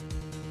 sir...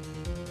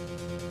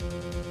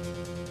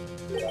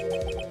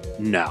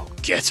 Now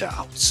get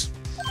out.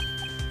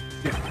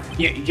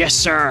 Yes,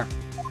 sir.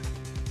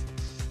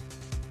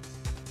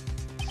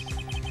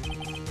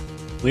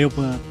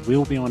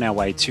 We'll be on our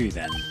way too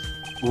then.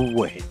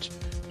 Wait,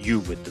 you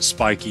with the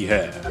spiky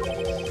hair.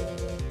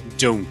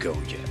 Don't go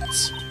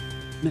yet.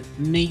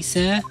 Me,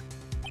 sir?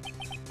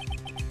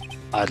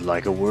 I'd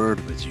like a word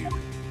with you.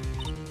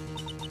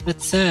 But,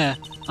 sir,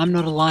 I'm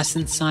not a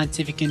licensed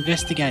scientific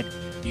investigator.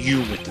 You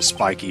with the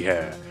spiky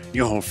hair,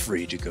 you're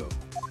free to go.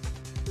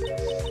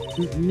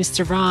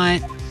 Mr.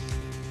 Wright.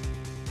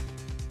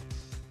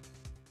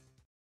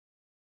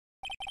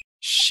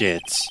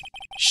 Shit.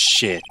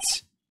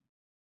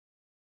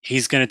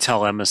 He's gonna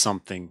tell Emma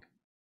something.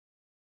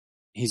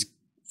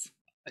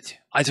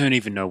 I don't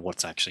even know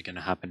what's actually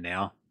gonna happen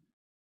now.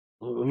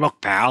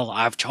 Look, pal,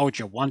 I've told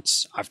you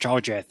once, I've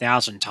told you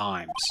 1,000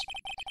 times.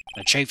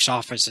 The chief's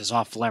office is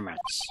off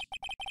limits.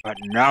 But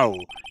no,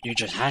 you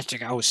just had to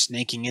go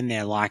sneaking in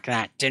there like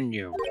that, didn't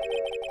you?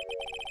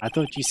 I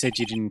thought you said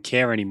you didn't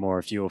care anymore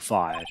if you were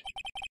fired.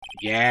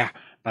 Yeah,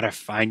 but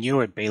if I knew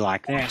it'd be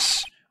like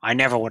this, I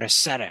never would have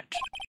said it.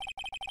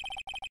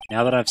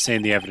 Now that I've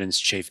seen the evidence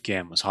Chief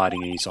Gant was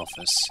hiding in his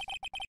office,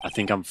 I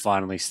think I'm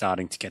finally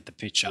starting to get the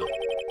picture.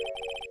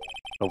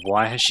 But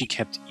why has she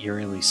kept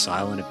eerily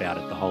silent about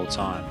it the whole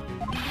time?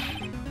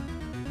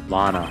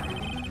 Lana.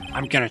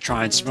 I'm gonna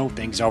try and smooth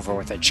things over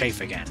with the chief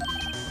again.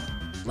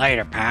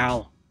 Later,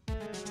 pal.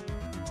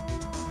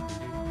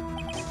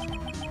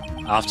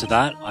 After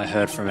that, I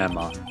heard from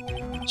Emma.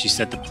 She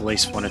said the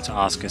police wanted to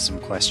ask her some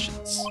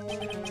questions,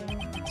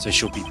 so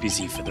she'll be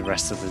busy for the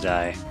rest of the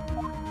day.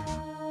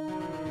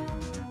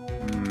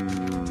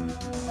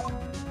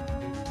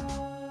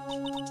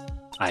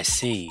 I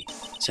see.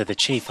 So the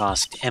chief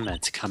asked Emma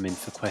to come in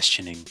for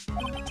questioning.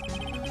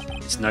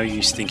 It's no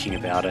use thinking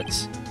about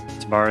it.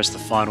 Tomorrow's the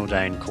final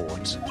day in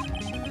court.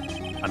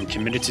 I'm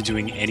committed to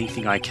doing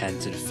anything I can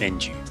to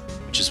defend you,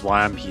 which is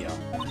why I'm here.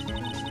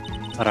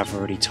 But I've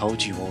already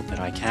told you all that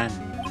I can.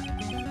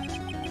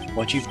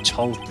 What you've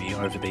told me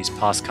over these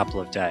past couple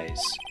of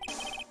days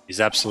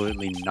is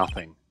absolutely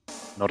nothing.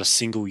 Not a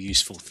single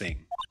useful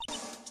thing.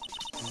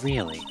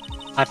 Really?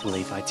 I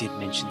believe I did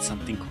mention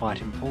something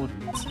quite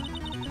important.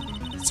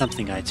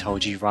 Something I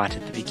told you right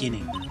at the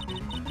beginning.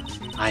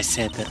 I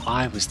said that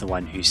I was the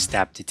one who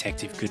stabbed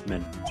Detective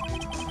Goodman.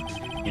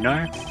 You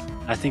know,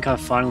 I think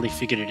I've finally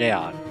figured it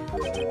out.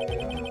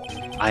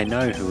 I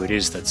know who it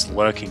is that's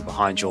lurking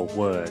behind your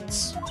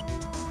words.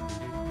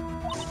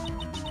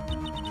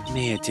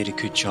 Mia did a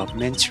good job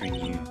mentoring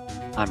you.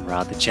 I'm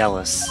rather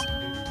jealous.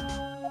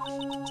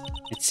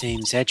 It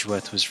seems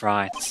Edgeworth was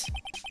right.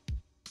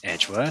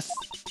 Edgeworth?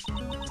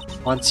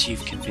 Once you're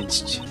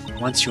convinced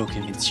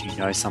you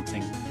know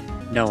something,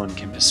 no one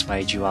can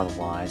persuade you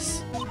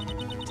otherwise.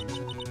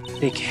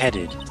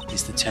 Big-headed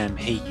is the term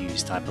he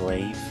used, I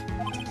believe.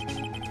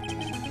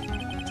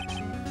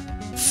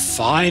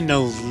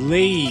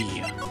 Finally!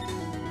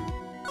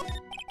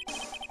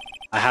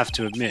 I have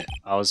to admit,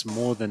 I was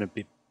more than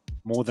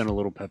a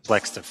little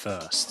perplexed at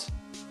first.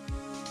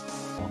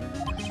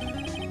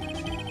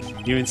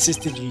 You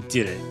insisted you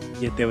did it,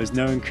 yet there was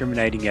no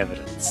incriminating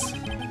evidence.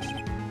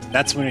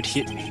 That's when it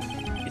hit me.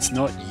 It's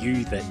not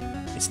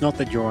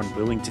that you're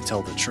unwilling to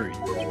tell the truth.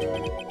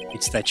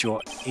 It's that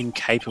you're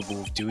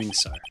incapable of doing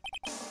so,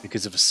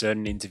 because of a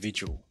certain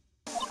individual.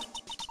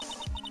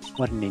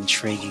 What an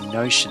intriguing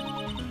notion.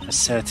 A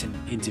certain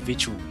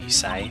individual, you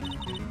say?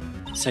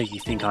 So you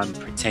think I'm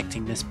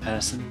protecting this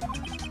person?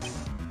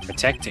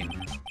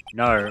 Protecting?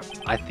 No,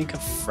 I think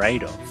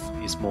afraid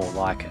of is more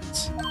like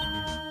it.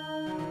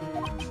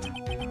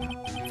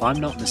 If I'm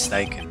not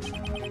mistaken,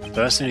 the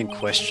person in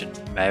question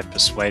may have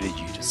persuaded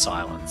you to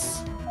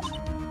silence.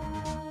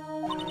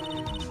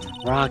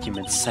 For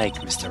argument's sake,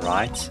 Mr.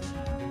 Wright,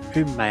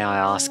 whom may I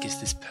ask is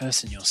this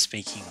person you're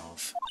speaking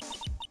of?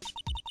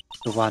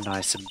 The one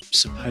I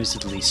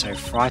supposedly so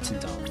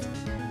frightened of.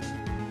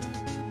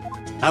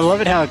 I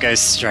love it how it goes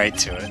straight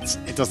to it.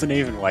 It doesn't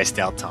even waste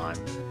our time.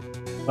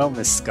 Well,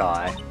 Miss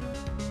Skye.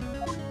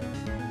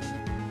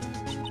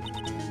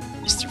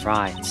 Mr.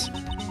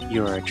 Wright,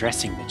 you are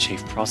addressing the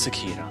Chief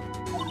Prosecutor.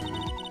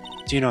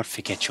 Do not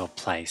forget your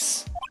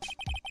place.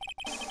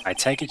 I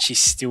take it she's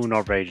still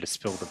not ready to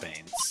spill the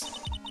beans.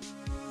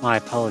 My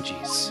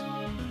apologies.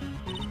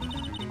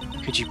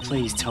 Could you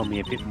please tell me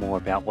a bit more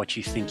about what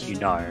you think you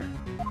know?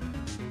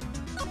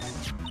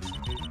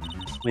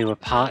 We were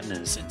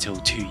partners until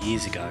 2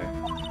 years ago.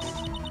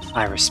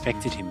 I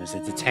respected him as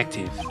a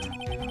detective.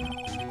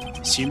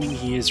 Assuming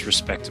he is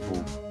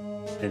respectable,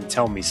 then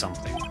tell me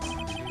something.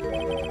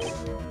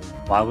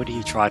 Why would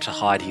he try to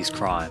hide his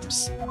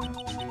crimes?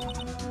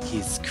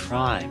 His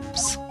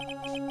crimes?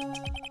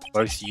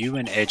 Both you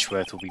and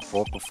Edgeworth will be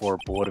brought before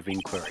a board of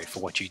inquiry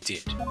for what you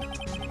did.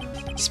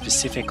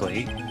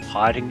 Specifically,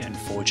 hiding and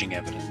forging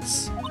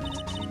evidence.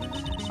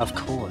 Of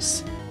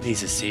course,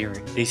 these are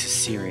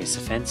serious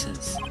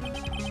offences.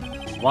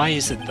 Why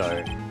is it,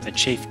 though, that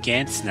Chief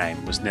Gant's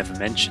name was never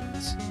mentioned?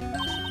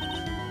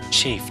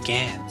 Chief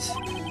Gant?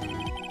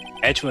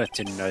 Edgeworth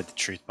didn't know the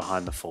truth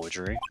behind the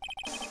forgery.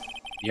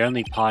 The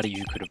only party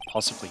who could have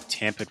possibly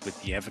tampered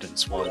with the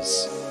evidence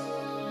was...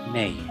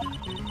 me.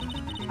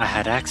 I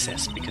had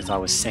access because I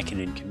was second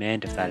in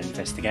command of that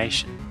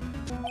investigation.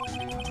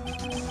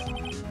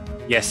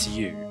 Yes,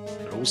 you,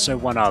 but also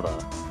one other,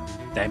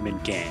 Damon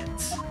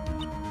Gant.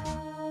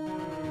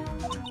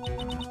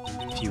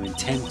 If you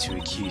intend to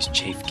accuse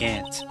Chief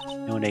Gant,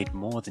 you'll need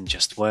more than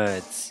just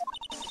words.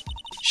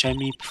 Show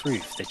me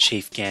proof that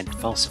Chief Gant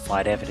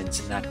falsified evidence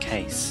in that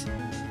case.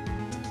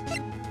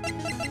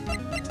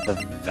 The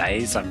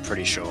vase, I'm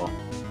pretty sure.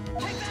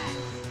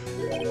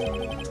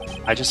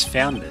 I just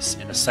found this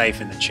in a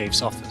safe in the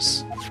Chief's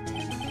office.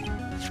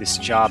 This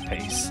jar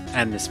piece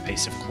and this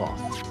piece of cloth.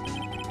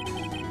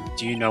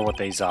 Do you know what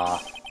these are?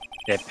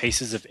 They're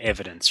pieces of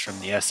evidence from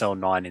the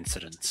SL9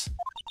 incident.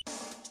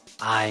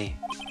 The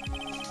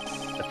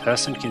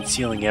person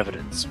concealing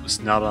evidence was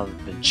none other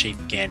than Chief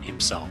Gant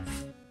himself.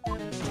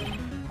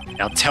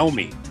 Now tell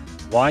me,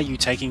 why are you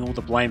taking all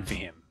the blame for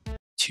him?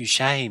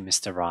 Touché,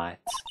 Mr. Wright.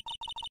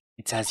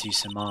 It's as you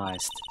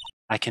surmised.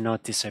 I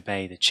cannot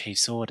disobey the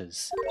Chief's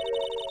orders,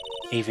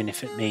 even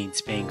if it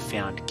means being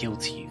found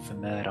guilty for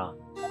murder.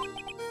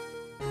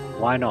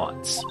 Why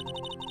not?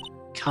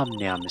 Come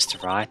now,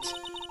 Mr. Wright.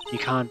 You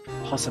can't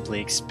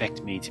possibly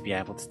expect me to be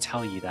able to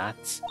tell you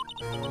that.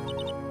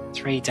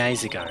 3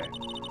 days ago,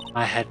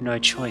 I had no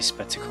choice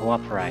but to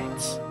cooperate.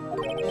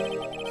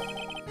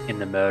 In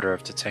the murder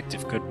of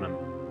Detective Goodman.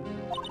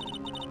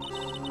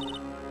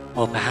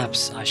 Or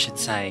perhaps I should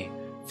say,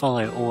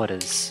 follow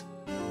orders.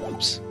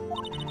 Oops.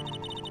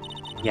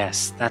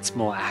 Yes, that's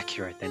more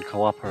accurate than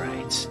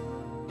cooperate.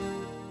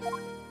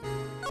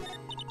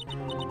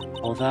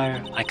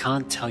 Although I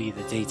can't tell you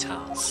the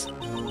details,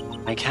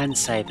 I can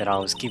say that I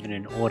was given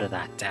an order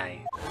that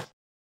day.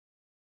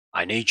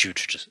 I need you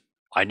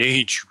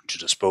to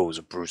dispose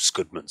of Bruce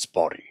Goodman's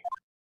body.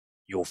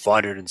 You'll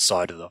find it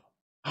inside of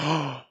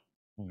the...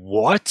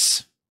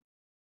 What?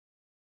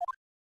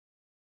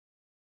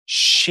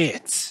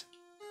 Shit!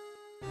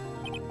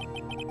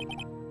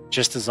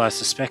 Just as I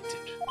suspected.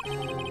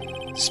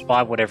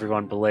 Despite what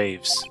everyone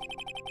believes,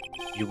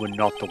 You were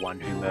not the one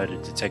who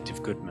murdered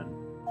Detective Goodman.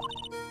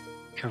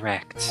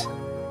 correct.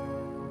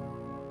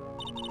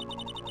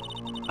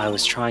 I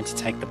was trying to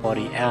take the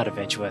body out of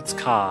Edgeworth's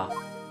car.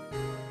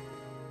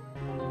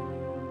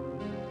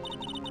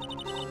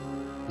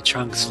 The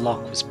trunk's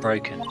lock was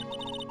broken,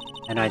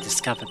 and I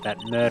discovered that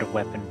murder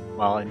weapon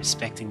while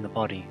inspecting the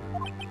body.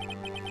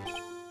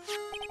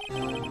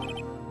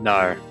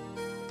 No,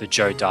 the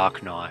Joe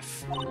Dark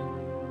knife.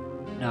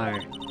 No,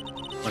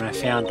 when I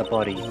found the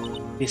body,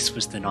 this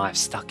was the knife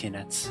stuck in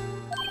it.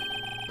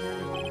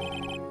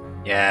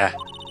 Yeah,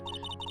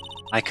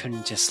 I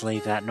couldn't just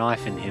leave that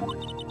knife in him,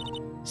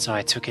 so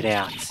I took it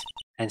out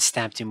and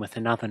stabbed him with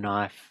another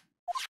knife.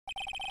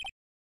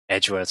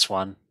 Edgeworth's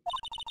one.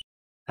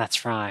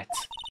 That's right.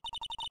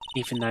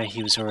 Even though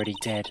he was already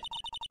dead,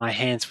 my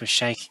hands were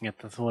shaking at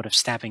the thought of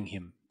stabbing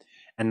him,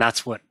 and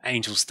that's what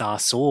Angel Star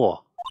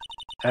saw.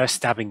 Her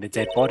stabbing the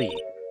dead body.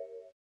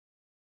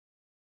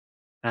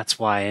 That's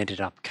why I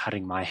ended up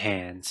cutting my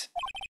hand.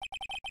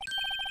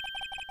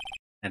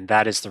 And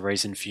that is the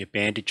reason for your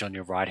bandage on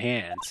your right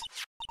hand.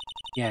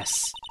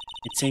 Yes,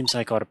 it seems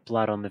I got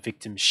blood on the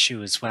victim's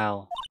shoe as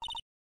well.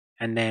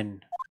 And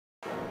then...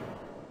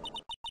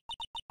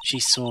 she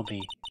saw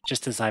me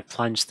just as I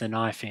plunged the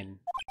knife in.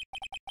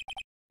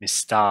 Miss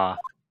Starr.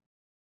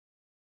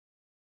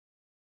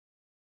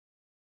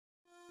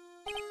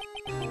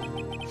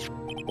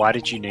 Why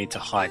did you need to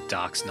hide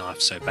Dark's knife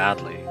so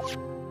badly?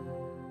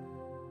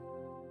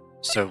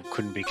 So it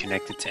couldn't be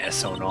connected to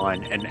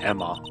SL9 and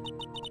Emma.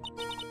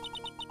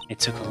 It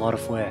took a lot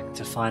of work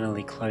to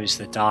finally close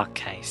the Dark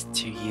case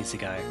 2 years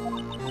ago.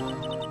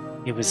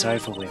 It was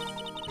over with.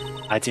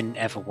 I didn't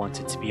ever want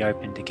it to be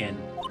opened again.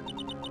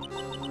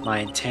 My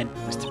intent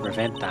was to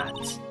prevent that,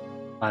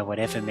 by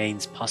whatever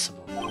means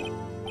possible.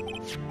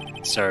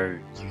 So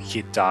you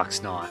hid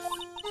Dark's knife.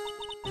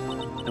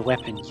 The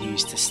weapon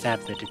used to stab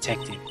the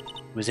detective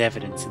was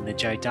evidence in the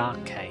Joe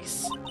Dark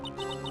case.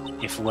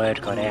 If word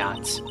got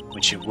out,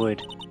 which it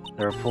would,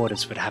 the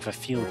reporters would have a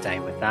field day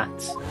with that.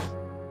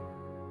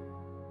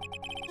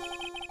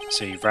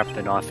 So you wrapped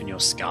the knife in your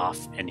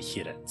scarf and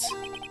hid it.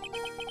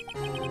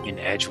 In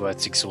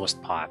Edgeworth's exhaust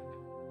pipe.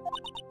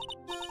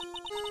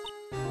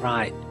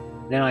 Right,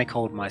 then I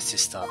called my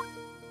sister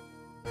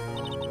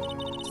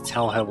to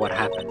tell her what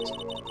happened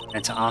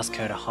and to ask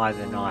her to hide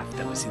the knife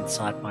that was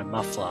inside my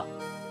muffler.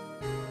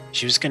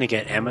 She was going to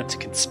get Emma to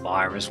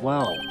conspire as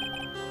well.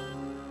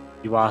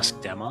 You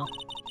asked Emma?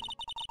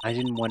 I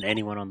didn't want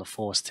anyone on the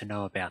force to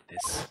know about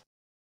this.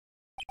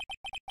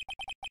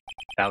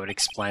 That would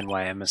explain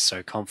why Emma's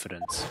so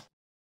confident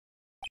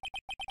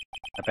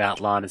about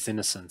Lana's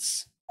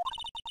innocence.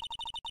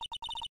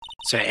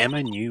 So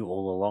Emma knew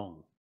all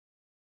along.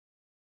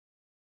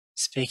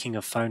 Speaking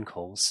of phone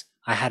calls,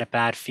 I had a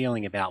bad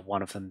feeling about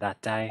one of them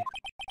that day.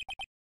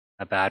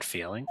 A bad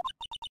feeling?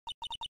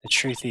 The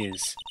truth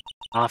is,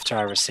 after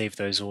I received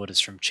those orders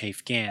from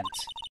Chief Gant,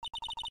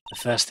 the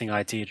first thing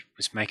I did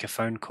was make a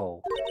phone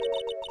call.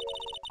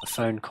 A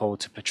phone call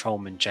to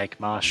Patrolman Jake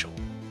Marshall.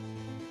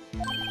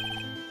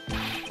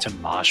 To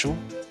Marshall?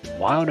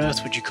 Why on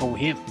earth would you call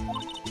him?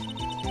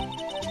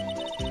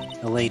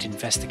 The lead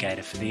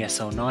investigator for the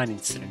SL9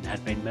 incident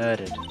had been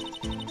murdered.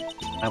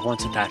 I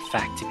wanted that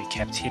fact to be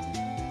kept hidden,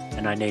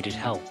 and I needed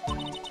help.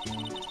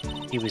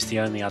 He was the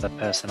only other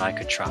person I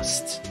could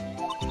trust.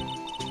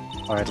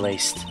 Or at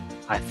least,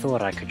 I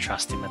thought I could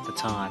trust him at the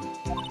time.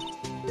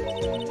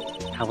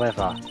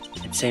 However,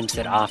 it seems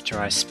that after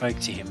I spoke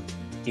to him,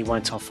 he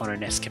went off on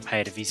an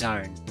escapade of his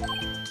own.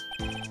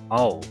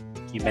 Oh,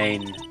 You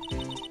mean...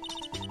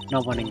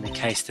 Not wanting the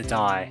case to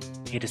die,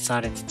 he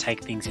decided to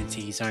take things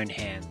into his own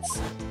hands.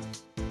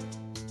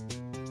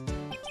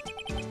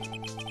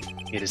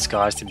 he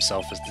disguised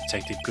himself as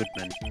Detective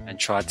Goodman and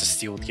tried to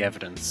steal the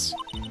evidence.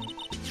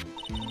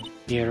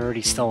 He had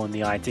already stolen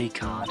the ID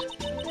card,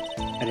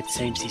 but it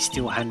seems he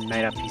still hadn't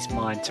made up his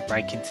mind to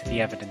break into the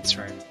evidence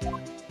room.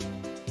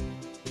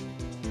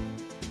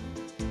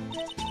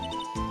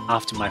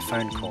 After my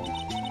phone call,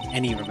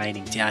 any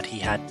remaining doubt he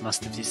had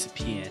must have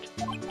disappeared.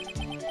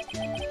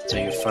 So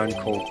your phone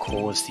call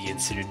caused the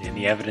incident in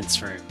the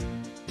evidence room.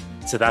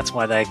 So that's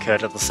why they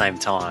occurred at the same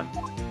time.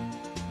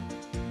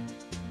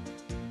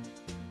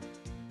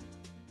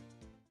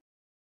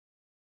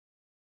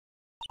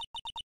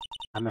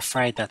 I'm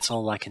afraid that's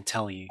all I can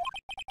tell you.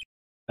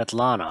 But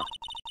Lana,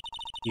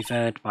 you've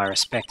earned my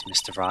respect,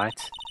 Mr.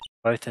 Wright,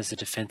 both as a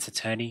defense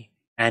attorney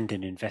and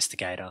an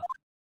investigator.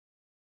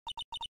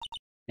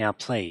 Now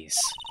please,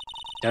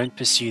 don't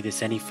pursue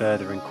this any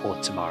further in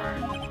court tomorrow.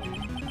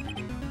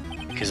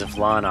 Because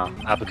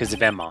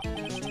of Emma.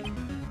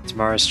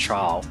 Tomorrow's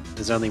trial,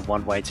 there's only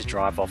one way to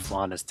drive off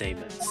Lana's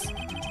demons.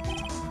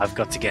 I've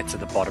got to get to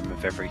the bottom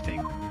of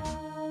everything.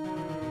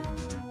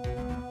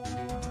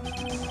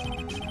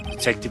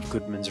 Detective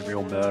Goodman's a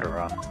real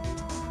murderer.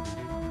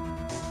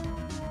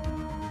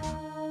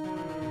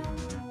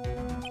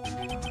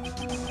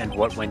 And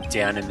what went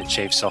down in the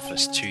chief's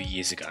office 2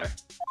 years ago.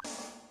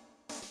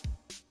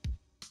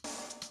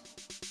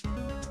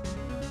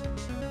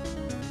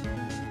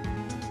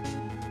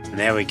 And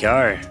there we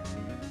go.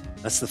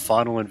 That's the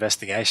final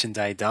investigation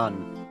day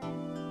done.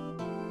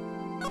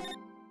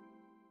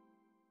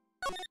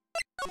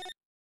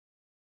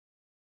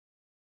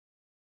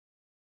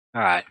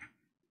 Alright,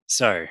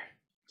 so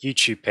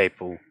YouTube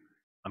people,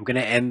 I'm going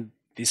to end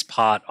this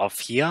part off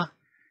here.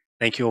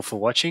 Thank you all for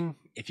watching.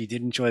 If you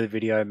did enjoy the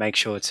video, make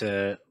sure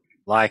to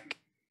like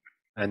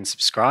and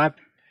subscribe.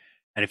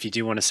 And if you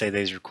do want to see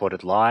these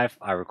recorded live,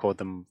 I record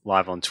them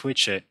live on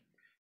Twitch at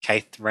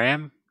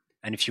KaithRam.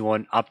 And if you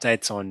want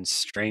updates on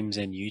streams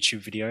and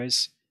YouTube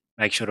videos,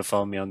 make sure to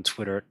follow me on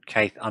Twitter at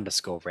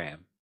Kaith_Ram.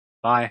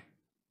 Bye.